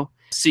 Mako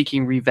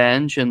seeking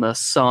revenge, and the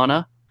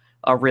Sauna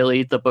are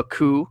really the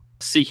Baku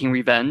seeking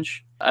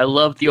revenge. I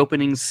love the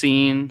opening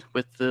scene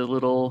with the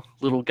little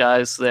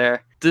guys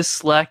there.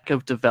 This lack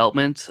of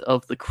development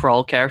of the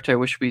Krall character, I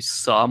wish we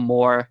saw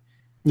more.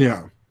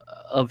 Yeah.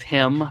 Of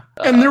him.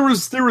 And there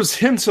was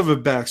hints of a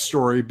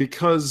backstory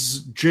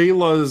because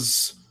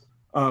Jayla's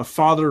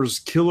father's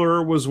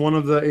killer was one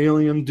of the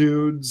alien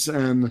dudes,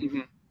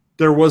 and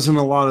there wasn't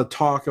a lot of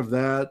talk of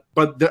that.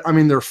 But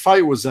their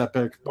fight was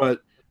epic,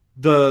 but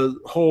the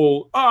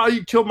whole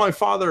you killed my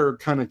father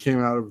kind of came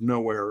out of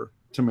nowhere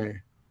to me.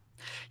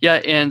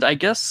 Yeah, and I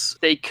guess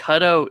they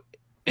cut out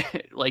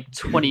like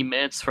 20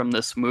 minutes from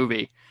this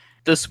movie.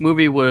 This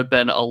movie would have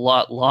been a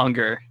lot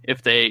longer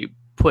if they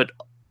put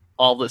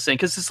all this in,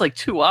 because it's like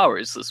 2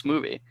 hours, this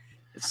movie.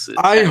 It's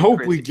I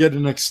hope we get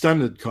an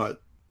extended cut.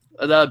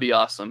 That would be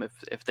awesome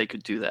if they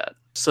could do that.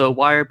 So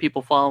why are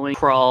people following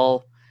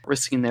Krall,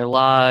 risking their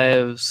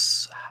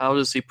lives? How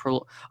does he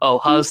how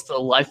does the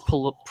life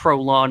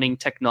prolonging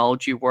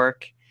technology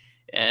work?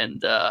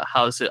 And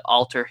how does it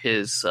alter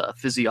his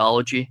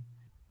physiology?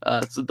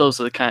 So those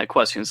are the kind of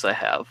questions I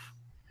have.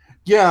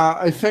 Yeah,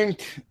 I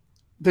think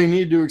they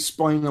need to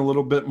explain a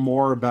little bit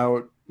more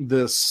about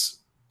this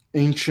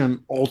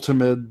ancient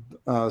ultimate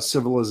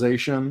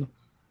civilization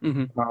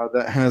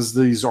that has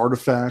these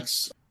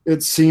artifacts.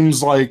 It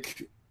seems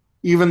like,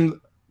 even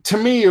to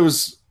me, it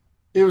was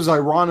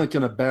ironic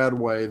in a bad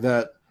way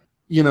that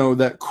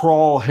that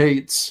Krall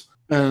hates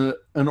an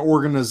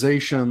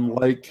organization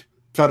like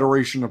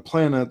Federation of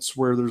Planets,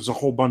 where there's a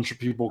whole bunch of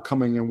people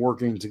coming and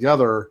working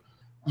together,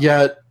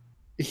 yet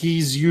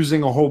he's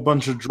using a whole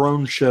bunch of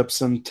drone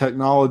ships and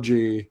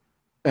technology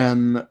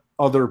and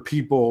other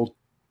people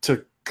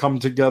to come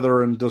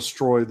together and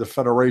destroy the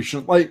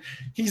Federation. Like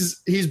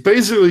he's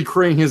basically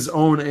creating his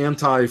own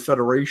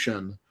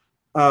anti-Federation.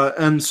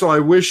 And so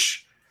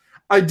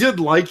I did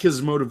like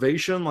his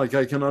motivation. Like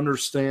I can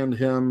understand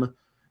him,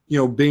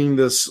 being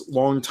this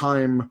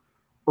longtime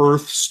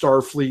Earth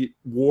Starfleet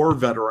war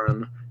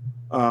veteran,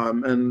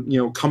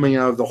 and coming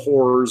out of the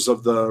horrors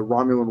of the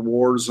Romulan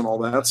Wars and all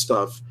that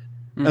stuff.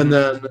 And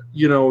then,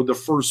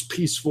 the first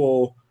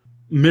peaceful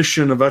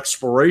mission of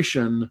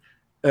exploration,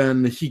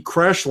 and he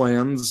crash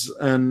lands,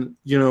 and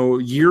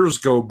years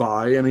go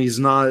by and he's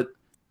not,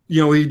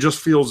 he just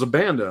feels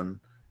abandoned.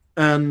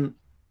 And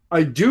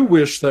I do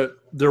wish that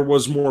there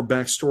was more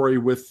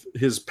backstory with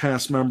his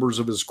past members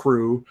of his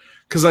crew,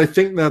 because I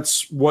think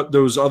that's what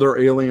those other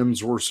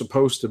aliens were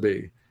supposed to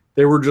be.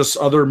 They were just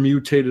other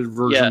mutated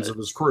versions of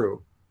his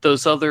crew.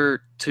 Those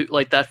other two,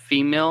 like that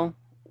female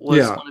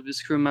was one of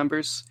his crew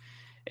members,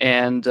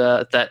 and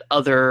that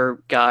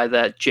other guy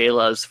that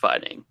Jayla is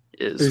fighting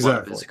is one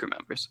of his crew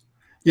members.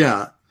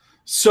 Yeah.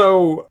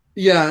 So,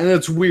 and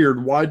it's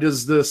weird. Why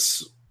does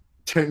this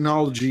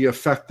technology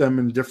affect them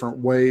in different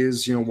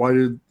ways? Why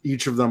did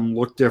each of them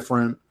look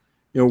different?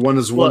 One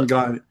is one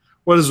guy.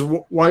 Why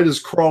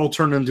does Krall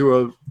turn into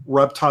a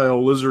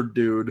reptile lizard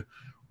dude,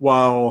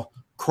 while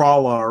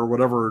Kralla, or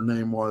whatever her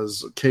name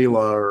was,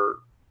 Kayla or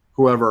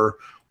whoever,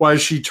 why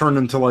is she turned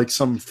into like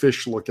some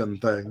fish looking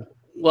thing?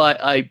 Well,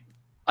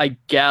 I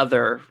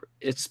gather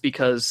it's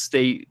because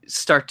they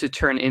start to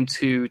turn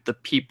into the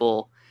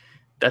people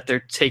that they're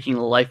taking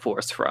the life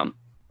force from.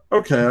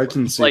 Okay, I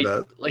can see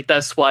that. Like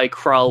that's why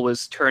Krall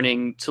was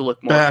turning to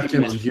look more back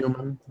into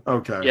human.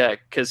 Okay. Yeah,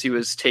 because he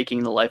was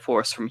taking the life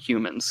force from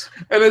humans.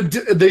 And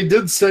they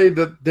did say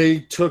that they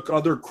took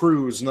other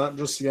crews, not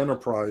just the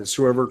Enterprise,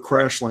 whoever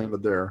crash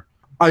landed there.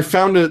 I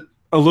found it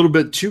a little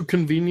bit too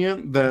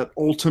convenient that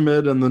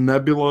Ultimate and the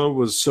Nebula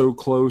was so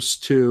close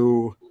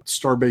to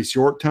Starbase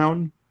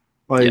Yorktown.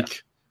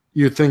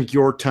 You think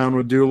Yorktown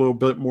would do a little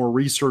bit more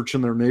research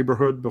in their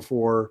neighborhood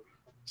before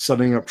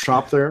setting up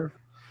shop there?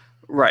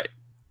 Right.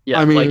 Yeah,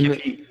 I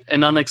mean,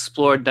 an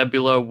unexplored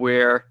nebula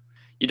where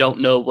you don't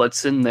know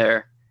what's in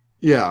there.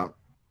 Yeah,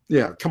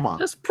 come on.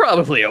 That's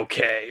probably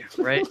okay,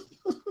 right?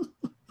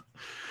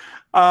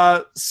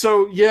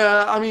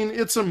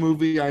 It's a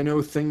movie. I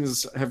know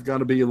things have got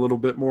to be a little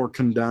bit more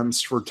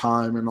condensed for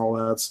time and all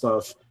that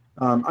stuff.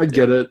 I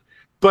get it.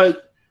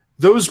 But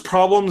those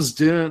problems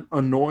didn't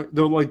annoy,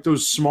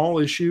 those small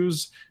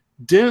issues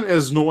didn't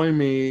annoy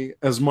me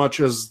as much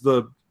as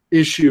the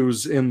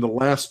issues in the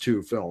last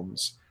two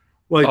films.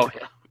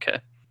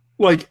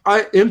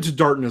 Into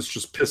Darkness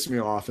just pissed me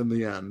off in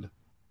the end.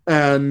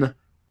 And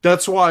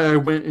that's why I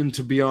went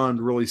into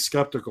Beyond really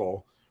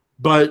skeptical.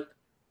 But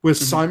with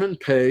Simon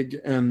Pegg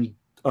and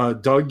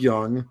Doug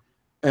Young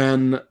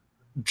and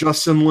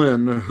Justin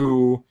Lin,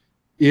 who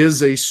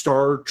is a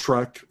Star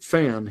Trek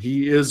fan,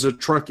 he is a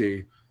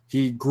Trekkie.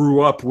 He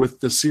grew up with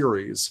the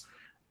series.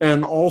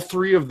 And all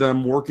three of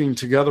them working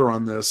together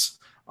on this,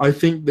 I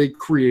think they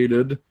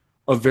created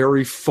a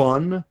very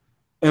fun,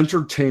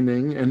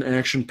 entertaining, and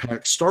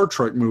action-packed Star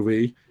Trek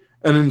movie.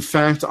 And in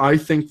fact, I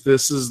think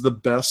this is the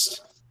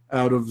best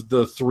out of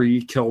the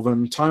three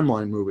Kelvin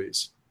timeline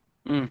movies.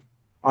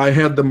 I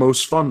had the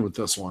most fun with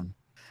this one.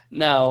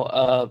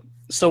 Now,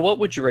 so what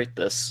would you rate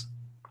this?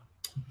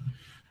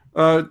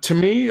 To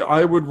me,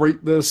 I would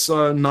rate this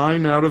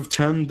 9 out of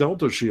 10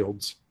 Delta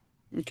Shields.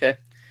 Okay.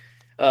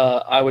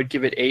 I would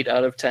give it 8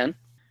 out of 10.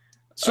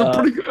 So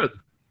pretty good.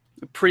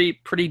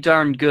 Pretty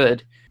darn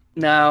good.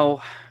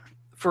 Now,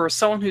 for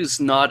someone who's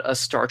not a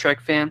Star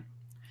Trek fan,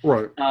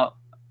 right?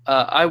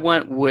 I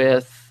went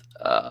with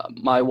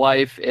my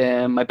wife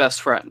and my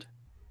best friend.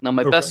 Now,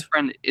 my best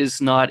friend is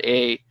not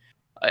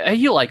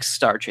he likes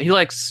Star Trek. He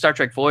likes Star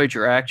Trek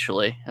Voyager,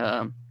 actually.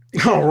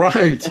 All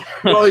right.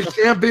 Well, he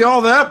can't be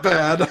all that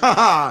bad.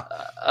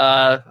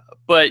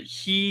 But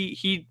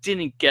he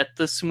didn't get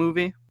this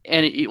movie,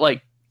 and it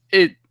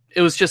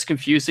was just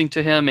confusing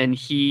to him, and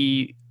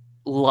he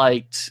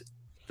liked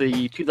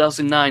the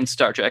 2009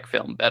 Star Trek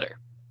film better.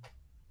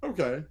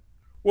 Okay.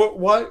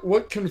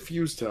 What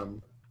confused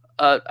him?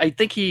 I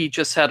think he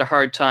just had a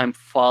hard time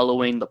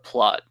following the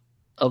plot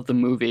of the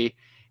movie,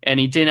 and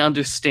he didn't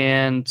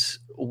understand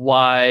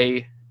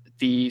why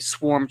the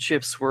swarm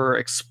ships were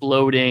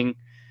exploding.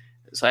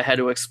 So I had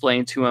to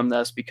explain to him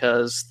that's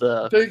because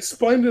They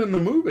explained it in the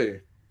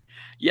movie.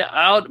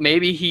 Yeah,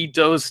 maybe he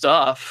dozed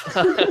off.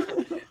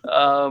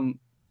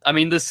 I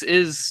mean, this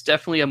is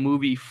definitely a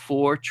movie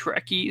for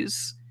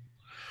Trekkies.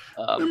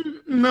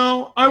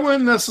 No, I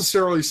wouldn't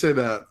necessarily say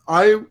that.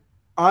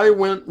 I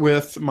went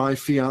with my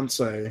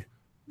fiance.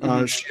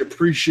 She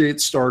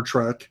appreciates Star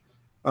Trek.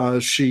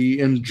 She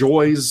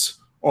enjoys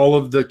all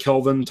of the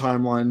Kelvin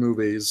timeline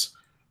movies.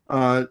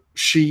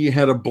 She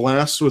had a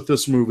blast with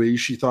this movie.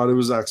 She thought it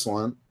was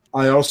excellent.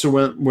 I also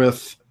went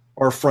with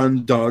our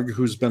friend Doug,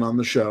 who's been on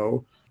the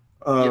show.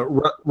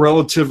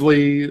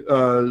 Relatively,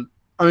 I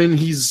mean,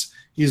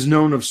 he's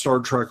known of Star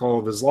Trek all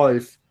of his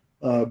life,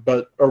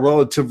 but a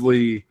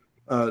relatively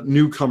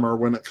newcomer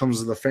when it comes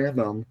to the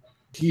fandom.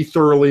 He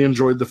thoroughly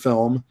enjoyed the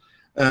film.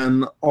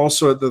 And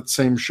also at that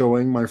same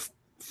showing, my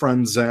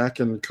friend Zach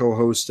and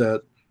co-host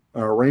at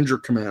Ranger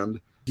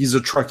Command, he's a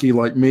Trekkie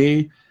like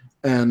me,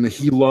 and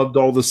he loved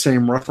all the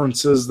same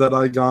references that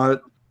I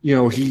got. You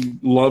know, he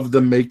loved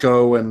the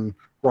Mako and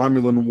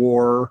Romulan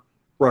War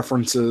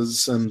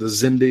references and the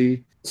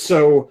Xindi.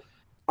 So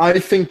I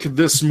think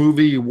this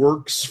movie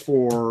works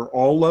for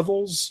all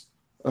levels,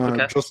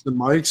 just in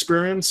my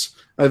experience.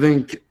 I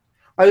think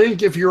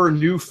if you're a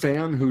new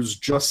fan who's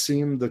just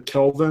seen the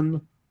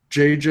Kelvin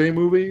JJ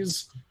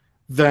movies,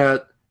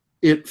 that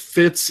it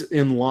fits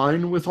in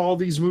line with all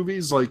these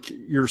movies. Like,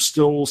 you're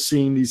still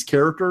seeing these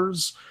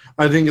characters.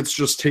 I think it's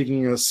just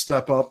taking a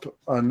step up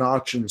a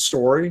notch in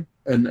story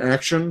and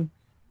action.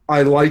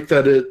 I like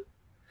that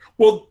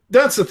well,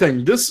 that's the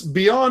thing. This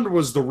Beyond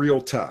was the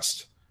real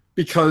test,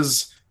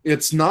 because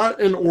it's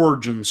not an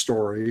origin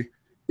story.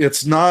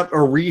 It's not a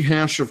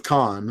rehash of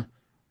Khan.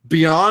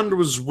 Beyond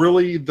was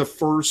really the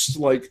first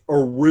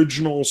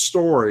original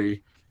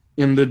story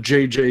in the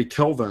J.J.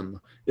 Kelvin.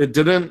 It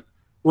didn't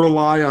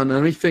rely on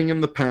anything in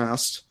the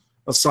past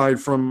aside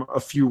from a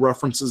few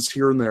references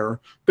here and there.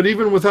 But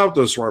even without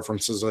those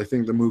references, I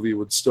think the movie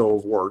would still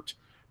have worked.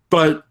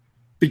 But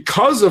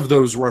because of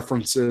those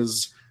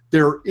references,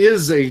 there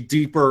is a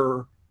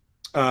deeper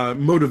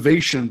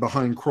motivation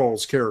behind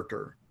Kroll's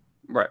character.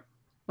 Right.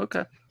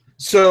 Okay.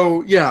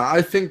 So, yeah,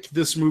 I think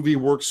this movie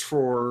works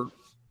for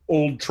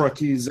old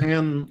Trekkies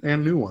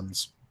and new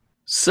ones.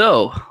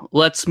 So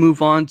let's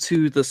move on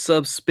to the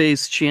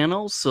subspace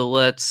channel. So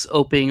let's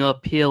open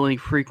up hailing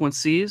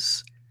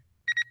frequencies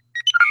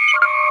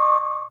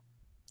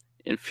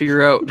and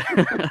figure out.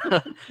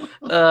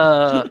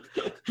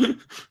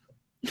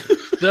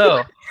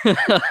 So,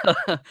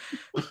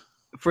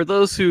 for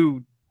those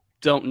who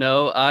don't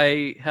know,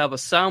 I have a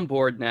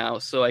soundboard now,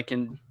 so I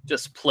can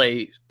just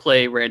play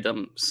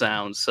random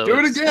sounds. So do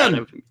it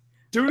again.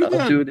 Do it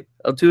again.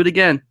 I'll do it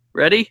again.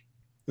 Ready?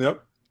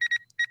 Yep.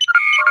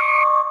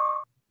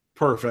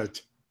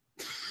 Perfect.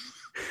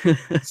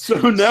 So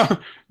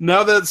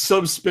now that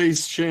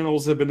subspace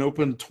channels have been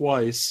opened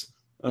twice,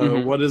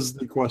 what is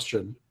the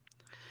question?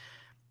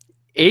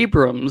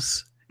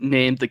 Abrams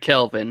named the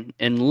Kelvin,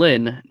 and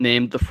Lynn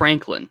named the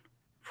Franklin.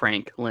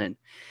 Franklin.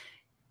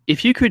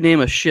 If you could name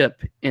a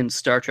ship in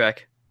Star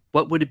Trek,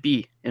 what would it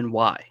be and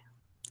why?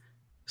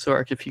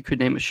 Sark, if you could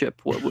name a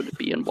ship, what would it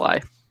be and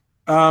why?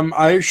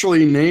 I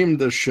actually named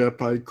the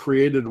ship. I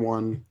created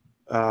one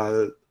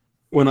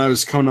when I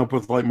was coming up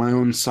with my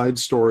own side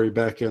story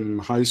back in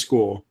high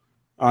school.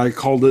 I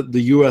called it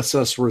the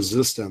USS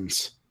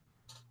Resistance.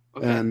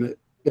 Okay. And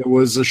it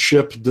was a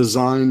ship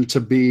designed to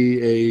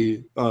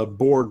be a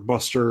Borg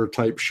Buster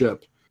type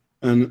ship.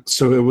 And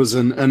so it was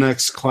an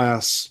NX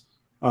class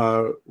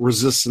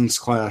Resistance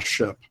class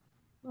ship.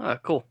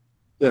 Cool.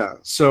 Yeah.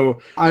 So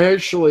I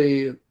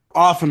actually,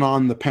 off and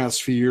on the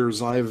past few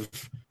years, I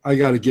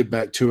got to get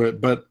back to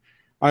it, but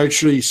I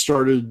actually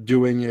started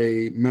doing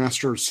a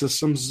Master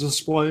Systems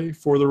display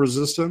for the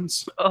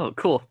Resistance. Oh,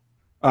 cool.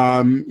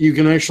 You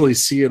can actually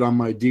see it on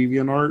my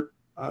DeviantArt.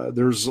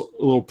 There's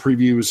little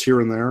previews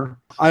here and there.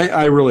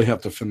 I really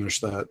have to finish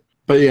that.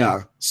 But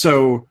yeah,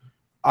 so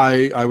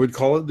I would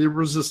call it the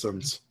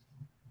Resistance.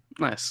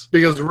 Nice.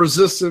 Because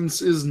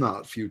Resistance is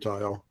not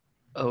futile.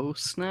 Oh,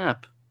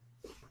 snap.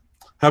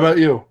 How about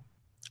you?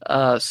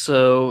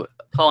 So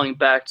calling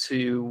back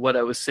to what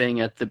I was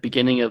saying at the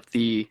beginning of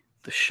the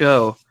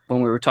show,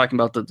 when we were talking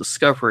about the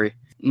Discovery,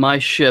 my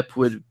ship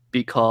would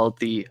be called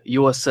the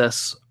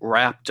USS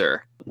Raptor,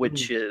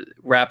 which is,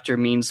 Raptor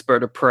means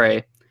bird of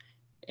prey.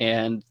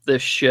 And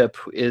this ship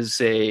is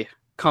a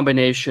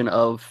combination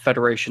of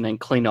Federation and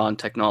Klingon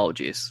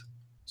technologies.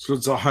 So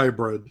it's a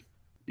hybrid.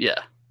 Yeah.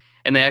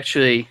 And they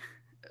actually,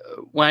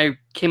 when I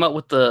came up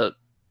with the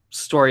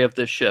story of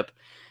this ship,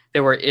 they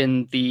were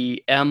in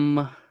the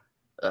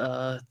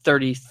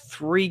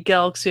M33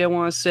 galaxy, I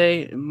want to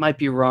say. It might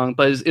be wrong,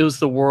 but it was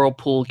the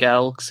Whirlpool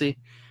galaxy.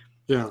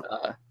 Yeah.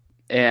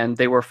 And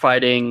they were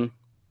fighting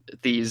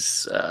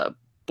these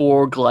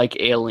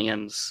Borg-like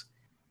aliens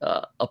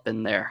up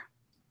in there.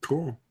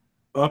 Cool.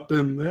 Up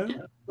in there?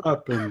 Yeah.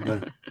 Up in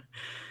there.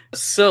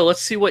 So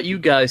let's see what you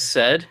guys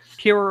said.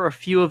 Here are a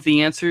few of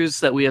the answers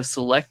that we have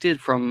selected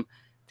from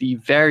the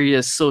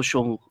various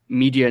social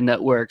media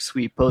networks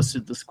we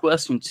posted this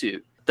question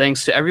to.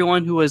 Thanks to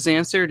everyone who has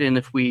answered, and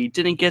if we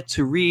didn't get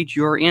to read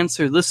your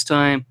answer this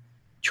time,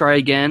 try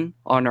again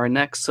on our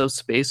next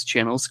Subspace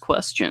Channels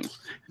question.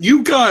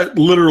 You got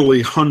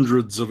literally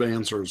hundreds of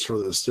answers for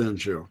this,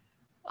 didn't you?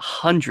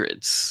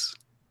 Hundreds.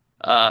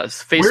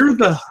 Facebook. Where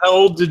the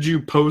hell did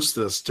you post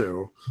this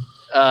to?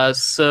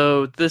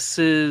 So this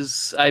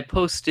is, I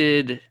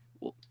posted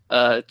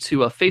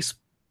to a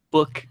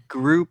Facebook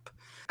group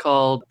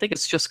called, I think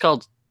it's just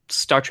called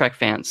Star Trek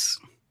Fans.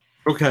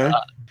 Okay.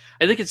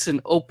 I think it's an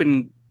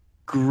open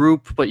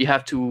group, but you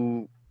have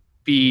to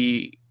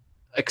be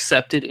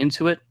accepted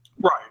into it.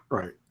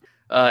 Right.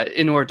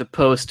 In order to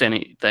post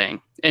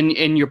anything.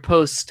 And your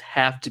posts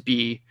have to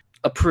be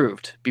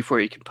approved before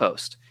you can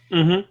post.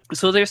 Mm-hmm.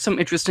 So there's some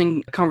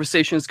interesting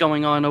conversations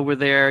going on over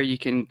there. You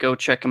can go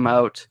check them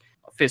out,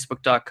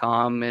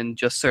 facebook.com, and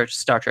just search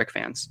Star Trek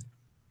Fans.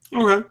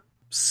 Okay.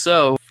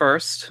 So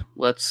first,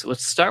 let's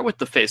start with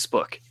the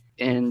Facebook.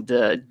 And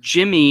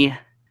Jimmy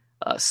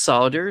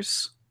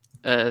Souders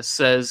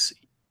says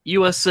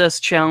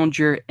USS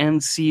Challenger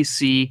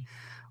NCC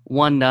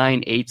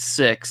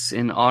 1986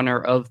 in honor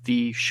of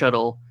the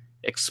shuttle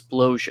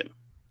explosion.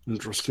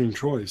 Interesting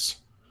choice.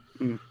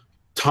 Mm.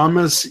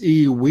 Thomas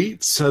E.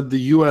 Wheat said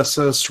the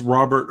USS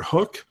Robert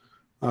Hooke,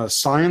 a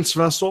science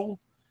vessel.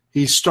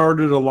 He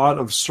started a lot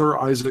of Sir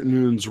Isaac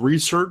Newton's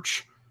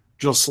research,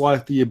 just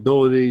lacked the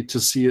ability to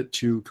see it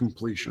to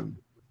completion.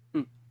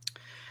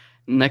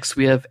 Next,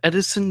 we have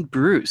Edison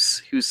Bruce,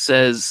 who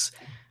says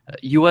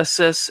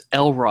USS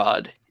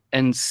Elrod,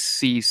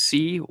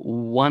 NCC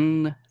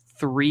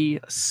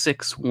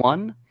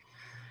 1361.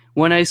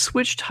 When I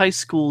switched high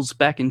schools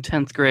back in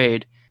 10th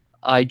grade,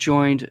 I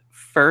joined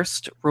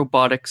 1st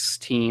Robotics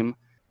Team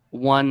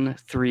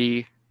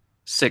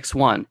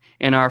 1361,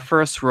 and our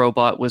first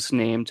robot was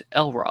named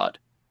Elrod.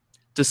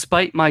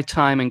 Despite my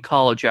time in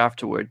college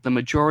afterward, the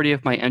majority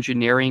of my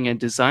engineering and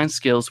design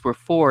skills were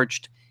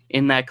forged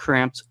in that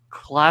cramped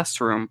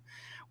classroom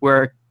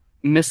where a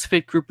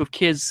misfit group of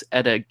kids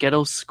at a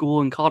ghetto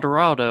school in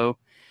Colorado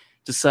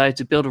decided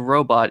to build a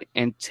robot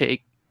and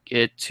take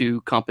it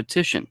to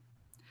competition.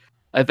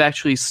 I've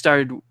actually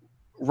started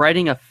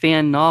writing a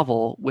fan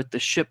novel with the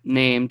ship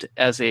named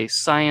as a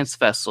science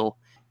vessel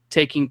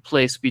taking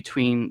place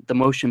between the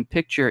motion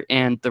picture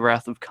and The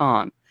Wrath of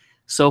Khan.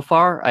 So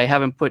far, I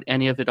haven't put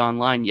any of it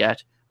online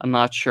yet. I'm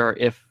not sure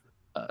if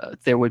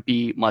there would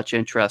be much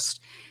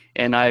interest.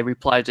 And I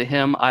replied to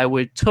him, I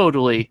would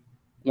totally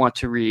want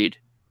to read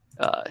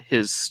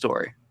his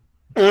story.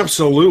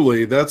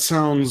 Absolutely. That's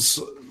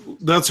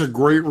a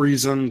great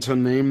reason to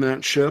name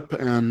that ship,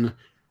 and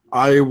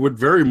I would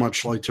very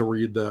much like to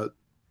read that.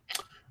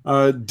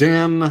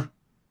 Dan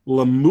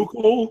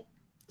Lamukul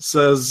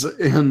says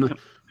in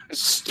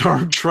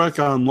Star Trek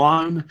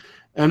Online,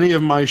 any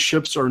of my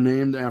ships are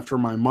named after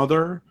my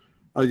mother.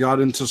 I got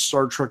into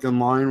Star Trek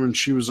Online when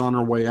she was on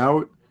her way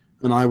out,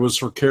 and I was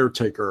her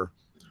caretaker.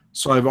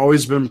 So I've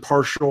always been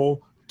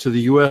partial to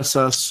the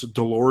USS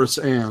Dolores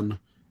Ann,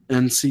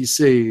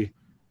 NCC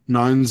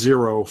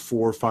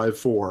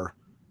 90454,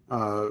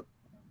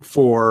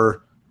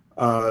 for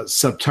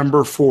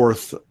September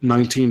 4th,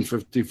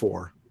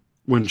 1954,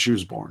 when she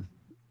was born.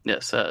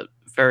 Yes,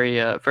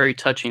 very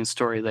touching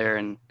story there,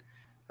 and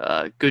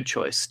good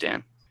choice,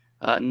 Dan.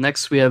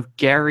 Next, we have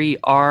Gary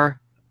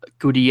R.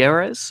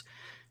 Gutierrez,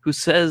 who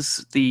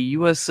says the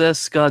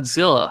USS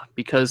Godzilla,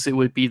 because it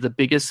would be the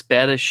biggest,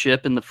 baddest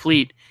ship in the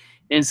fleet,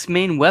 and its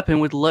main weapon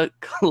would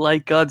look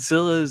like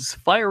Godzilla's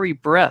fiery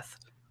breath.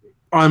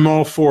 I'm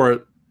all for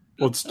it.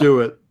 Let's do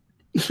it.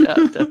 Yeah,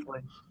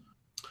 definitely.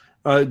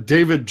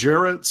 David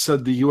Jarrett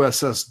said the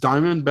USS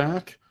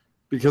Diamondback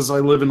because I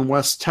live in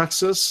West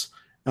Texas,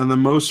 and the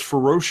most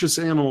ferocious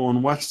animal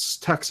in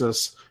West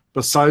Texas,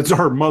 besides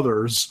our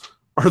mothers,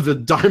 are the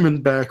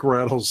Diamondback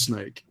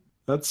rattlesnake.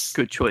 That's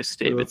Good choice,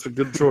 David. That's a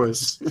good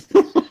choice.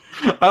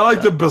 I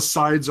like the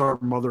besides our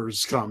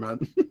mothers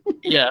comment.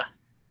 Yeah.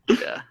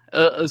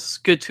 It's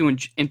good to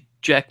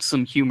inject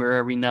some humor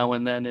every now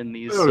and then in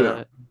these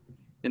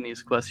in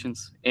these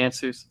questions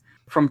answers.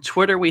 From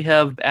Twitter, we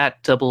have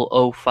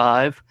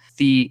 @005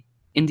 the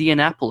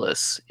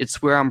Indianapolis.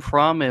 It's where I'm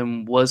from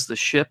and was the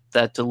ship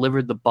that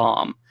delivered the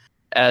bomb,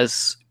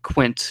 as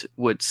Quint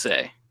would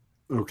say.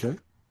 Okay.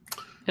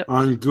 Yep.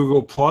 On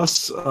Google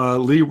Plus,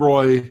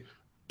 Leroy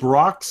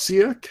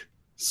Broxiak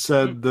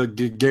said the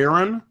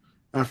Gagarin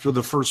after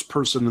the first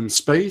person in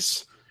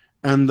space,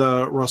 and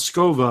the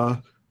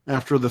Roskova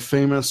after the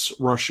famous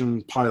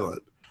Russian pilot.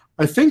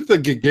 I think the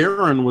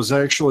Gagarin was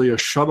actually a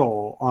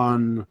shuttle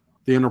on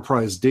the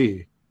Enterprise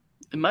D.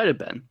 It might have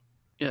been,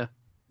 yeah.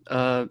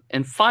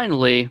 And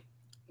finally,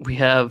 we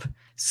have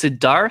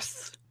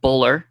Siddharth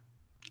Bowler.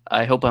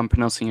 I hope I'm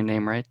pronouncing your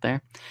name right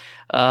there.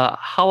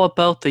 How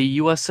about the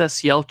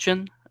USS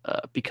Yelchin?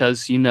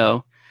 Because,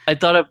 I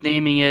thought of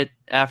naming it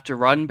after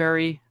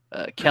Roddenberry,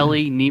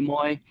 Kelly,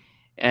 Nimoy,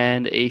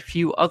 and a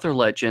few other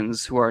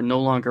legends who are no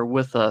longer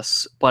with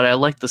us, but I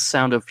like the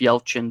sound of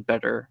Yelchin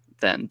better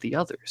than the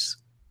others.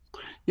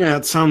 Yeah,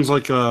 it sounds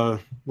like a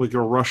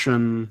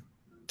Russian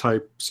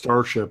type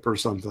starship or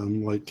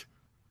something. Like,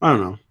 I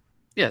don't know.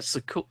 Yeah, it's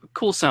a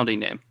cool sounding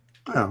name.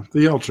 Yeah, the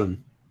Yelchin.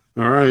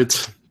 All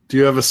right. Do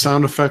you have a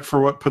sound effect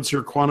for what puts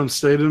your quantum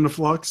state into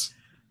flux?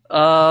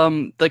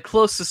 The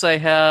closest I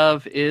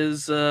have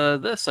is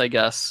this, I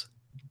guess.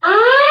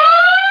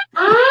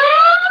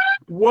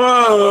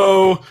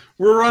 Whoa!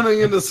 We're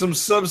running into some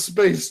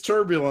subspace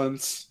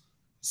turbulence.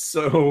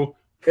 So,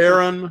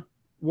 Aaron,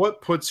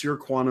 what puts your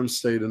quantum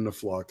state into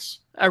flux?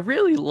 I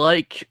really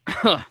like...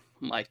 Oh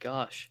my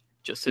gosh.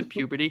 Just hit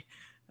puberty.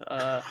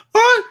 I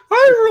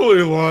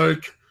really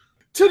like...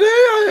 Today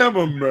I am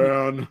a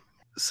man.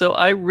 So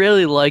I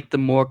really like the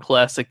more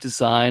classic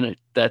design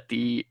that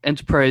the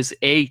Enterprise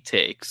A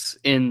takes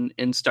in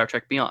Star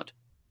Trek Beyond.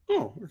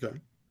 Oh,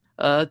 okay.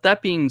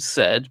 That being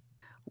said,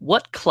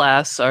 what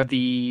class are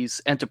these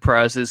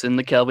Enterprises in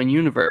the Kelvin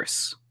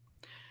universe?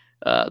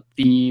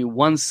 The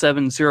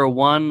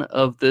 1701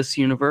 of this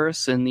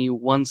universe and the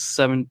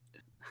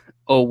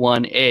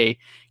 1701A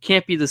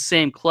can't be the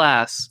same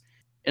class,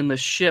 and the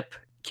ship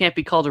can't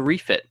be called a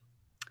refit.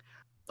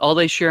 All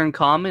they share in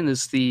common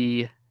is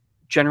the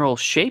general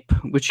shape,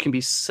 which can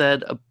be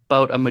said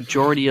about a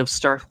majority of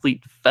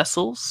Starfleet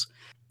vessels.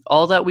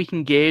 All that we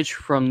can gauge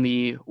from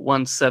the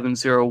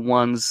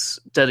 1701's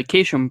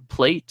dedication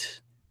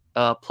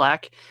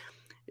plaque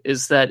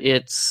is that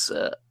it's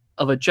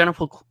of a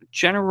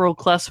general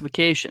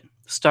classification,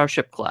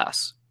 starship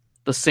class,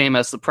 the same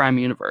as the Prime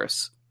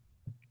Universe.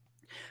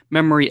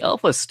 Memory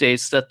Alpha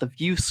states that the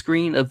view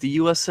screen of the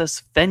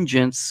USS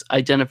Vengeance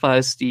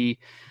identifies the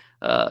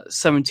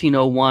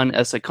 1701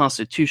 as a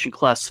Constitution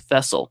class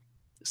vessel.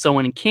 So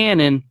in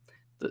canon,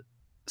 the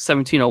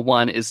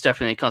 1701 is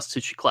definitely a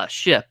Constitution class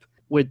ship.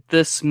 Would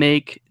this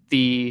make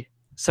the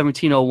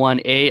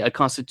 1701A a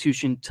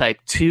Constitution Type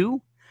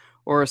 2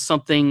 or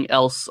something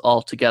else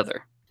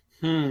altogether?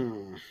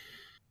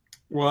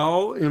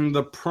 Well, in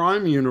the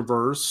Prime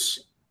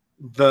universe,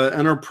 the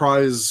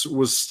Enterprise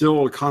was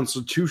still a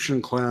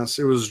Constitution class.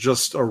 It was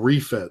just a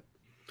refit.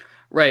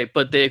 Right,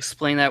 but they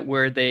explain that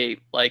where they,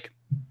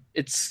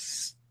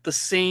 it's the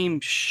same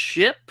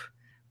ship,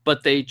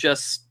 but they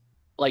just,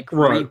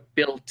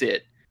 rebuilt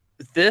it.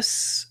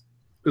 This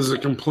is a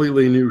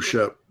completely new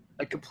ship.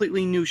 A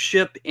completely new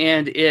ship,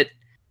 and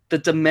the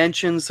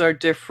dimensions are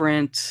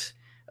different.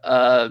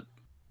 Are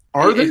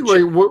they?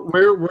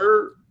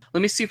 Where?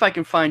 Let me see if I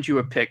can find you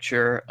a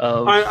picture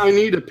of... I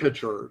need a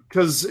picture,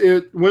 because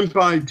it went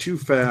by too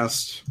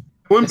fast.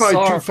 It went by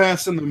too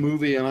fast in the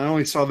movie, and I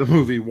only saw the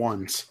movie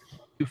once.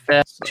 Too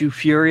Fast, Too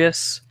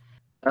Furious.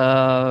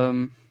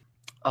 Where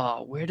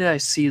did I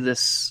see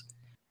this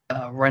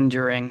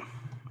rendering?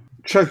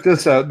 Check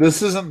this out.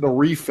 This isn't the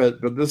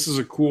refit, but this is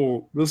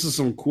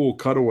some cool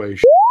cutaway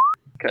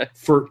Okay.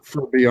 For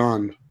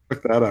Beyond.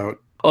 Check that out.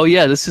 Oh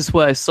yeah, this is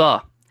what I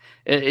saw.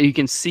 You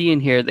can see in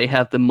here they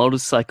have the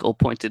motorcycle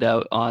pointed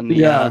out on the...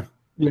 Yeah,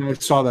 I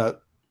saw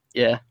that.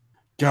 Yeah.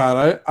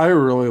 God, I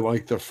really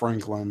like the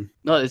Franklin.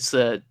 No, it's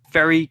a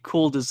very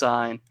cool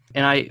design.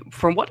 And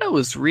from what I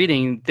was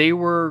reading, they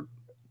were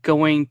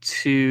going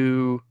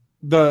to...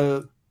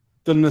 The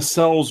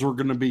nacelles were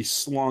going to be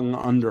slung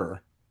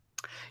under.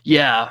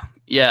 Yeah.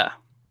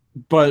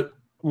 But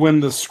when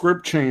the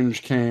script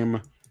change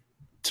came,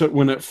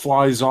 when it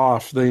flies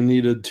off, they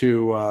needed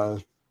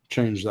to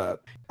change that.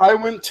 I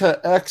went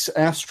to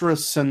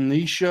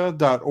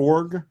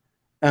xastrasenetia.org,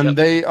 and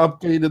they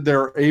updated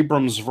their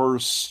Abrams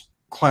verse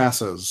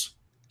classes.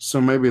 So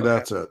maybe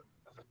that's it.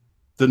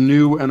 The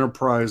new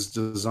Enterprise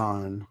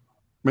design.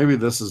 Maybe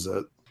this is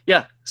it.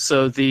 Yeah,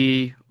 so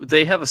they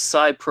have a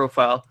side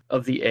profile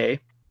of the A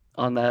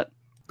on that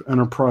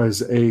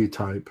Enterprise A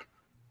type.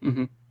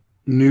 Mhm.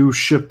 New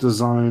ship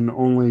design,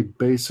 only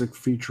basic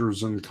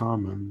features in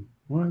common.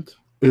 What?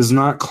 Is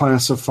not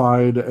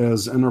classified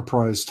as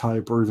Enterprise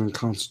type or even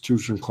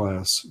Constitution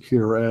class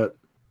here at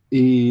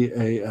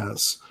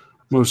EAS.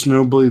 Most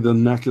notably, the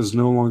neck is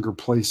no longer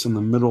placed in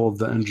the middle of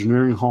the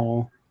engineering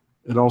hall.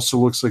 It also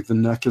looks like the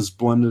neck is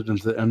blended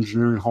into the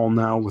engineering hall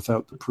now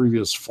without the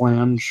previous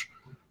flange.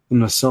 The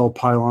nacelle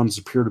pylons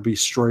appear to be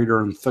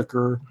straighter and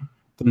thicker.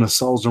 The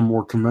nacelles are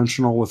more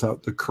conventional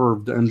without the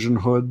curved engine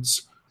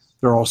hoods.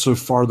 They're also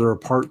farther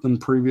apart than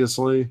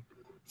previously.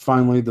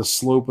 Finally, the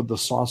slope of the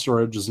saucer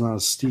edge is not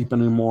as steep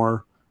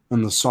anymore,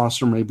 and the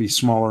saucer may be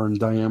smaller in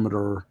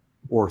diameter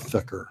or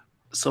thicker.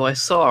 So I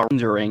saw a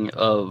rendering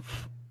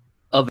of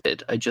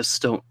it. I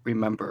just don't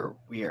remember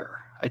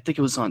where. I think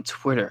it was on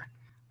Twitter.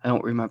 I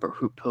don't remember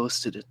who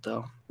posted it,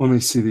 though. Let me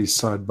see these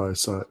side by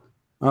side.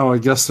 Oh, I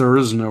guess there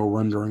is no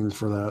rendering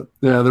for that.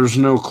 Yeah, there's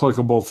no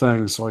clickable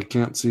thing, so I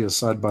can't see a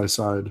side by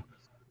side.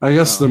 I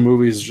guess the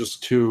movie is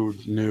just too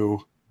new.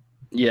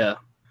 Yeah.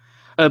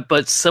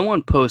 But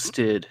someone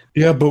posted...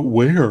 Yeah, but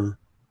where?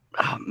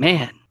 Oh,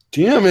 man.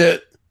 Damn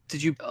it!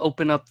 Did you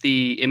open up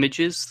the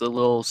images, the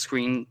little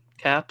screen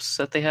caps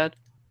that they had?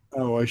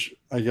 Oh,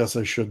 I guess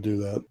I should do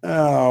that.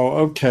 Oh,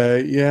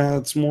 okay. Yeah,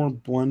 it's more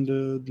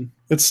blended.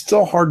 It's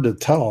still hard to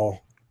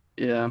tell.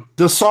 Yeah.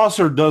 The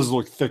saucer does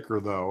look thicker,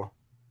 though.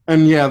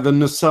 And yeah, the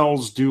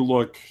nacelles do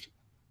look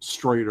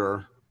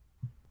straighter.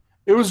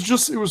 It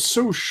was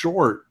so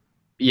short.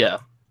 Yeah.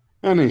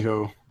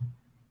 Anywho.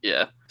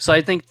 Yeah. So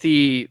I think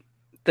the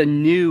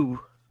new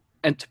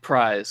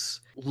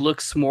Enterprise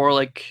looks more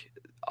like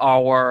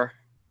our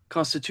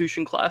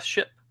Constitution class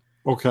ship.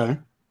 Okay.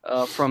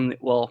 From the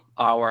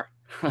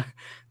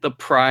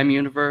Prime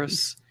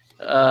universe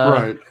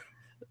right.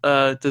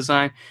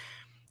 Design.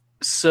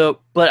 So,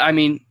 but I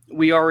mean,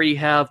 we already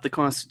have the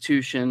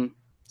Constitution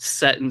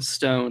set in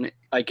stone,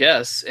 I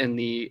guess, in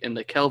the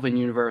Kelvin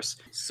universe.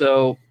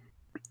 So,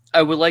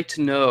 I would like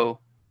to know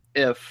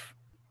if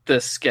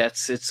this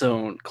gets its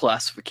own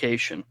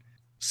classification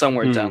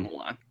somewhere down the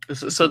line.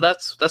 So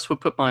that's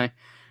what put my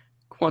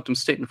quantum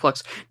state in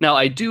flux. Now,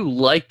 I do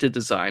like the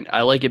design.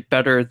 I like it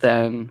better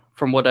than,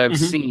 from what I've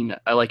seen,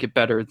 I like it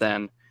better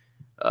than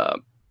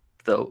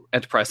the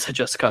Enterprise that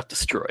just got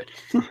destroyed.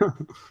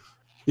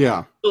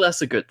 Yeah. So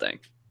that's a good thing.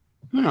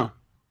 Yeah.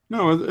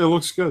 No, it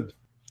looks good.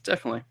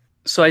 Definitely.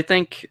 So I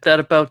think that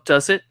about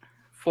does it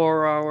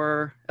for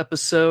our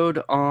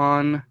episode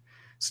on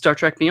Star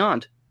Trek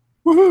Beyond.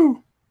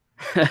 Woohoo!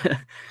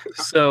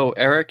 So,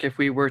 Eric, if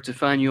we were to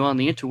find you on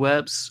the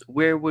interwebs,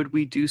 where would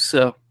we do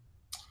so?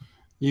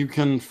 You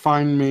can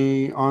find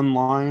me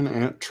online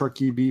at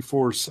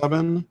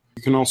TrekkieB47.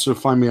 You can also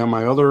find me on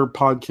my other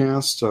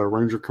podcast,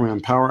 Ranger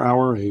Command Power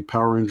Hour, a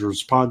Power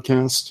Rangers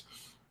podcast,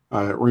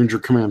 Ranger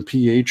Command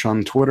PH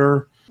on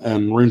Twitter,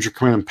 and Ranger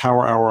Command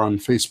Power Hour on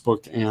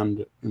Facebook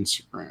and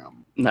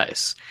Instagram.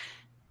 Nice.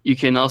 You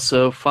can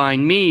also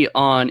find me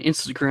on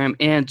Instagram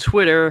and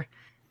Twitter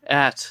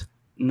at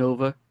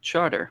Nova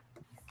Charter.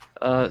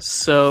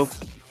 So,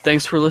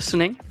 thanks for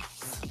listening.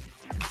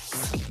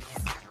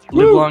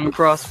 Live long and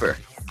prosper.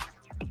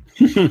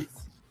 You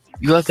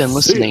have been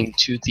listening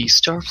to the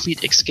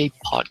Starfleet Escape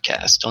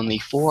podcast on the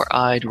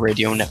Four-Eyed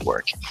Radio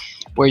Network,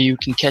 where you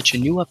can catch a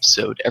new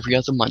episode every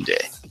other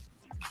Monday.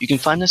 You can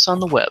find us on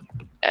the web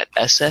at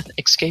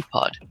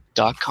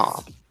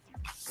sfescapepod.com.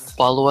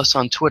 Follow us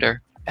on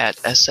Twitter at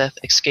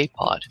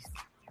sfescapepod.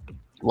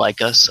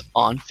 Like us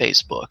on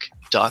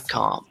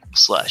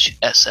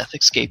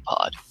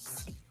facebook.com/sfescapepod.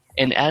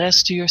 And add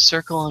us to your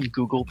circle on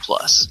Google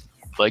Plus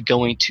by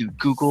going to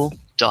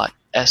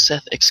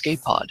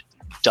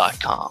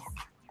google.sfescapepod.com.